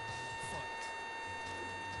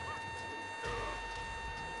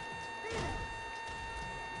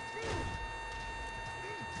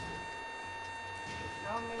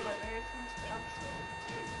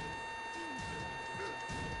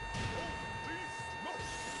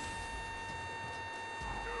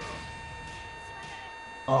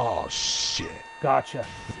 Oh, shit. Gotcha.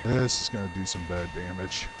 This is going to do some bad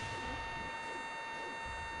damage.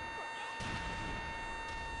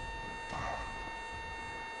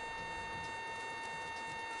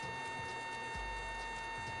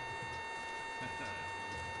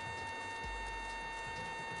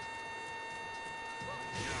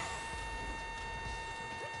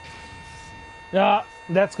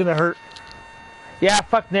 That's going to hurt. Yeah,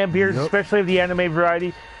 fuck neckbeards, especially of the anime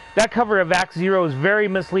variety. That cover of Act Zero is very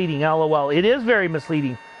misleading, LOL. It is very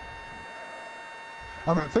misleading.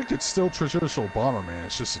 I mean, I think it's still traditional Bomberman.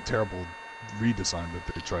 It's just a terrible redesign that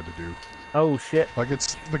they tried to do. Oh, shit. Like,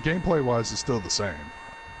 it's the gameplay-wise is still the same,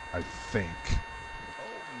 I think.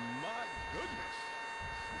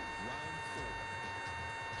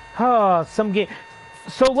 Some game.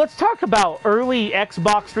 So let's talk about early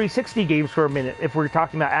Xbox 360 games for a minute, if we're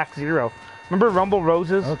talking about Act Zero. Remember Rumble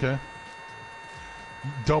Roses? Okay.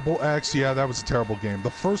 Double X, yeah, that was a terrible game. The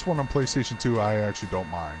first one on PlayStation 2, I actually don't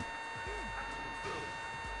mind.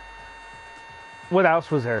 What else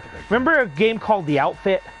was there? Remember a game called The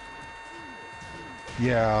Outfit?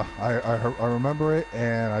 Yeah, I remember it,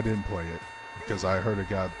 and I didn't play it because I heard it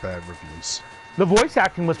got bad reviews. The voice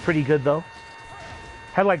acting was pretty good, though.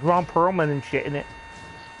 Had like Ron Perlman and shit in it.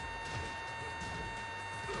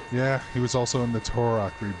 Yeah, he was also in the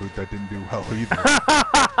Turok reboot that didn't do well either.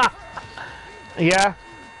 Yeah.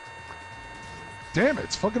 Damn it,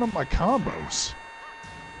 it's fucking up my combos.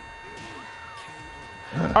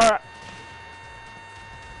 Alright.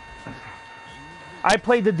 I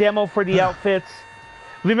played the demo for the outfits.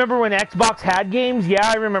 Remember when Xbox had games? Yeah,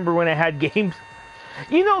 I remember when it had games.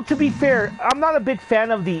 You know, to be fair, I'm not a big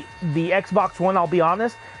fan of the Xbox One, I'll be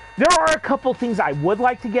honest. There are a couple things I would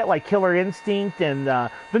like to get, like Killer Instinct and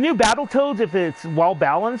the new Battletoads, if it's well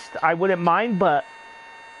balanced, I wouldn't mind, but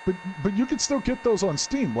you can still get those on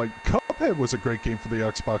Steam. Like, Cuphead was a great game for the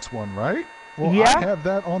Xbox One, right? Well, yeah. I have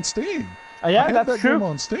that on Steam. Yeah, that's true. Game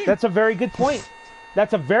on Steam. That's a very good point.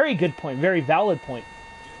 That's a very good point. Very valid point.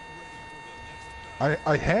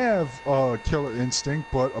 I have Killer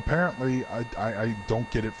Instinct, but apparently I don't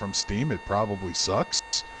get it from Steam. It probably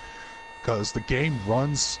sucks because the game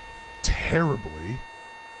runs terribly.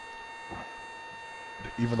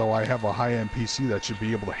 Even though I have a high-end PC that should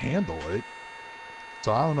be able to handle it.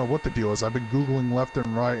 So I don't know what the deal is. I've been Googling left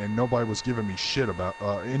and right, and nobody was giving me shit about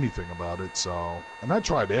anything about it. So, and I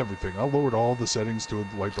tried everything. I lowered all the settings to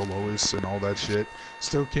like the lowest and all that shit.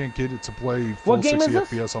 Still can't get it to play full 60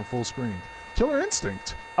 FPS on full screen. Killer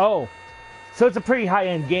Instinct. Oh, so it's a pretty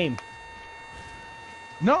high-end game.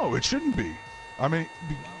 No, it shouldn't be. I mean,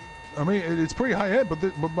 it's pretty high-end,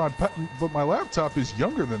 but my laptop is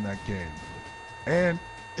younger than that game, and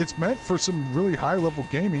it's meant for some really high-level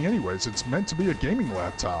gaming anyways. It's meant to be a gaming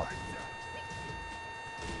laptop.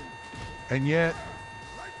 And yet,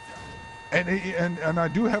 and I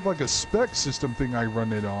do have like a spec system thing I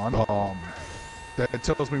run it on, that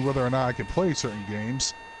tells me whether or not I can play certain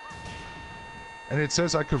games. And it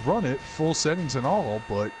says I could run it, full settings and all,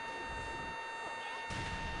 but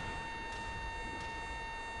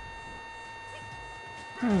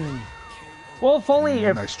Well, if only...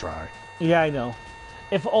 Nice try. Yeah, I know.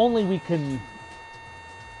 If only we can...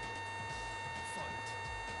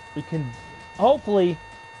 Hopefully,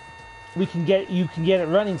 you can get it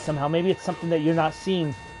running somehow. Maybe it's something that you're not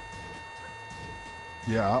seeing.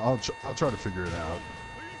 Yeah, I'll try to figure it out.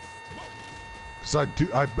 Because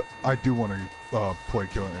I do want to play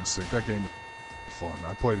Killer Instinct. That game is fun.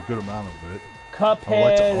 I played a good amount of it. Cuphead. I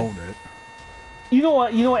like to own it. You know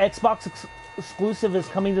what? Xbox exclusive is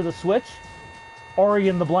coming to the Switch? Ori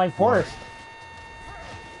and the Blind Forest.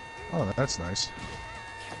 Oh, that's nice.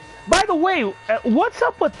 By the way, what's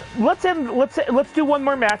up with... Let's do one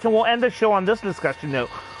more match and we'll end the show on this discussion note.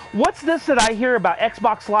 What's this that I hear about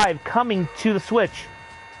Xbox Live coming to the Switch?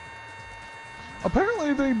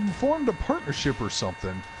 Apparently they formed a partnership or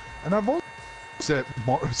something. And I've always said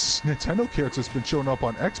Nintendo characters have been showing up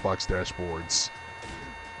on Xbox dashboards.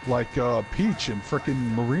 Like Peach and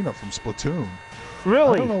frickin' Marina from Splatoon.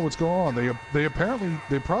 Really? I don't know what's going on.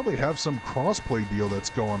 They probably have some crossplay deal that's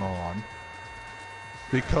going on.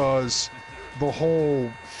 Because the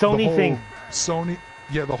whole thing.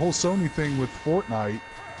 The whole Sony thing with Fortnite,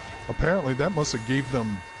 apparently that must have gave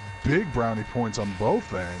them big brownie points on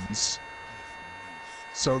both ends.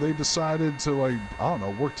 So they decided to, like, I don't know,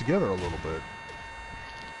 work together a little bit.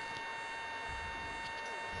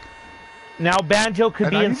 Now Banjo could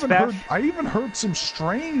be in Smash. I even heard some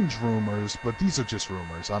strange rumors, but these are just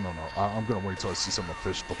rumors. I don't know. I'm going to wait till I see some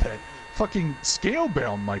official. Fucking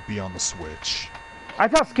Scalebound might be on the Switch. I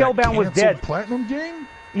thought Scalebound was dead. Platinum game?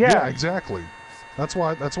 Yeah, exactly. That's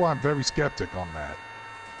why I'm very skeptic on that.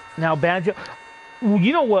 Now Banjo,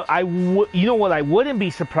 you know what I wouldn't be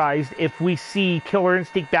surprised if we see Killer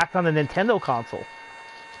Instinct back on the Nintendo console.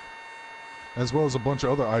 As well as a bunch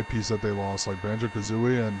of other IPs that they lost, like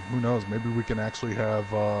Banjo-Kazooie, and who knows, maybe we can actually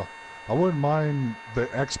have, I wouldn't mind the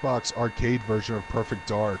Xbox arcade version of Perfect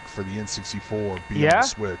Dark for the N64 being on the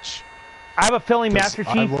Switch. I have a feeling Master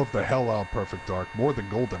Chief... I love the hell out of Perfect Dark, more than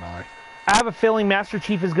GoldenEye. I have a feeling Master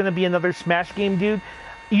Chief is going to be another Smash game, dude.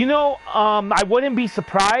 You know, I wouldn't be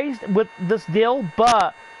surprised with this deal,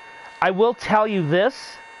 but I will tell you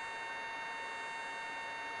this.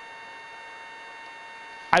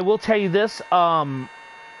 I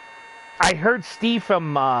heard Steve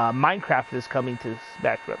from Minecraft is coming to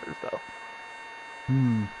Smash Brothers, though.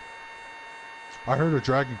 I heard a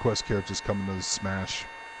Dragon Quest character is coming to Smash.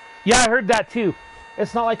 Yeah, I heard that too.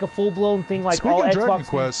 It's not like a full-blown thing like Speaking all of Xbox. Dragon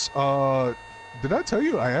Quest, did I tell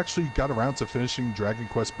you I actually got around to finishing Dragon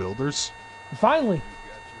Quest Builders? Finally.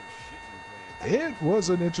 It was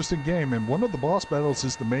an interesting game, and one of the boss battles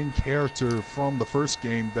is the main character from the first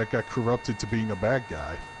game that got corrupted to being a bad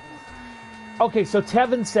guy. Okay, so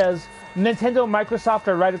Tevin says Nintendo and Microsoft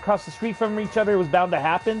are right across the street from each other. It was bound to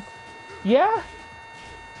happen. Yeah.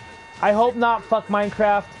 I hope not. Fuck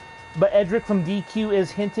Minecraft. but Edric from DQ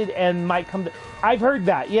is hinted and might come to... I've heard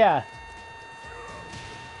that, yeah.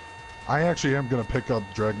 I actually am going to pick up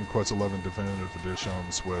Dragon Quest XI Definitive Edition on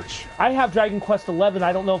the Switch. I have Dragon Quest XI.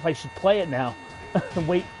 I don't know if I should play it now.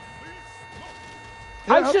 Wait.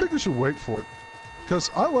 Yeah, I think we should wait for it. Because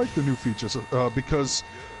I like the new features. Because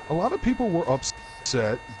a lot of people were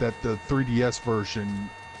upset that the 3DS version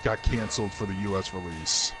got canceled for the US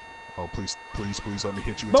release. Oh, please, please, please let me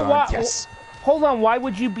hit you in time. Yes! Hold on, why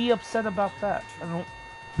would you be upset about that? I don't...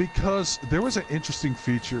 Because there was an interesting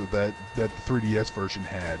feature that the 3DS version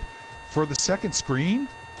had. For the second screen,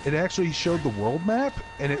 it actually showed the world map,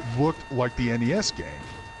 and it looked like the NES game.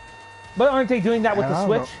 But aren't they doing that with the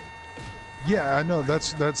Switch? Yeah, I know.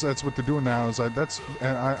 That's what they're doing now.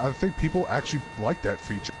 I think people actually like that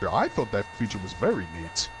feature. I thought that feature was very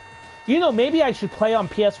neat. You know, maybe I should play on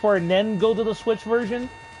PS4 and then go to the Switch version.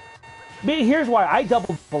 But here's why. I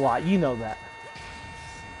doubled a lot. You know that.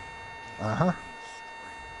 Uh-huh.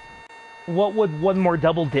 What would one more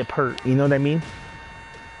double dip hurt? You know what I mean?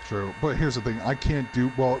 True. But here's the thing. I can't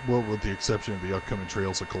do... Well, with the exception of the upcoming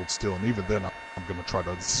Trails of Cold Steel, and even then I'm going to try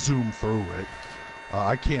to zoom through it.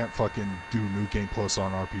 I can't fucking do New Game Plus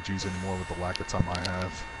on RPGs anymore with the lack of time I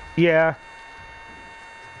have. Yeah.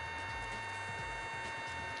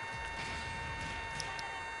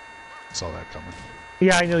 Saw that coming.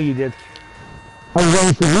 Yeah, I know you did. I was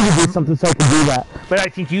waiting for you to do something so I could do that. But I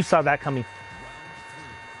think you saw that coming.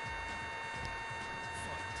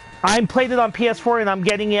 I played it on PS4 and I'm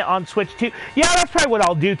getting it on Switch too. Yeah, that's probably what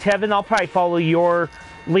I'll do, Tevin. I'll probably follow your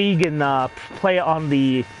league and play it on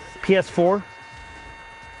the PS4.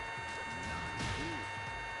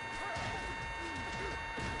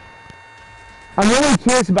 I'm really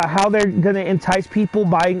curious about how they're going to entice people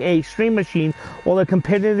buying a stream machine while the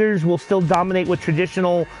competitors will still dominate with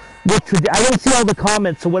traditional... I don't see all the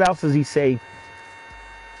comments, so what else does he say?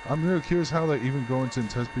 I'm really curious how they're even going to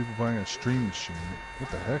entice people buying a stream machine. What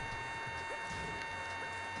the heck?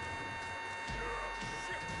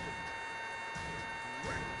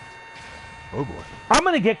 Oh boy. I'm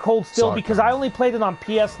going to get Cold Steel because I only played it on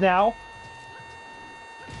PS Now.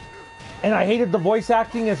 And I hated the voice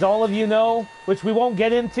acting, as all of you know, which we won't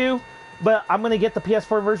get into. But I'm going to get the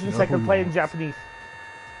PS4 version so I can play it in Japanese.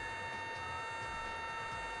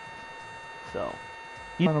 So.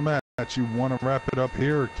 Final match. You want to wrap it up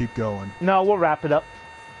here or keep going? No, we'll wrap it up.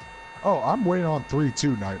 Oh, I'm waiting on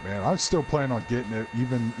 3-2 Nightman. I'm still planning on getting it,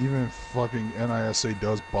 even if fucking NISA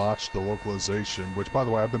does botch the localization. Which, by the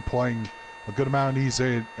way, I've been playing a good amount of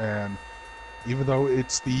EZ, and even though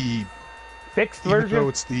it's the fixed version, even though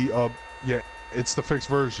it's the yeah, it's the fixed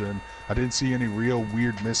version, I didn't see any real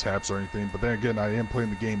weird mishaps or anything. But then again, I am playing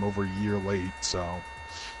the game over a year late, so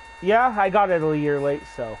yeah, I got it a year late,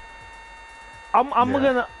 so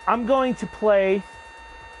I'm going to play.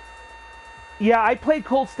 Yeah, I played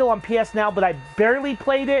Cold Steel on PS Now, but I barely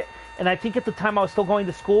played it, and I think at the time I was still going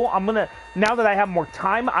to school. Now that I have more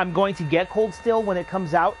time, I'm going to get Cold Steel when it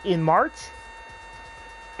comes out in March.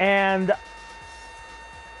 And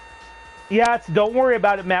yeah, don't worry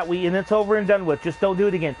about it, Matt Wheaton. It's over and done with. Just don't do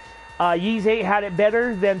it again. Ys 8 had it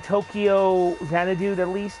better than Tokyo Xanadu, at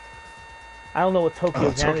least. I don't know what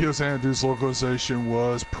Tokyo Xanadu... Tokyo Xanadu's localization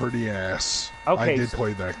was pretty ass. Okay, I did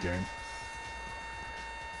play that game.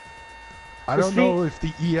 I don't know if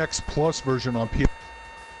the EX Plus version on PS...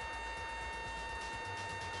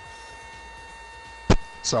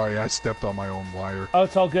 Sorry, I stepped on my own wire. Oh,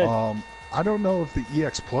 it's all good. I don't know if the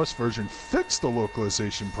EX Plus version fixed the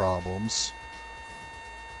localization problems,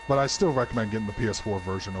 but I still recommend getting the PS4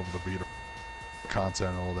 version over the Vita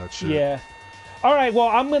content and all that shit. Yeah. All right, well,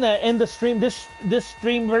 I'm going to end the stream. This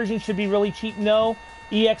stream version should be really cheap. No,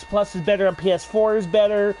 EX Plus is better on PS4 is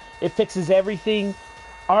better. It fixes everything.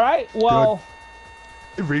 All right, well...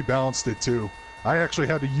 Good. It rebalanced it, too. I actually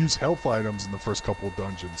had to use health items in the first couple of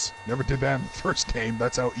dungeons. Never did that in the first game.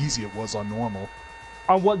 That's how easy it was on normal.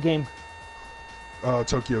 On what game?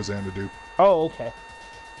 Tokyo Xanadu. Oh, okay.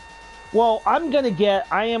 Well, I am going to get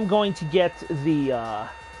the,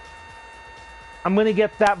 I'm going to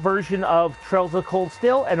get that version of Trails of Cold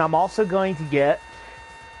Steel, and I'm also going to get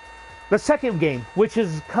the second game, which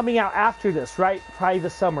is coming out after this, right? Probably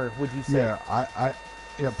the summer, would you say? Yeah,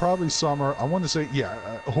 yeah, probably summer. I want to say, yeah,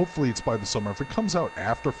 hopefully it's by the summer. If it comes out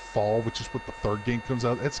after fall, which is what the third game comes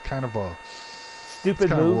out, it's kind of a... Stupid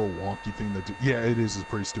move. Kind of a little wonky thing to do. Yeah, it is a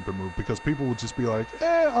pretty stupid move because people will just be like,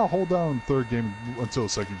 I'll hold down the third game until the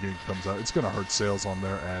second game comes out. It's going to hurt sales on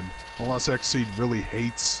their end. Unless Xseed really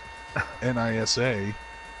hates NISA,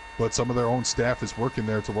 but some of their own staff is working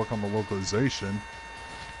there to work on the localization.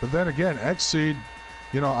 But then again, Xseed,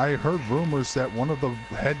 You know, I heard rumors that one of the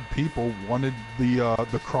head people wanted the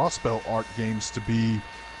Crossbell art games to be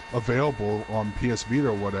available on PS Vita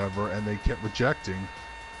or whatever, and they kept rejecting.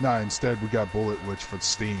 Nah, instead we got Bullet Witch for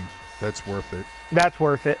Steam. That's worth it. That's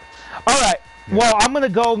worth it. All right. Yeah. Well, I'm gonna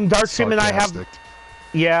go. Darkscream and I have.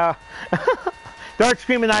 Yeah.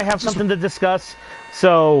 Darkscream and I have something to discuss,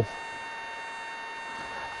 so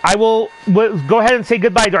I will go ahead and say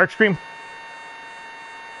goodbye, Darkscream.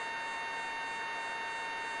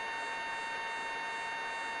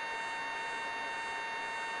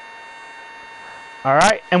 All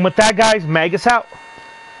right, and with that, guys, Magus out.